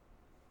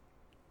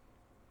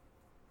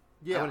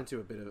 Yeah. I went into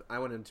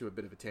a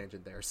bit of a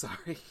tangent there,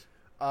 sorry.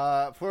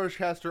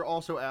 Flourishcaster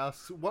also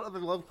asks, what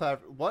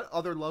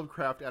other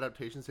Lovecraft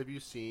adaptations have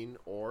you seen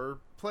or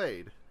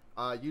played?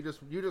 You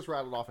just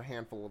rattled off a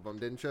handful of them,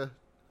 didn't you?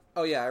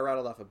 Oh yeah, I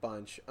rattled off a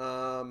bunch.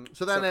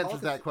 So that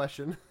answers that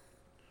question.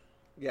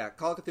 Yeah,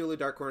 Call of Cthulhu: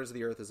 Dark Corners of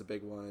the Earth is a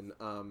big one.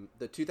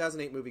 The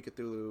 2008 movie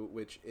Cthulhu,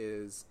 which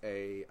is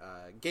a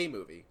gay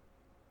movie.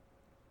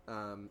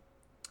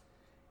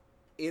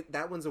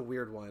 That one's a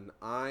weird one.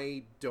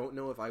 I don't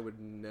know if I would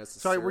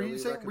necessarily.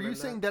 Sorry, were you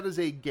saying that is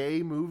a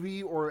gay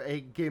movie or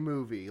a gay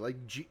movie, like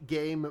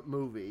game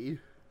movie?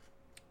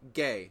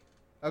 Gay.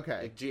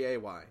 Okay. Like Gay.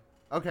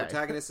 Okay.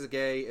 Protagonist is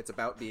gay. It's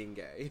about being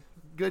gay.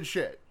 Good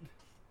shit.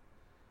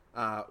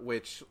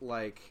 Which,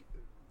 like,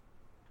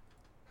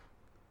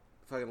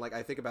 fucking, like,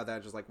 I think about that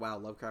and just like, wow,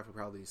 Lovecraft would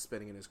probably be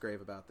spinning in his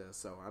grave about this,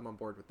 so I'm on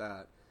board with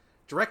that.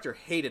 Director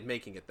hated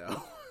making it,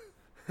 though.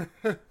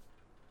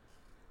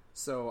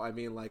 So, I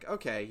mean, like,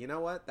 okay, you know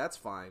what? That's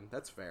fine.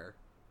 That's fair.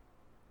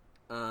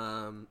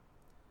 And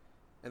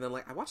then,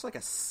 like, I watched, like,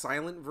 a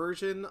silent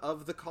version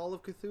of the Call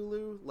of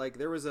Cthulhu. Like,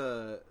 there was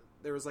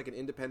like, an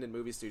independent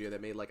movie studio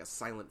that made, like, a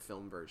silent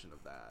film version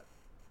of that.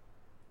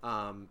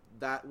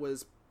 That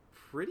was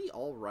pretty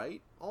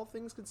alright, all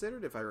things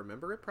considered, if I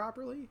remember it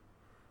properly.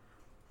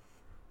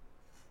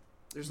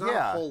 There's not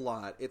a whole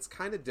lot. It's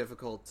kind of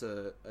difficult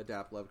to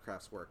adapt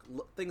Lovecraft's work.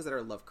 Things that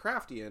are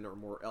Lovecraftian or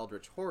more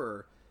eldritch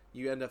horror,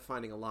 you end up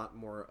finding a lot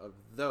more of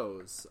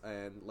those,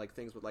 and like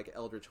things with like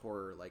eldritch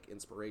horror like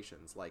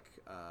inspirations, like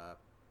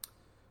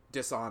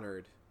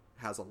Dishonored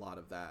has a lot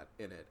of that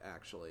in it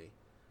actually.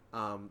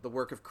 The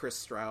work of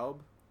Chris Straub,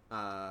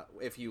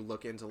 if you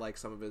look into like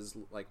some of his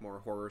like more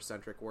horror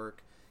centric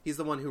work, he's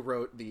the one who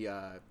wrote the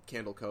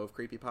Candle Cove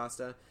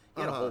creepypasta.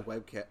 He had a whole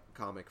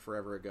webcomic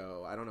forever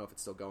ago. I don't know if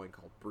it's still going,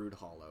 called Brood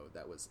Hollow.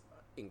 That was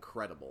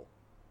incredible.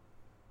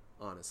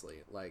 Honestly,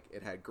 like,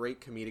 it had great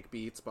comedic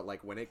beats, but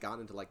like when it got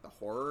into like the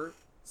horror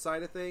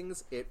side of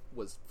things, it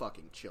was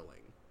fucking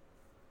chilling.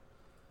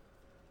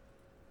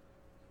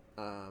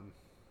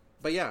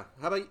 But yeah,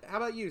 how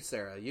about you,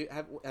 Sarah? You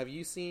have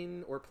you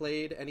seen or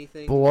played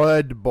anything?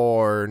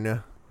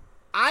 Bloodborne.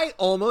 I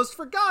almost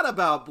forgot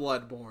about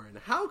Bloodborne.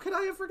 How could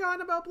I have forgotten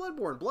about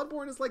Bloodborne?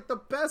 Bloodborne is like the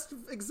best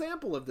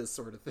example of this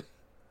sort of thing.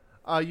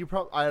 I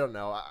don't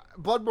know.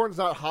 Bloodborne's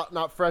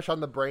not fresh on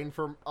the brain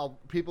for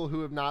people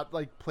who have not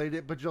like played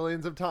it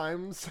bajillions of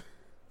times.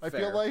 I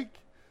feel like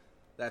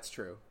that's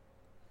true.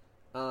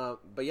 But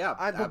yeah,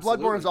 but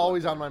Bloodborne is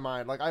always on my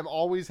mind. Like I'm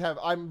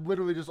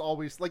literally just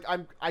always like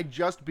I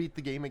just beat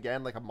the game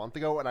again like a month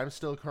ago, and I'm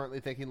still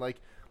currently thinking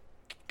like,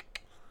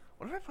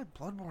 what did I play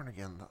Bloodborne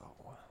again though?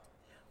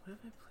 What have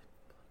I played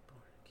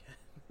Bloodborne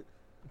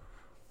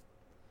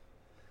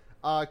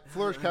again?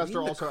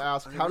 Flourishcaster also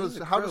asked, how does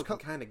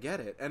kind of get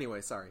it? Anyway,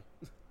 sorry.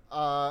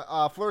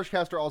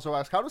 Flourishcaster also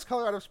asked, how does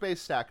Color Out of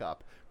Space stack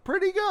up?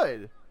 Pretty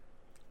good.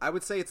 I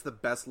would say it's the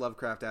best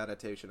Lovecraft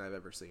adaptation I've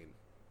ever seen.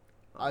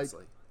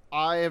 Honestly,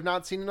 I have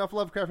not seen enough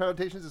Lovecraft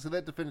adaptations to say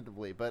that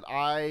definitively, but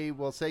I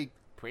will say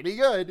pretty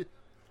good.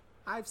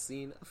 I've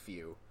seen a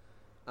few.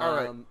 All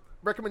right,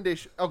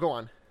 recommendation. Oh, go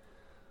on.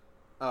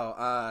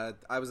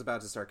 I was about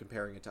to start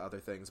comparing it to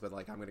other things, but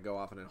like I'm going to go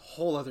off on a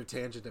whole other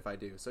tangent if I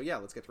do. So yeah,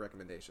 let's get to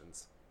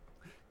recommendations.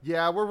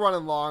 Yeah, we're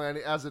running long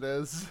as it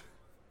is.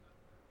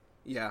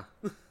 Yeah.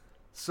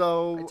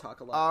 So I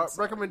talk a lot.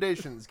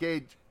 Recommendations,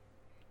 Gage.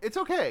 It's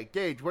okay,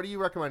 Gage. What are you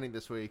recommending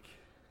this week?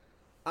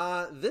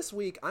 This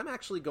week I'm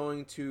actually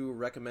going to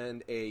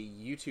recommend a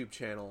YouTube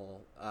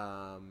channel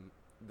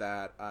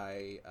that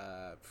I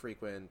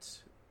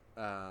frequent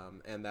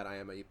and that I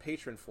am a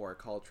patron for,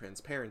 called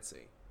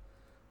Transparency.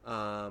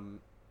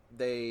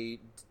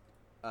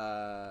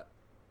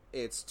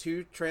 It's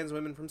two trans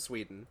women from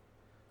Sweden.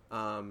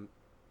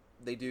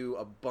 They do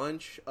a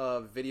bunch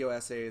of video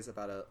essays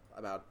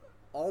about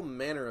all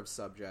manner of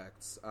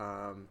subjects.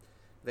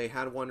 They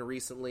had one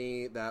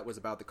recently that was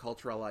about the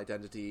cultural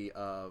identity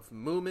of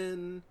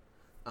Moomin.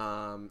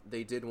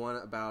 They did one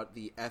about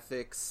the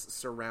ethics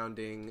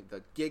surrounding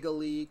the Giga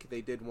Leak.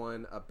 They did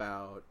one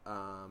about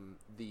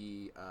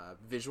the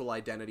visual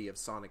identity of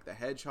Sonic the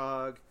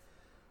Hedgehog.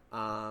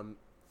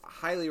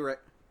 Highly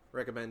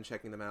recommend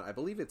checking them out. I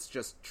believe it's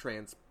just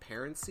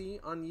Transparency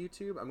on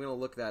YouTube. I'm going to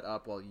look that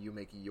up while you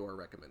make your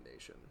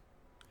recommendation.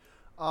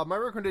 My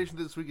recommendation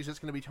this week is just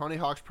going to be Tony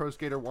Hawk's Pro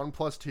Skater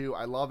 1+2.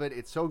 I love it.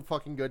 It's so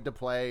fucking good to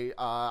play.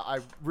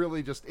 I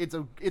really just it's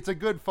a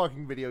good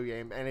fucking video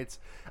game, and it's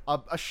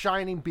a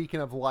shining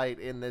beacon of light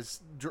in this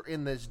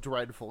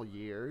dreadful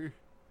year.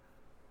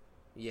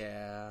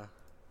 Yeah,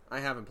 I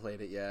haven't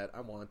played it yet.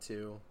 I want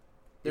to.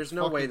 There's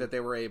no way that they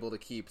were able to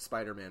keep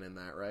Spider-Man in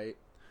that, right?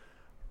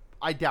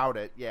 I doubt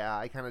it. Yeah,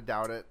 I kind of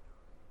doubt it.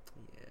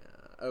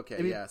 Yeah.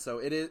 Okay. Yeah. So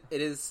it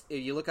is.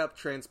 If you look up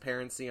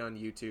Transparency on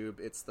YouTube,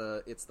 it's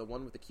the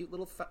one with the cute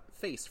little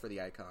face for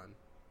the icon.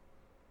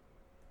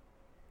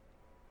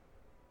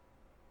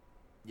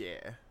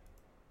 Yeah.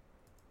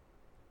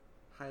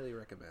 Highly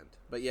recommend.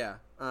 But yeah.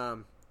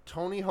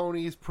 Tony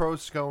Honey's Pro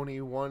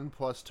Scony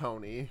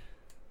 1+Tony.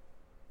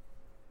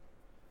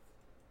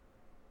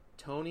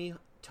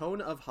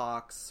 Tone of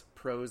Hawks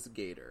Pros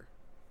Gator.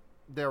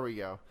 There we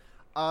go.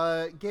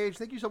 Gage,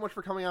 thank you so much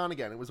for coming on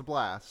again. It was a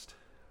blast.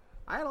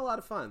 I had a lot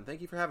of fun.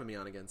 Thank you for having me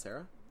on again,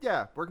 Sarah.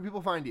 Yeah, where can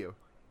people find you?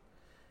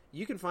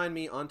 You can find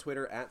me on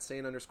Twitter at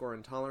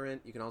sane_intolerant.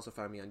 You can also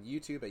find me on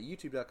YouTube at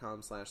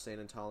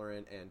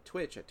youtube.com/saneintolerant and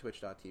Twitch at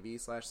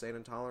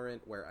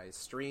twitch.tv/saneintolerant, where I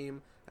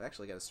stream. I've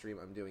actually got a stream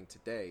I'm doing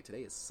today.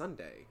 Today is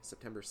Sunday,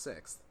 September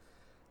 6th.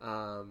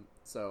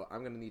 So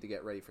I'm going to need to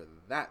get ready for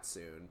that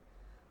soon.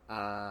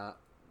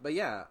 But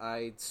yeah,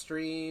 I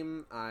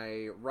stream,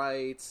 I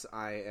write,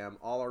 I am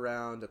all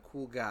around a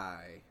cool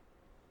guy.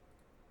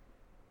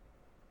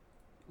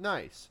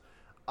 Nice.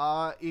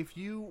 If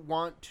you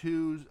want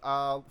to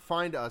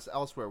find us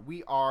elsewhere,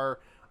 we are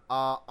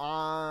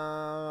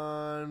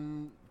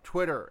on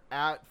Twitter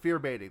at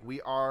Fearbaiting. We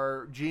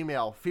are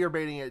Gmail,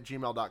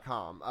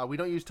 fearbaiting@gmail.com. We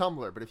don't use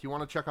Tumblr, but if you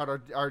want to check out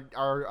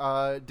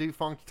our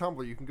defunct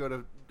Tumblr, you can go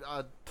to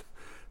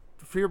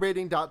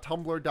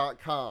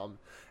fearbaiting.tumblr.com.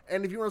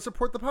 And if you want to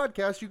support the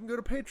podcast, you can go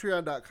to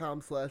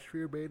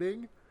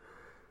patreon.com/fearbaiting.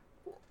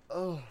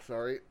 Oh,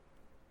 sorry.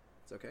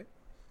 It's okay.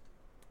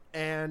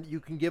 And you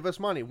can give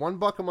us money.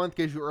 $1 a month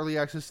gives you early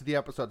access to the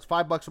episodes.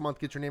 $5 a month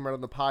gets your name right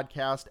on the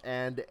podcast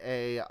and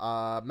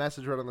a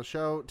message right on the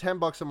show.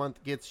 $10 a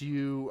month gets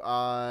you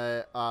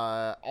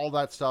all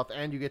that stuff,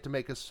 and you get to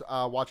make us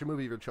watch a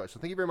movie of your choice. So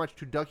thank you very much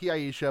to Ducky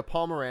Aisha,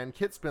 Paul Moran,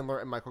 Kit Spindler,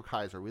 and Michael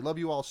Kaiser. We love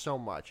you all so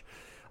much.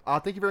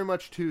 Thank you very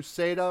much to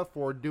Seda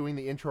for doing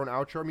the intro and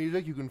outro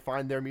music. You can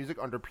find their music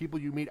under People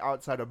You Meet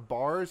Outside of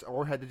Bars,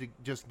 or head to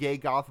just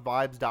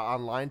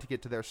gaygothvibes.online to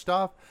get to their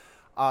stuff.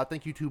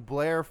 Thank you to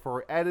Blair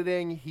for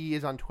editing. He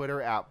is on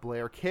Twitter at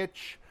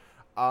BlairKitch.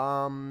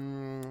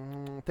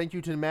 Thank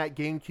you to Matt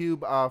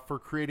GameCube for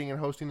creating and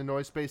hosting the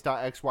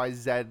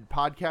Noisepace.xyz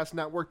podcast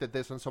network that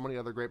this and so many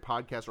other great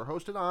podcasts are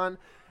hosted on.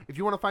 If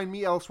you want to find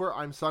me elsewhere,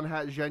 I'm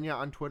SunhatZhenya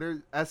on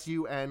Twitter,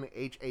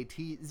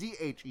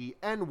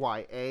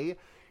 SunhatZhenya.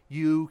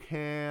 You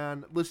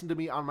can listen to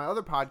me on my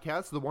other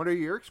podcast, The Wonder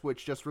Years,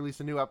 which just released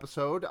a new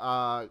episode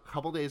a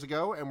couple days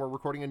ago, and we're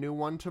recording a new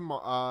one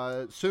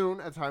soon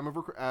at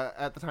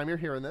the time you're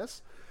hearing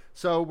this.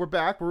 So we're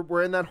back.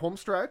 We're in that home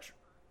stretch,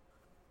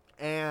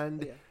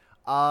 and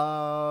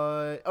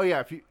the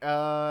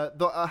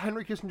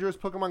Henry Kissinger's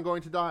Pokemon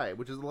Going to Die,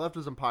 which is the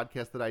Leftism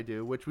podcast that I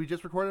do, which we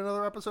just recorded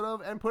another episode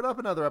of and put up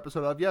another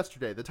episode of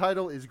yesterday. The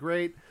title is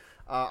great.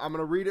 I'm going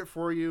to read it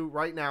for you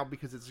right now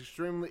because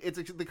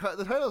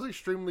the title is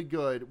extremely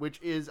good, which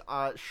is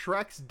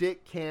Shrek's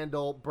Dick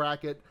Candle,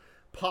 bracket,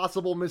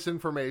 possible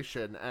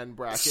misinformation, and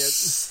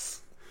bracket.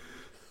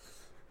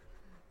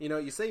 You know,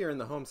 you say you're in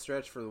the home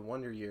stretch for the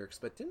Wonder Years,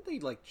 but didn't they,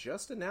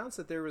 just announce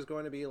that there was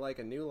going to be,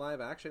 a new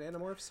live-action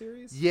Animorph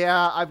series?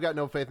 Yeah, I've got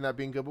no faith in that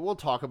being good, but we'll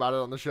talk about it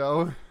on the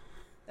show.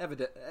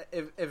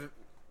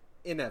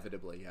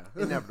 Inevitably, yeah.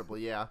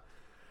 Inevitably, yeah.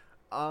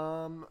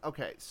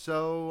 Okay,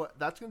 so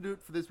that's going to do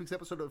it for this week's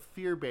episode of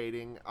Fear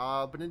Baiting.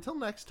 But until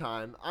next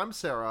time, I'm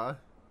Sarah.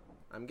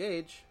 I'm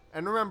Gage.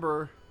 And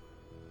remember,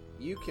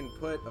 you can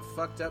put a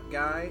fucked up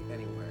guy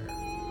anywhere.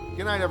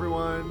 Good night,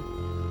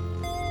 everyone.